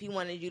to do. If he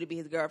wanted you to be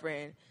his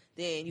girlfriend,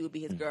 then you would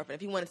be his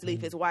girlfriend. If he wanted to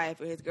leave his wife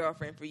or his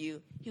girlfriend for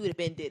you, he would have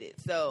been did it.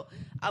 So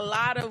a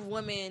lot of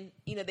women,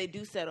 they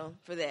do settle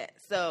for that.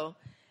 So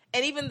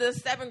And even the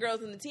 7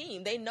 girls in the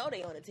team, they know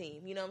they on a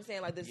team. You know what I'm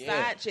saying? Like the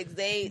Yeah. side chicks,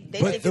 they But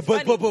think it's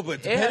funny.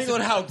 depending on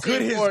how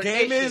good his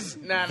game is,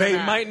 they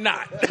might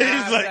not.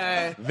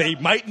 They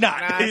might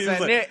not.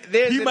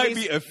 He might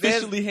be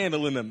officially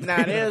handling them.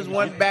 Now, there's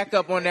one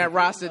backup on that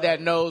roster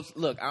that knows,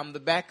 look, I'm the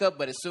backup,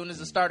 but as soon as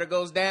the starter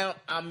goes down,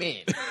 I'm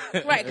in.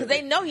 Right, because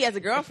they know he has a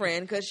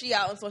girlfriend because she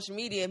out on social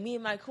media, me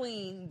and my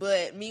queen,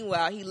 but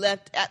meanwhile, he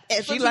left.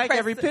 She liked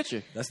every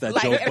picture. That's that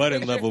Joe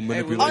Budden level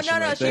manipulation. Oh,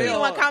 no, right she there.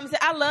 didn't want to comment.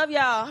 I love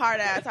y'all. Hard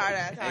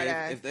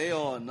ass. If they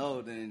all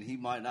know, then he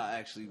might not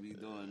actually be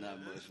doing that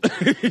much.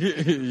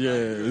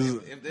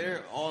 Yeah. If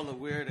they're all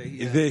aware that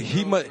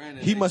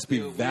he must be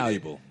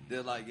valuable.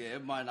 They're like, yeah,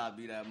 it might not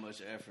be that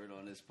much effort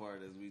on this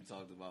part as we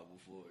talked about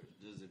before,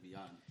 just to be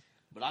honest.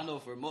 But I know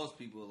for most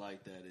people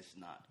like that, it's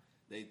not.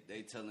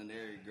 They telling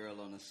every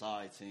girl on the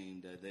side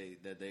team that they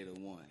the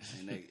one,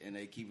 and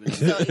they keep it.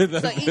 So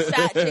each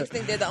side chicks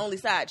think they're the only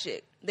side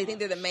chick. They think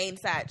they're the main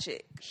side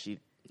chick.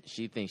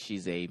 She thinks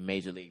she's a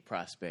major league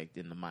prospect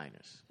in the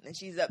minors. And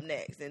she's up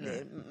next, and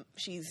then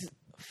she's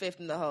 5th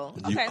in the hole.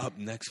 You Okay. up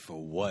next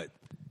for what?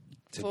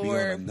 To For be on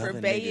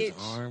another baggage.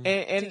 nigga's arm?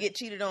 And To get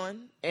cheated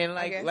on. And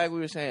like we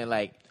were saying,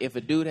 like if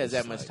a dude has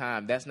that much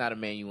time, that's not a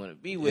man you want to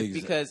be with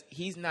because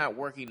he's not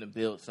working to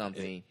build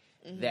something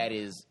that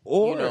is,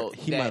 or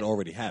he might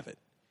already have it.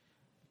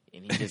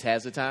 And he just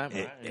has the time.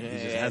 He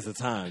just has the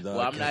time, dog.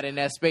 Well, I'm not in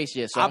that space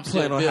yet, so I I'm plan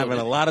still on building. having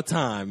a lot of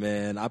time,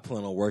 man. I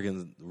plan on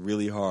working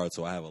really hard,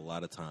 so I have a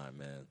lot of time,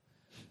 man.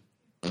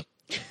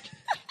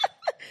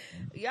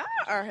 Y'all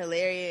are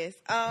hilarious.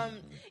 I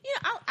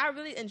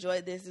really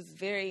enjoyed this. It's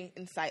very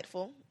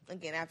insightful.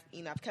 Again,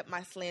 I've kept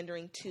my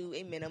slandering to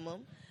a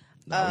minimum.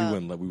 No,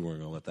 we weren't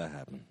gonna let that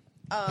happen.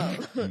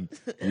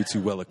 We're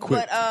too well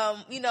equipped.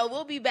 But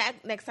we'll be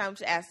back next time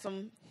to ask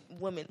some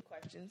women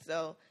questions.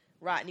 So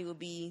Rodney will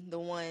be the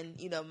one,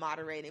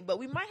 moderating. But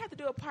we might have to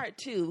do a part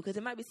 2 because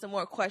there might be some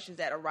more questions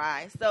that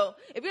arise. So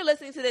if you're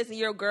listening to this and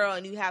you're a girl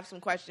and you have some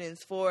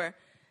questions for,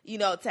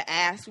 to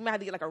ask, we might have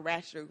to get like a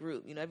ratcheter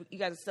group. You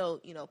guys are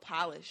so,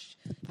 polished.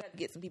 You have to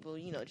get some people,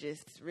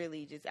 just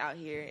really just out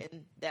here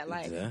in that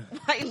life. Yeah.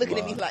 Why are you looking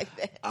at me like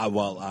that?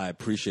 I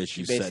appreciate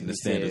you setting the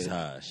standards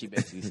high. She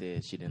basically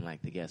said she didn't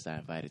like the guests I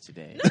invited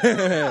today.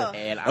 No.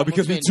 And I'm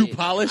because we're too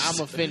polished?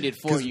 I'm offended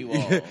for you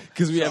all.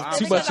 Because we have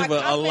too much of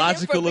a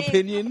logical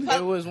opinion?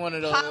 It was one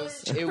of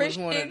those. It was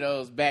one of Christian.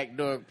 those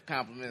backdoor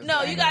compliments. No,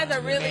 like, you guys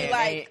are really man,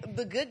 like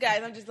the good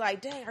guys. I'm just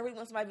like, dang, I really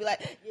want somebody to be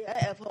like, yeah,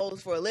 I F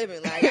hoes for a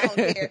living. Like, I don't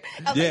care.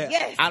 I'm like,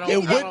 yes.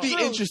 It would be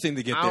interesting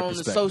to get I their don't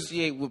perspective.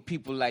 associate with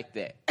people like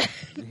that.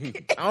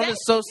 I don't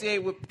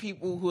associate with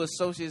people who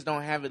associates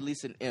don't have at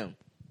least an M.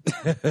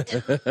 It's a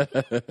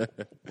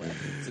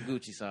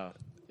Gucci song.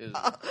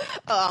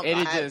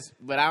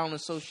 But I don't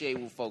associate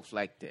with folks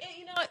like that.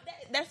 And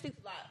that speaks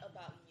a lot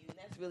about you, and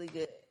that's really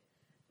good.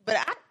 But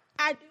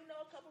I do know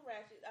a couple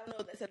ratchets. I don't know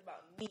what that said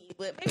about me,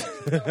 but maybe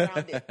I'm just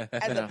well-rounded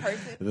as a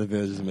person. That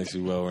just makes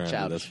you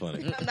well-rounded. That's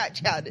funny. I'm not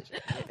childish.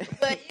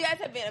 But you guys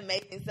have been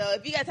amazing. So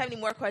if you guys have any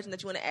more questions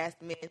that you want to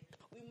ask men,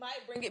 we might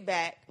bring it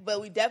back. But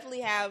we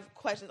definitely have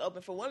questions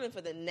open for women for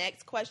the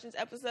next questions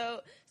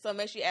episode. So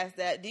make sure you ask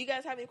that. Do you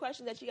guys have any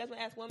questions that you guys want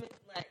to ask women?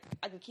 Like,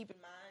 I can keep in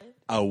mind?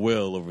 I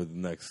will over the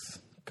next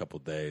couple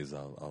days.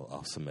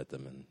 I'll submit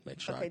them and make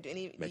sure Okay,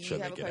 they get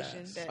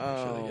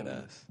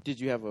asked. Did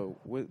you have a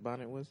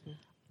bonnet wisdom?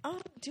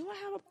 Do I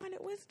have a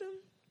bonnet wisdom?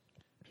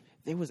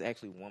 There was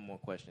actually one more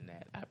question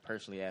that I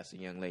personally asked a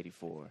young lady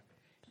for,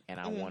 and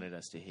I wanted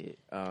us to hit.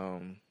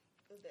 Was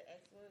the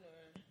X one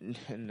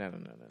or? No.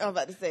 I was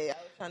about to say. I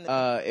was trying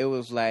to. It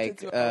was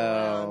like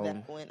around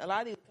that one. A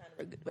lot of these are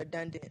kind of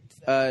redundant.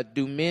 So.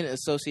 Do men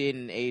associate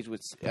an age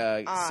with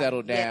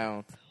settle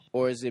down,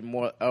 or is it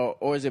more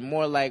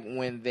like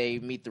when they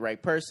meet the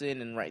right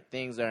person and right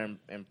things are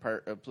in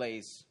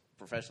place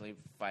professionally,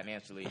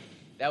 financially?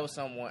 That was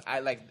someone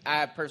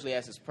I personally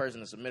asked this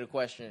person to submit a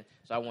question,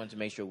 so I wanted to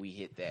make sure we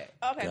hit that.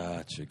 Okay.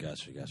 Gotcha.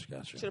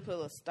 Should have put a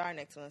little star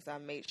next to it, so I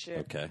made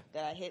sure that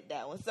I hit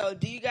that one. So,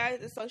 do you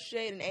guys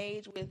associate an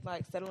age with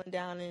like settling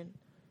down and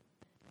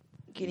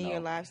getting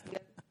your lives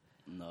together?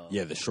 No.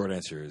 Yeah, the short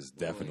answer is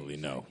definitely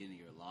no. Getting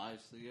your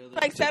lives together?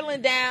 Like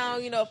settling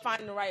down,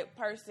 finding the right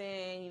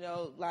person,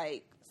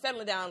 like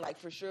settling down, like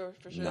for sure,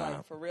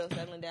 like for real,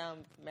 settling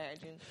down,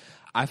 marrying.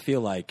 I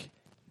feel like,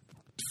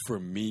 for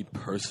me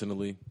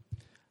personally,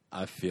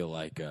 I feel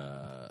like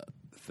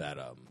that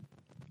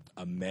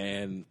a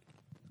man,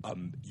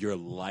 your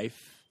life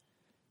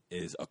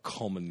is a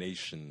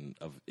culmination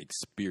of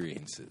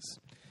experiences,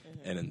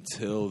 and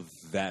until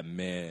that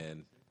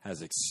man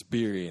has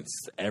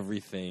experienced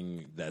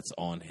everything that's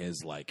on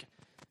his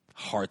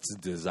heart's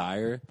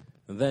desire,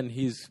 then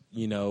he's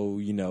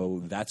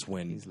that's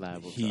when he's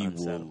liable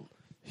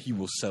he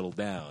will settle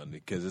down,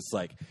 because it's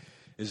like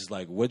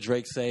what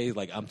Drake say,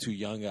 I'm too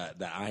young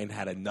that I ain't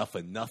had enough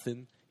of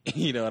nothing.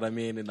 You know what I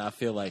mean? And I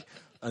feel like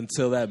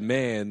until that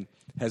man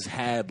has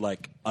had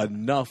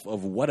enough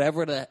of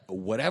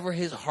whatever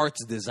his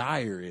heart's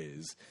desire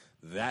is,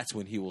 that's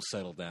when he will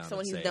settle down. So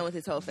when he's done with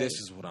his whole phase. This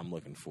is what I'm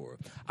looking for.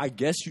 I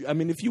guess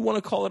if you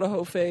want to call it a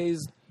whole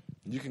phase,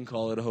 You can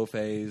call it a whole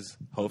phase.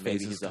 Whole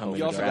phase is coming.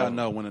 You also gotta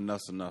know when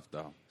enough's enough,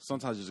 though.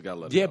 Sometimes you just gotta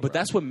let it go. Yeah, but right?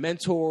 that's what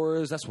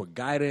mentors, that's what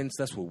guidance,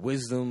 that's what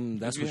wisdom,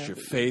 that's what your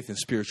faith and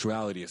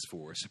spirituality is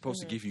for. It's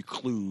supposed to give you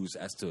clues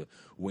as to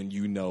when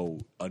you know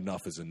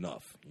enough is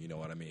enough. You know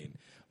what I mean?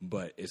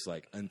 But it's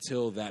like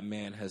until that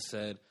man has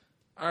said,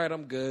 all right,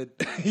 I'm good.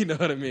 You know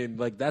what I mean?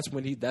 Like that's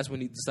when he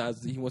decides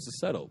that he wants to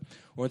settle,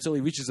 or until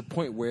he reaches a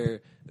point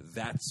where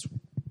that's,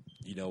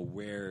 you know,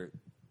 where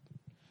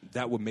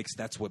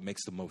that's what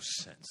makes the most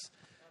sense.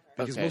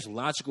 Because most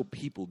logical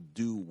people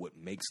do what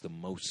makes the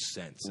most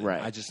sense. And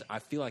right. I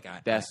feel like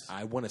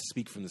I want to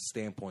speak from the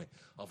standpoint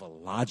of a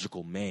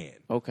logical man.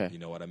 Okay. You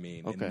know what I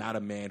mean? Okay. And not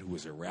a man who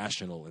is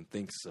irrational and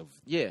thinks of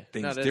things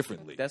that's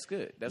differently. That's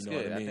good. That's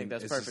good. I mean? I think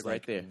that's perfect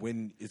right there.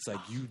 When it's like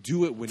you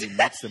do it when it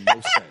makes the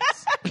most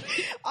sense.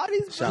 All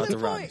these Shout out to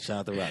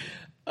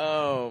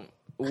Rodney.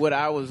 What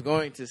I was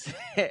going to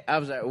say, I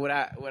was like, what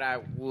I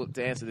will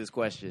to answer this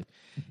question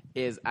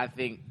is, I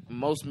think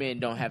most men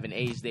don't have an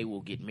age they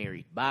will get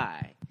married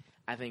by.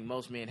 I think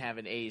most men have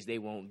an age they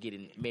won't get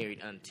married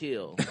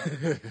until.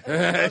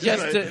 That's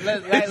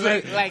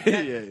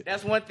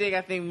one thing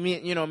I think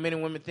men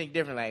and women think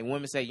different. Like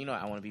women say,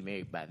 I want to be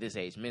married by this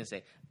age. Men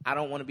say, I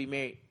don't want to be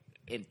married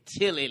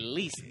until at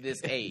least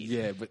this age.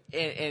 Yeah, but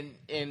and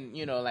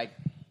like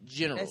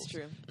generals. That's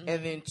true. Mm-hmm.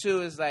 And then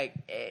two is like,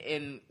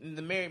 in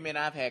the married men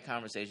I've had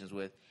conversations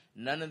with,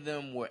 none of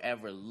them were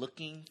ever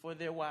looking for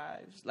their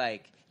wives.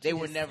 Like, they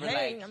were never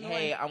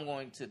I'm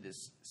going to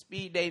this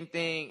speed dating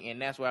thing,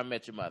 and that's where I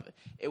met your mother.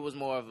 It was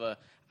more of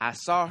I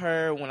saw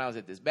her when I was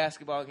at this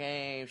basketball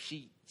game.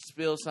 She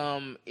spilled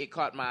some. It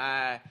caught my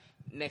eye.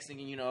 Next thing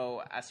you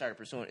know, I started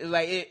pursuing. It's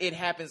like it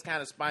happens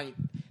kind of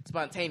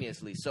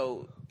spontaneously.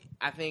 So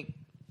I think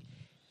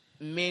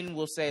men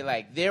will say,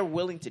 like, they're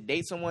willing to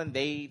date someone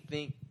they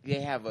think they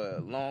have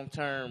a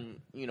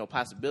long-term,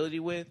 possibility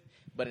with.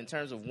 But in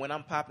terms of when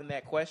I'm popping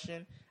that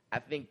question, I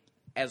think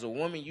as a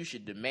woman, you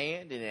should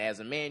demand, and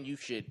as a man, you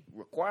should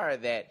require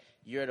that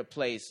you're at a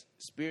place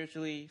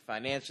spiritually,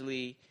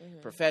 financially,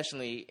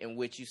 professionally, in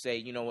which you say,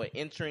 you know what,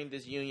 entering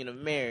this union of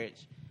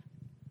marriage,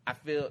 I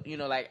feel,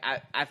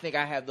 I think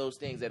I have those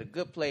things at a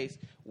good place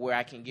where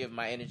I can give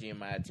my energy and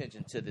my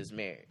attention to this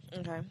marriage.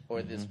 Okay.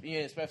 Or this,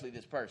 especially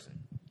this person.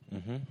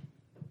 Mm-hmm.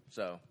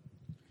 So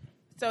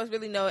it's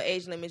really no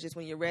age limit. Just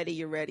when you're ready,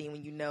 you're ready. And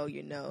when you know,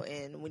 you know.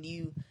 And when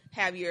you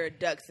have your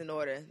ducks in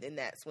order, then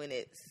that's when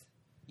it's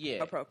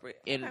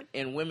appropriate.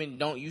 And women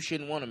you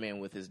shouldn't want a man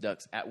with his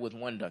ducks with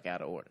one duck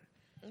out of order.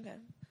 Okay.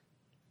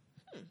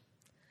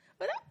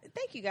 But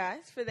thank you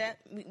guys for that.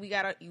 We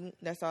got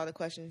that's all the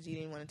questions. You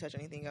didn't want to touch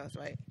on anything else,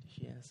 right?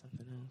 She has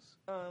something else.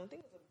 I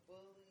think it was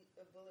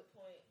a bullet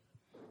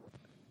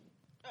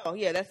point. Oh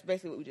yeah, that's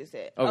basically what we just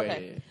said.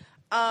 Okay.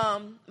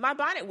 My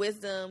bonnet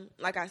wisdom,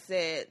 like I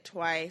said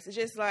twice, it's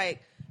just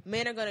like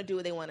men are gonna do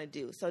what they want to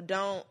do. So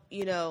don't,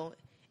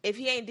 if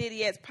he ain't did it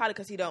yet, it's probably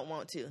because he don't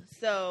want to.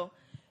 So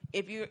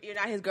if you're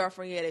not his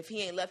girlfriend yet, if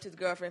he ain't left his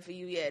girlfriend for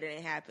you yet, it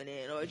ain't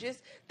happening. Or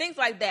just things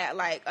like that.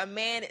 Like a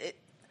man,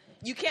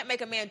 you can't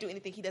make a man do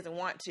anything he doesn't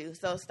want to.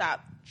 So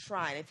stop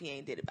trying if he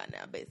ain't did it by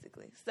now,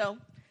 basically. So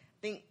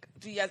do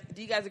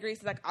you guys agree?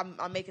 So like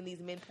I'm making these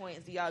men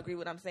points. Do y'all agree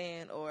with what I'm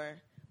saying? Or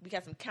we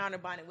got some counter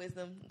bonnet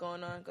wisdom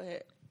going on? Go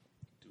ahead.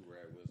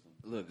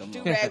 Look,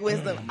 do-rag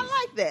wisdom. I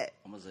like that.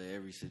 I'm going to say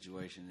every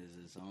situation is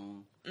its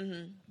own.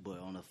 Mm-hmm. But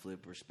on a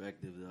flip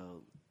perspective,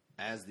 though,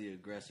 as the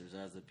aggressors,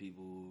 as the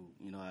people,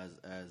 as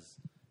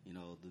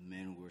the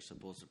men who are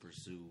supposed to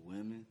pursue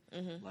women,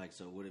 like,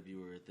 so what if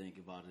you were to think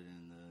about it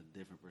in the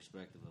different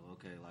perspective of,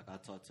 okay, like, I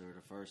talked to her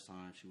the first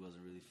time, she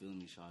wasn't really feeling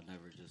me, so I'd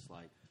never just,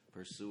 like,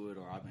 pursue it,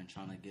 or I've been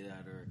trying to get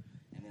at her,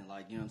 and then,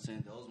 like, you know what I'm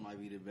saying, those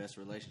might be the best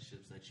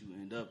relationships that you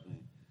end up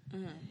in.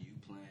 Mm-hmm. And you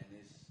playing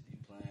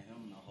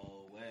him the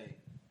whole way,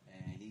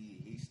 and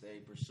he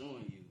stayed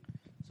pursuing you.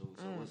 So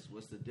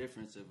what's the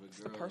difference if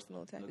a girl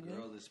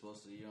is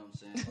supposed to, you know what I'm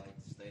saying, like,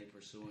 stay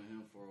pursuing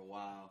him for a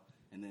while,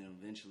 and then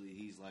eventually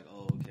he's like,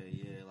 oh, okay,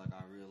 yeah, like,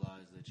 I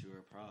realize that you're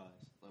a prize.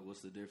 Like,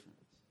 what's the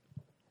difference?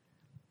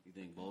 You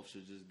think both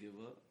should just give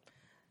up?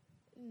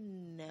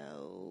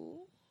 No,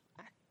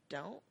 I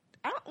don't.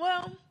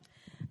 Well,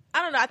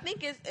 I don't know. I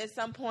think it's at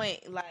some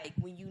point, like,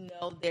 when you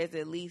know there's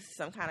at least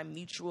some kind of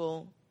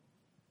mutual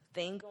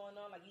thing going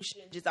on, like, you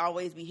shouldn't just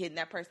always be hitting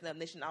that person up,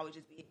 and they shouldn't always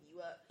just be hitting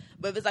you up.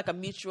 But if it's like a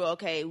mutual,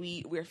 okay,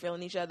 we're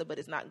feeling each other, but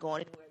it's not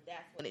going anywhere,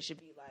 that's when it should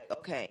be like,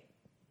 okay,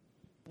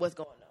 what's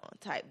going on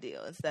type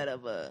deal, instead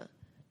of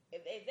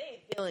if they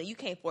ain't feeling, you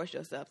can't force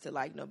yourself to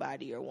like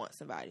nobody or want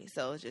somebody,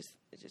 so it's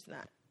just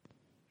not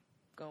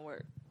gonna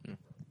work.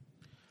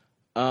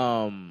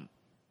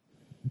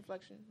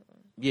 Reflection.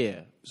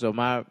 Yeah. So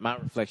my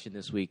reflection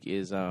this week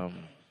is,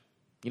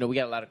 we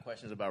got a lot of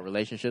questions about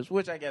relationships,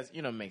 which I guess,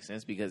 makes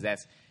sense because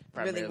that's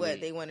primarily really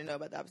what they want to know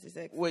about the opposite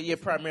sex. Well, yeah,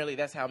 primarily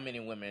that's how men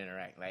and women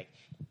interact. Like,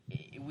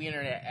 we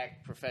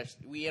interact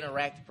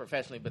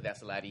professionally, but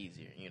that's a lot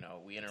easier.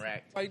 We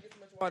interact. Why you get so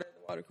much water in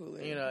the water cooler?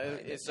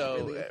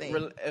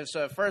 So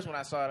at first when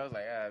I saw it, I was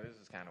like, this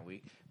is kind of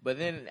weak. But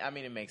then,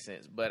 it makes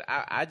sense. But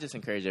I just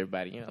encourage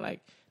everybody, like,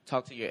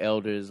 talk to your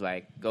elders.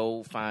 Like,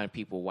 go find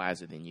people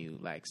wiser than you.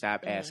 Like,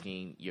 stop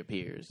asking your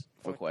peers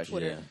for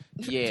questions.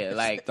 Yeah,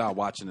 like start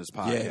watching this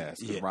podcast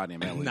because Rodney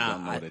and Melly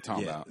don't know what they're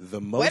talking about.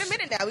 Wait a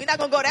minute now, we're not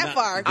gonna go that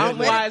far. I'm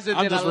wiser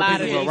than a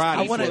lot of these people.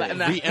 I want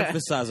to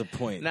re-emphasize a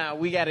point. Nah,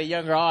 we got a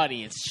younger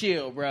audience.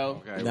 Chill,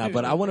 bro. Okay. Nah,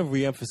 but I want to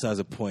re-emphasize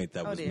a point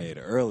that was made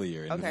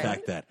earlier in the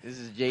fact that this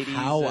is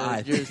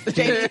JD's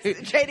JD's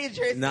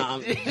jurisdiction. Nah,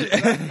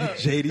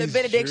 JD's the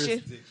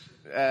benediction.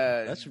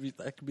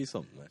 That could be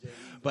something. Man.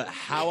 But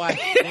how I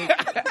think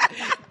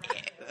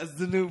that's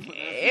the new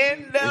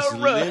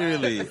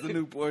literally that's the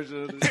new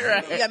portion of this.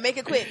 Yeah, make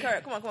it quick,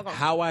 Kurt. Come on.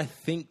 How I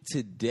think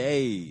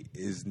today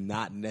is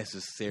not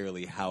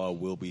necessarily how I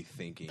will be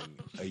thinking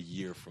a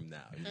year from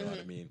now. You know what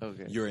I mean?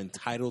 Okay. You're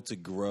entitled to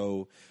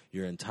grow.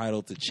 You're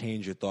entitled to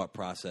change your thought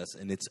process,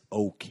 and it's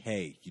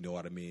okay. You know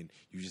what I mean?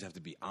 You just have to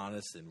be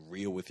honest and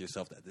real with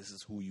yourself that this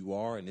is who you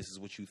are and this is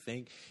what you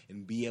think,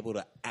 and be able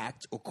to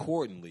act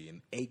accordingly,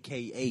 and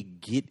AKA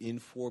get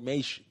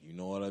information. You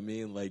know what I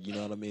mean? Like, you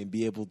know what I mean?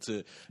 Be able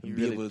to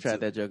try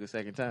that joke a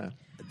second time.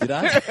 Did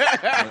I?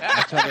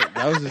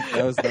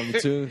 That was number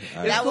 2.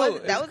 Right. That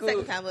was the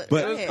second time.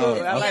 But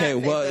okay.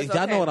 Well,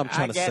 y'all know what I'm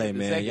trying to say,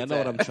 man. Y'all know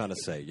what I'm trying to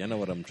say. Y'all know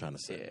what I'm trying to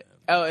say. Yeah.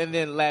 Oh, and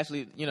then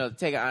lastly,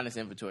 take an honest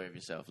inventory of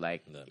yourself.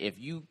 Like, if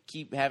you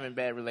keep having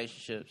bad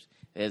relationships,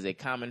 there's a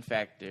common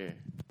factor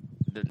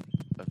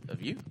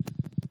of you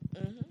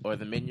or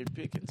the men you're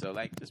picking. So,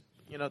 like, just,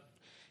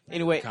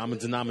 anyway. Common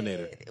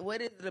denominator.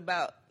 What is it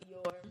about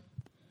your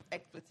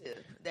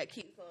expletive that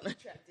keeps on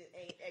attracting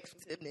ain't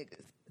expletive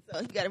niggas? So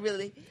you gotta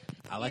really.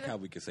 I like how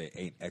we can say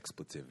ain't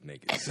expletive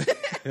niggas.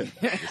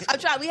 I'm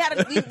trying.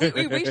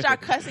 We reached our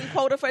cussing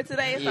quota for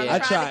today. So I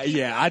tried.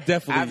 Yeah, I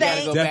definitely. I've got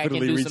to go back and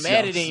do some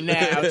editing now,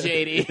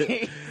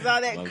 JD. So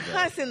that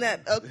cussing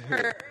that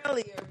occurred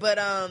earlier, but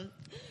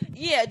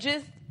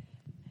just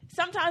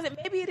sometimes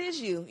maybe it is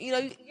you. You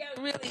gotta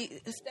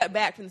really step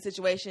back from the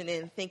situation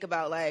and think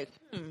about like,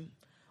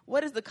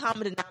 what is the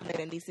common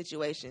denominator in these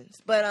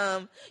situations?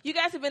 But you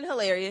guys have been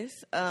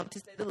hilarious, to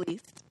say the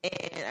least.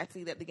 And I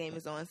see that the game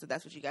is on, so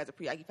that's what you guys are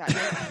preoccupied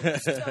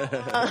with.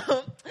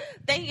 So,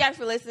 thank you guys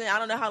for listening. I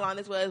don't know how long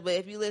this was, but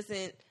if you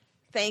listened,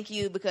 thank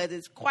you, because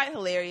it's quite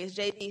hilarious.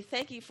 JD,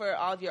 thank you for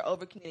all of your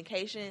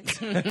over-communication.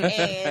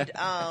 And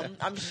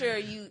I'm sure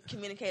you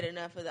communicated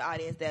enough for the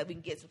audience that we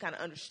can get some kind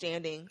of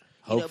understanding.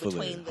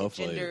 Between the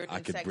gender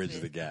I could sexes. Bridge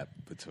the gap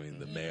between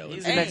the male and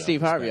He's female. the next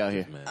Steve Harvey out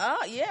here.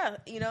 Oh, yeah.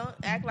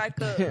 Act like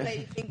a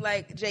lady, think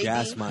like JD.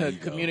 Gas my ego.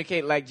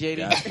 Communicate like JD.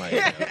 Gas my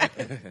ego.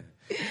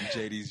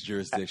 JD's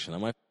jurisdiction. I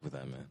might with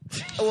that, man.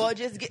 Well,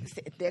 just get...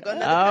 There go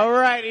another... All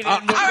righty, then. All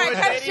right,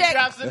 cut JD check.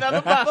 drops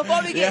another bomb.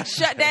 Before we get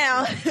shut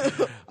down.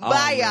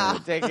 Bye, y'all.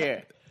 Take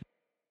care.